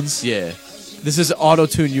tunes. Yeah. This is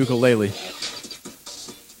auto-tune ukulele.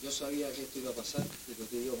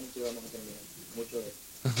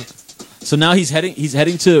 So now he's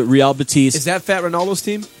heading to Real Betis. Is that Fat Ronaldo's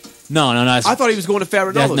team? No. I thought he was going to Fat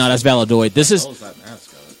Ronaldo's. No, that's Valladolid. This is. That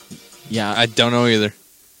mascot? Yeah, I don't know either.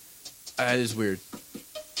 That is weird.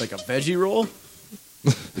 Like a veggie roll?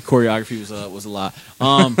 The choreography was a lot.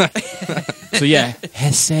 So yeah,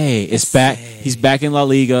 Hennessey is back. He's back in La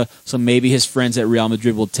Liga. So maybe his friends at Real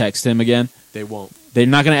Madrid will text him again. They won't. They're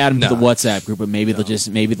not going to add him to the WhatsApp group, but maybe they'll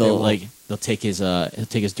take his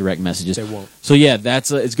direct messages. They won't. So yeah,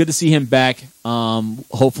 it's good to see him back.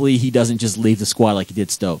 Hopefully he doesn't just leave the squad like he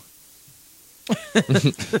did Stoke.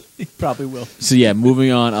 He probably will. So yeah,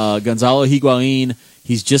 moving on. Gonzalo Higuain,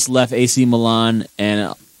 he's just left AC Milan,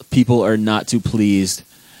 and people are not too pleased,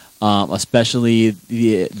 especially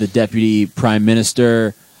the deputy prime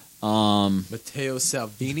minister, Matteo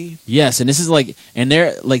Salvini. Yes, and this is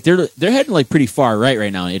they're heading like pretty far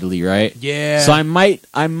right now in Italy, right? Yeah. So I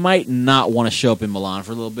might not want to show up in Milan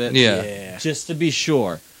for a little bit. Yeah. Just to be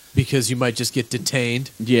sure. Because you might just get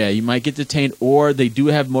detained. Yeah, you might get detained, or they do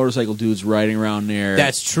have motorcycle dudes riding around there.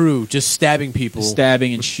 That's true. Just stabbing people.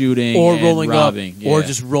 Stabbing and shooting or and rolling robbing. up. Or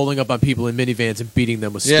just rolling up on people in minivans and beating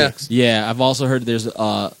them with sticks. Yeah, I've also heard there's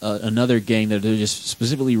another gang that they're just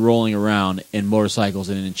specifically rolling around in motorcycles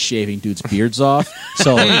and then shaving dudes' beards off.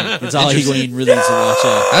 So it's all Higuain really needs to watch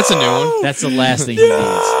out. That's a new one. That's the last thing he needs.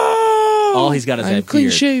 All he's got is that clean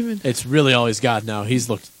beard. shaven. It's really all he's got now. He's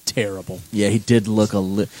looked terrible. Yeah, he did look a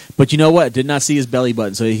little. But you know what? Did not see his belly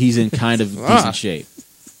button, so he's in kind of decent shape.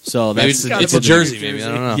 So maybe that's it's a jersey. Maybe I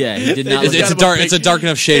don't know. Yeah, he did not. It's a dark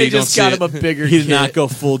enough shade. They You don't just see got it. him a bigger. He did kid. not go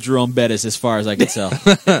full Jerome Bettis, as far as I can tell.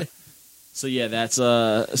 So yeah, that's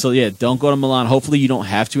don't go to Milan. Hopefully, you don't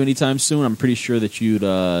have to anytime soon. I'm pretty sure that you're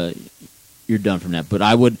done from that. But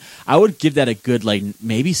I would give that a good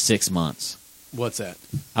maybe 6 months. What's that?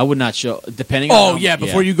 I would not show depending. Oh yeah,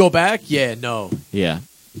 before you go back. Yeah, no. Yeah,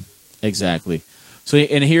 exactly. So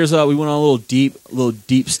and here's we went on a little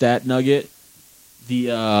deep stat nugget.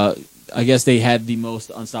 I guess they had the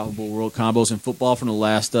most unstoppable world combos in football from the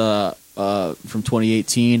last from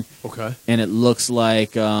 2018. Okay, and it looks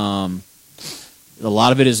like a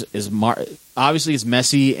lot of it is obviously it's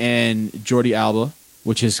Messi and Jordi Alba,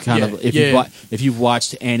 which is kind of if you've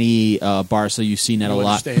watched any Barca, you've seen that a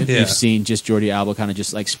lot. Yeah. You've seen just Jordi Alba kind of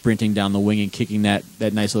just like sprinting down the wing and kicking that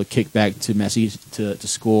nice little kickback to Messi to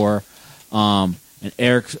score. And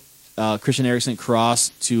Christian Eriksen cross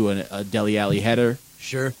to a Dele Alli header.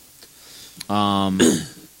 Sure.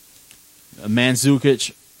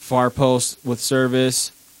 Mandzukic far post with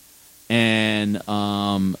service, and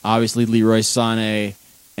obviously Leroy Sané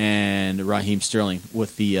and Raheem Sterling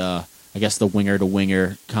with the I guess the winger to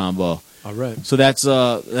winger combo. All right. So that's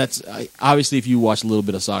obviously if you watch a little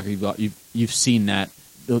bit of soccer, you've seen that.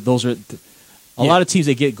 Those are. A lot of teams,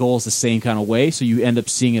 they get goals the same kind of way, so you end up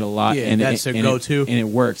seeing it a lot. Yeah, and that's their go-to. And it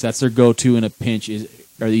works. That's their go-to in a pinch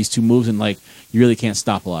are these two moves, and you really can't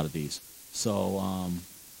stop a lot of these. So I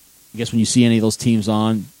guess when you see any of those teams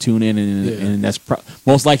on, tune in, and that's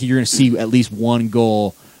most likely you're going to see at least one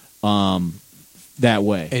goal that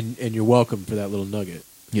way. And you're welcome for that little nugget.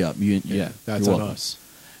 Yeah, that's on us.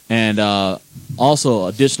 And also,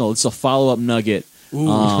 additional, it's a follow-up nugget.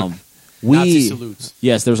 Ooh. Nazi salutes.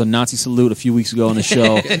 Yes, there was a Nazi salute a few weeks ago on the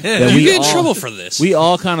show. You get in trouble for this. We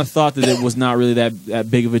all kind of thought that it was not really that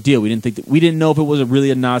big of a deal. We didn't know if it was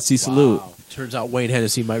really a Nazi salute. Turns out Wayne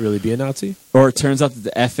Hennessey might really be a Nazi. Or it turns out that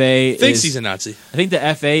the FA thinks he's a Nazi. I think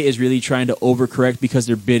the FA is really trying to overcorrect because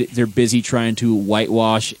they're busy trying to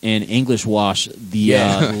whitewash and English wash the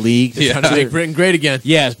league. They're trying to make Britain great again.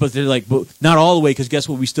 Yes, but they're but not all the way because guess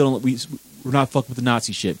what? We're not fucking with the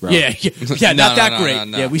Nazi shit, bro. Yeah, not that great.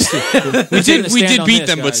 No. Yeah, we did beat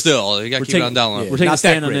them, but still, you got to keep it on down low. We're taking a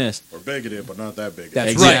stand on this. We're bigoted, but not that big.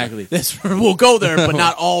 That's exactly. Right. We'll go there, but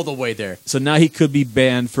not all the way there. So now he could be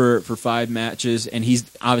banned for 5 matches, and he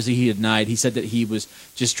denied. He said that he was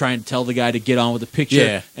just trying to tell the guy to get on with the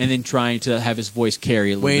picture, and then trying to have his voice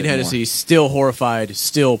carry a little Wayne bit Hennessey more. still horrified,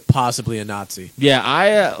 still possibly a Nazi. Yeah,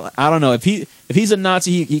 I don't know if he's a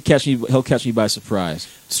Nazi, he'll catch me by surprise.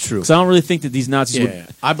 It's true. Because I don't really think that these Nazis would.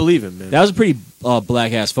 I believe him, man. That was a pretty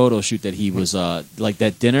black ass photo shoot that he was like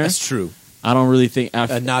that dinner. That's true. I don't really think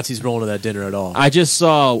Nazis rolling to that dinner at all. I just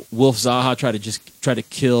saw Wolf Zaha try to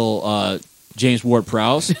kill James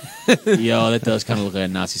Ward-Prowse. Yo, that does kind of look like a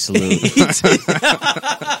Nazi salute.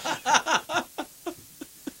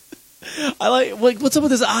 I like what's up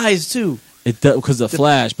with his eyes too. It does because the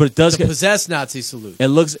flash, but it does the possessed Nazi salute. It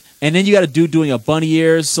looks, and then you got a dude doing a bunny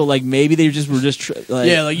ears. So maybe they were just yo,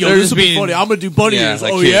 this will be funny. I'm gonna do bunny ears.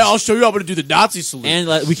 Like kids. I'll show you. I'm gonna do the Nazi salute.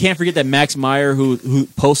 And we can't forget that Max Meyer, who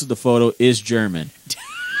posted the photo, is German.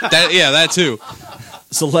 that too.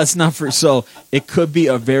 So let's not So it could be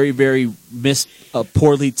a very, very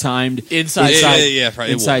poorly timed inside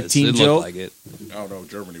team it joke. Like it. I don't know.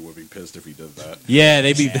 Germany would be pissed if he did that. Yeah,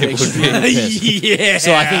 they'd be pissed. Yeah.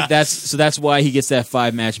 So I think that's why he gets that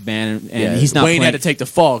 5-match ban, and he's not. Wayne had to take the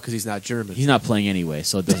fall because he's not German. He's not playing anyway,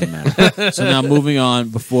 so it doesn't matter. So now moving on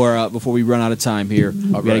before we run out of time here,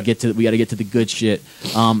 we got to get to the good shit.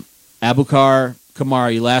 Abukar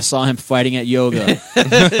Kamara, you last saw him fighting at yoga.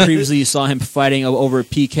 Previously, you saw him fighting over a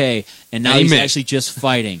PK, and now he's actually just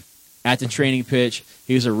fighting at the training pitch.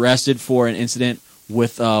 He was arrested for an incident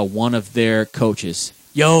with one of their coaches.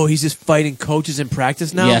 Yo, he's just fighting coaches in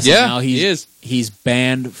practice now? Yes, yeah, now he is. He's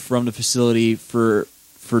banned from the facility for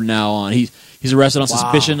now on. He's arrested on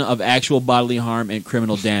suspicion of actual bodily harm and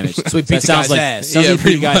criminal damage. So he beat the guy's ass. Sounds like he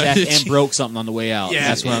beat the guy's ass and broke something on the way out.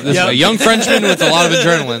 Yeah. That's a young Frenchman with a lot of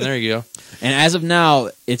adrenaline. There you go. And as of now,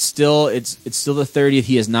 it's still the 30th.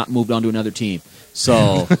 He has not moved on to another team.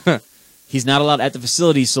 So he's not allowed at the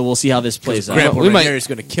facility, so we'll see how this plays out. Grandpa Ranieri's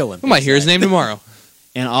going to kill him. We might hear his name tomorrow.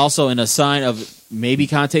 And also, in a sign of maybe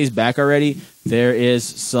Conte's back already, there is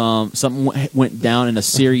something went down in a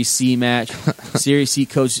Serie C match. Serie C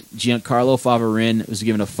coach Giancarlo Favarin was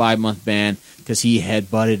given a 5-month ban because he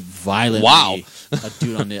headbutted violently a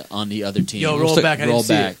dude on the other team. Yo, roll back. I didn't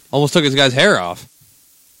see it. Almost took his guy's hair off.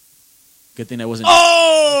 Good thing that wasn't.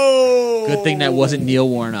 Oh! Good thing that wasn't Neil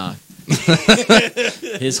Warnock.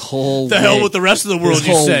 His whole the hell with the rest of the world, his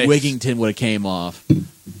you whole say. Wigington would have came off.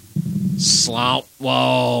 Slop.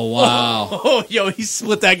 Whoa, wow. Oh, yo, he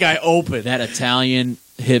split that guy open. That Italian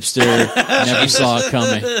hipster never saw it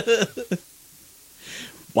coming.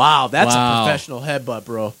 Wow, that's a professional headbutt,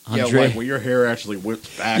 bro. Yeah, like when your hair actually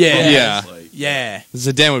whips back. Yeah. Like, Yeah.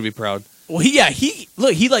 Zidane would be proud. Well, he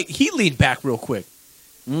leaned back real quick.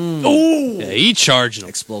 Ooh. Yeah, he charged him.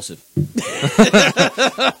 Explosive.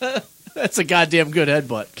 That's a goddamn good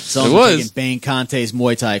headbutt. Someone was taking Bane Conte's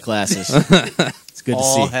Muay Thai classes. It's good to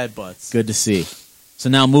see. All headbutts. Good to see. So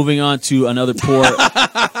now moving on to another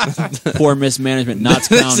poor mismanagement. Notts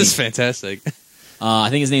County. This is fantastic.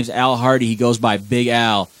 I think his name's Al Hardy. He goes by Big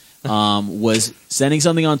Al. Was sending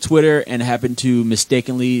something on Twitter and happened to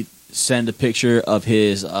mistakenly send a picture of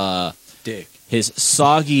his dick, his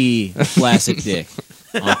soggy flaccid dick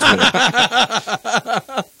on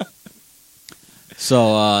Twitter.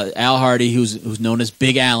 So Al Hardy, who's known as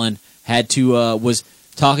Big Allen, had to was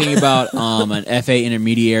talking about an FA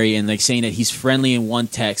intermediary and like saying that he's friendly in one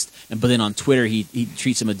text, but then on Twitter he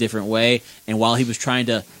treats him a different way. And while he was trying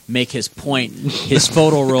to make his point, his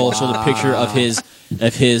photo roll showed a picture of his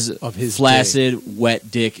flaccid dick.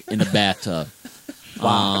 Wet dick in a bathtub.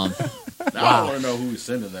 Now I want to know who he's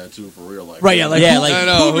sending that to for real. Like, right? Yeah, like I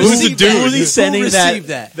know. Who's the dude? Who's he sending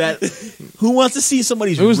that? Who wants to see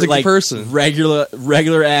somebody's who's the person?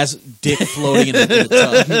 regular ass dick floating in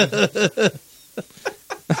the tub?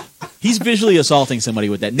 He's visually assaulting somebody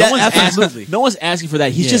with that. No one's asking for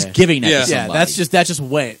that. He's just giving that to somebody. That just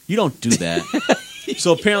went. You don't do that.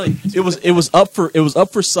 So apparently it was up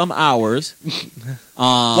for some hours.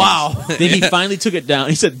 Wow. Then he finally took it down.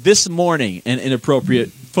 He said this morning an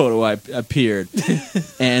inappropriate photo appeared,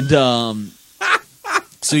 and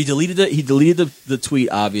so he deleted the tweet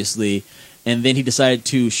obviously, and then he decided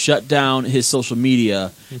to shut down his social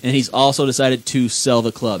media, and he's also decided to sell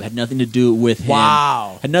the club. Had nothing to do with him.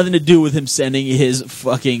 Wow. Had nothing to do with him sending his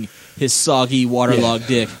soggy waterlogged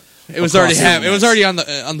dick. It was already it was already on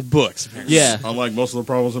the books. Yeah. Unlike most of the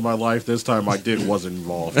problems in my life, this time my dick wasn't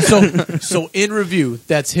involved. So in review,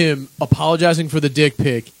 that's him apologizing for the dick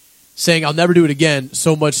pic, saying I'll never do it again,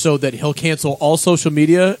 so much so that he'll cancel all social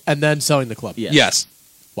media and then selling the club. Yes.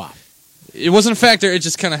 Wow. It wasn't a factor, it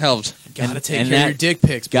just kind of helped. Gotta take care of your dick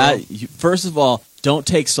pics, bro. First of all, don't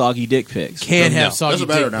take soggy dick pics. Can't have soggy dick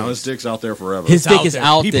pics. Doesn't matter now. Pics. His dick's out there forever. His dick is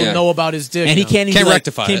out there. People know about his dick. And he can't even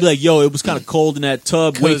rectify can't be like, yo, it was kind of cold in that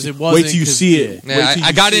tub. Wait till you see it. Yeah,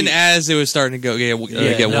 I got in as it was starting to go get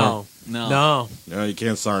warm. No. No, you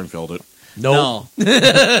can't Seinfeld it. No.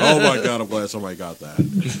 Oh my god, I'm glad somebody got that.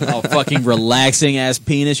 Oh, fucking relaxing ass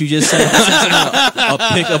penis you just sent. A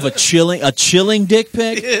pic of a chilling dick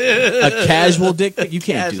pic, a casual dick pic. You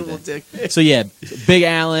can't do that. Dick pic. So yeah, Big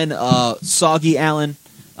Allen, Soggy Allen,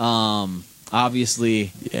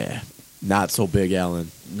 obviously, not so Big Allen.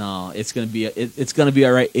 No, it's gonna be it's gonna be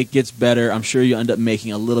all right. It gets better. I'm sure you end up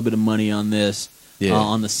making a little bit of money on this,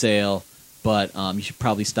 on the sale. But you should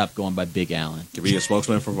probably stop going by Big Allen. Could be a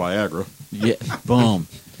spokesman for Viagra. Yeah, boom.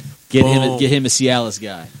 Get him a Cialis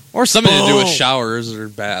guy. Or something to do with showers or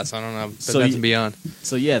baths. I don't know. That's beyond.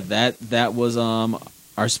 So yeah, that was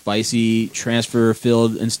our spicy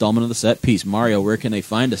transfer-filled installment of the Set Piece. Mario, where can they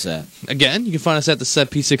find us at? Again, you can find us at the Set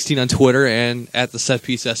Piece 16 on Twitter and at the Set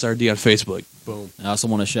Piece SRD on Facebook. Boom. I also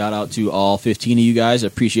want to shout out to all 15 of you guys. I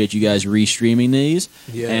appreciate you guys re-streaming these.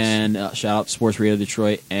 Yes. And shout out to Sports Radio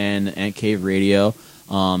Detroit and Cave Radio.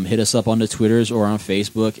 Hit us up on the Twitters or on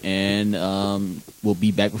Facebook, and we'll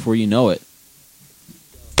be back before you know it.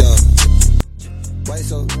 Why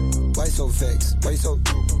so vexed? Why so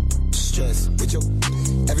stressed? With your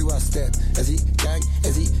everywhere I step, as he gang,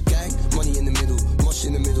 money in the middle, mush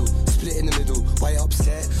in the middle, split in the middle. Why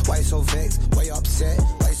upset? Why so vexed? Why upset?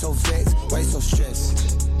 Why so vexed? Why so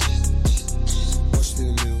stressed? Mush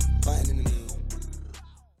in the middle, fighting in the middle.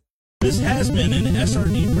 This has been an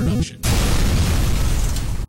SRD production.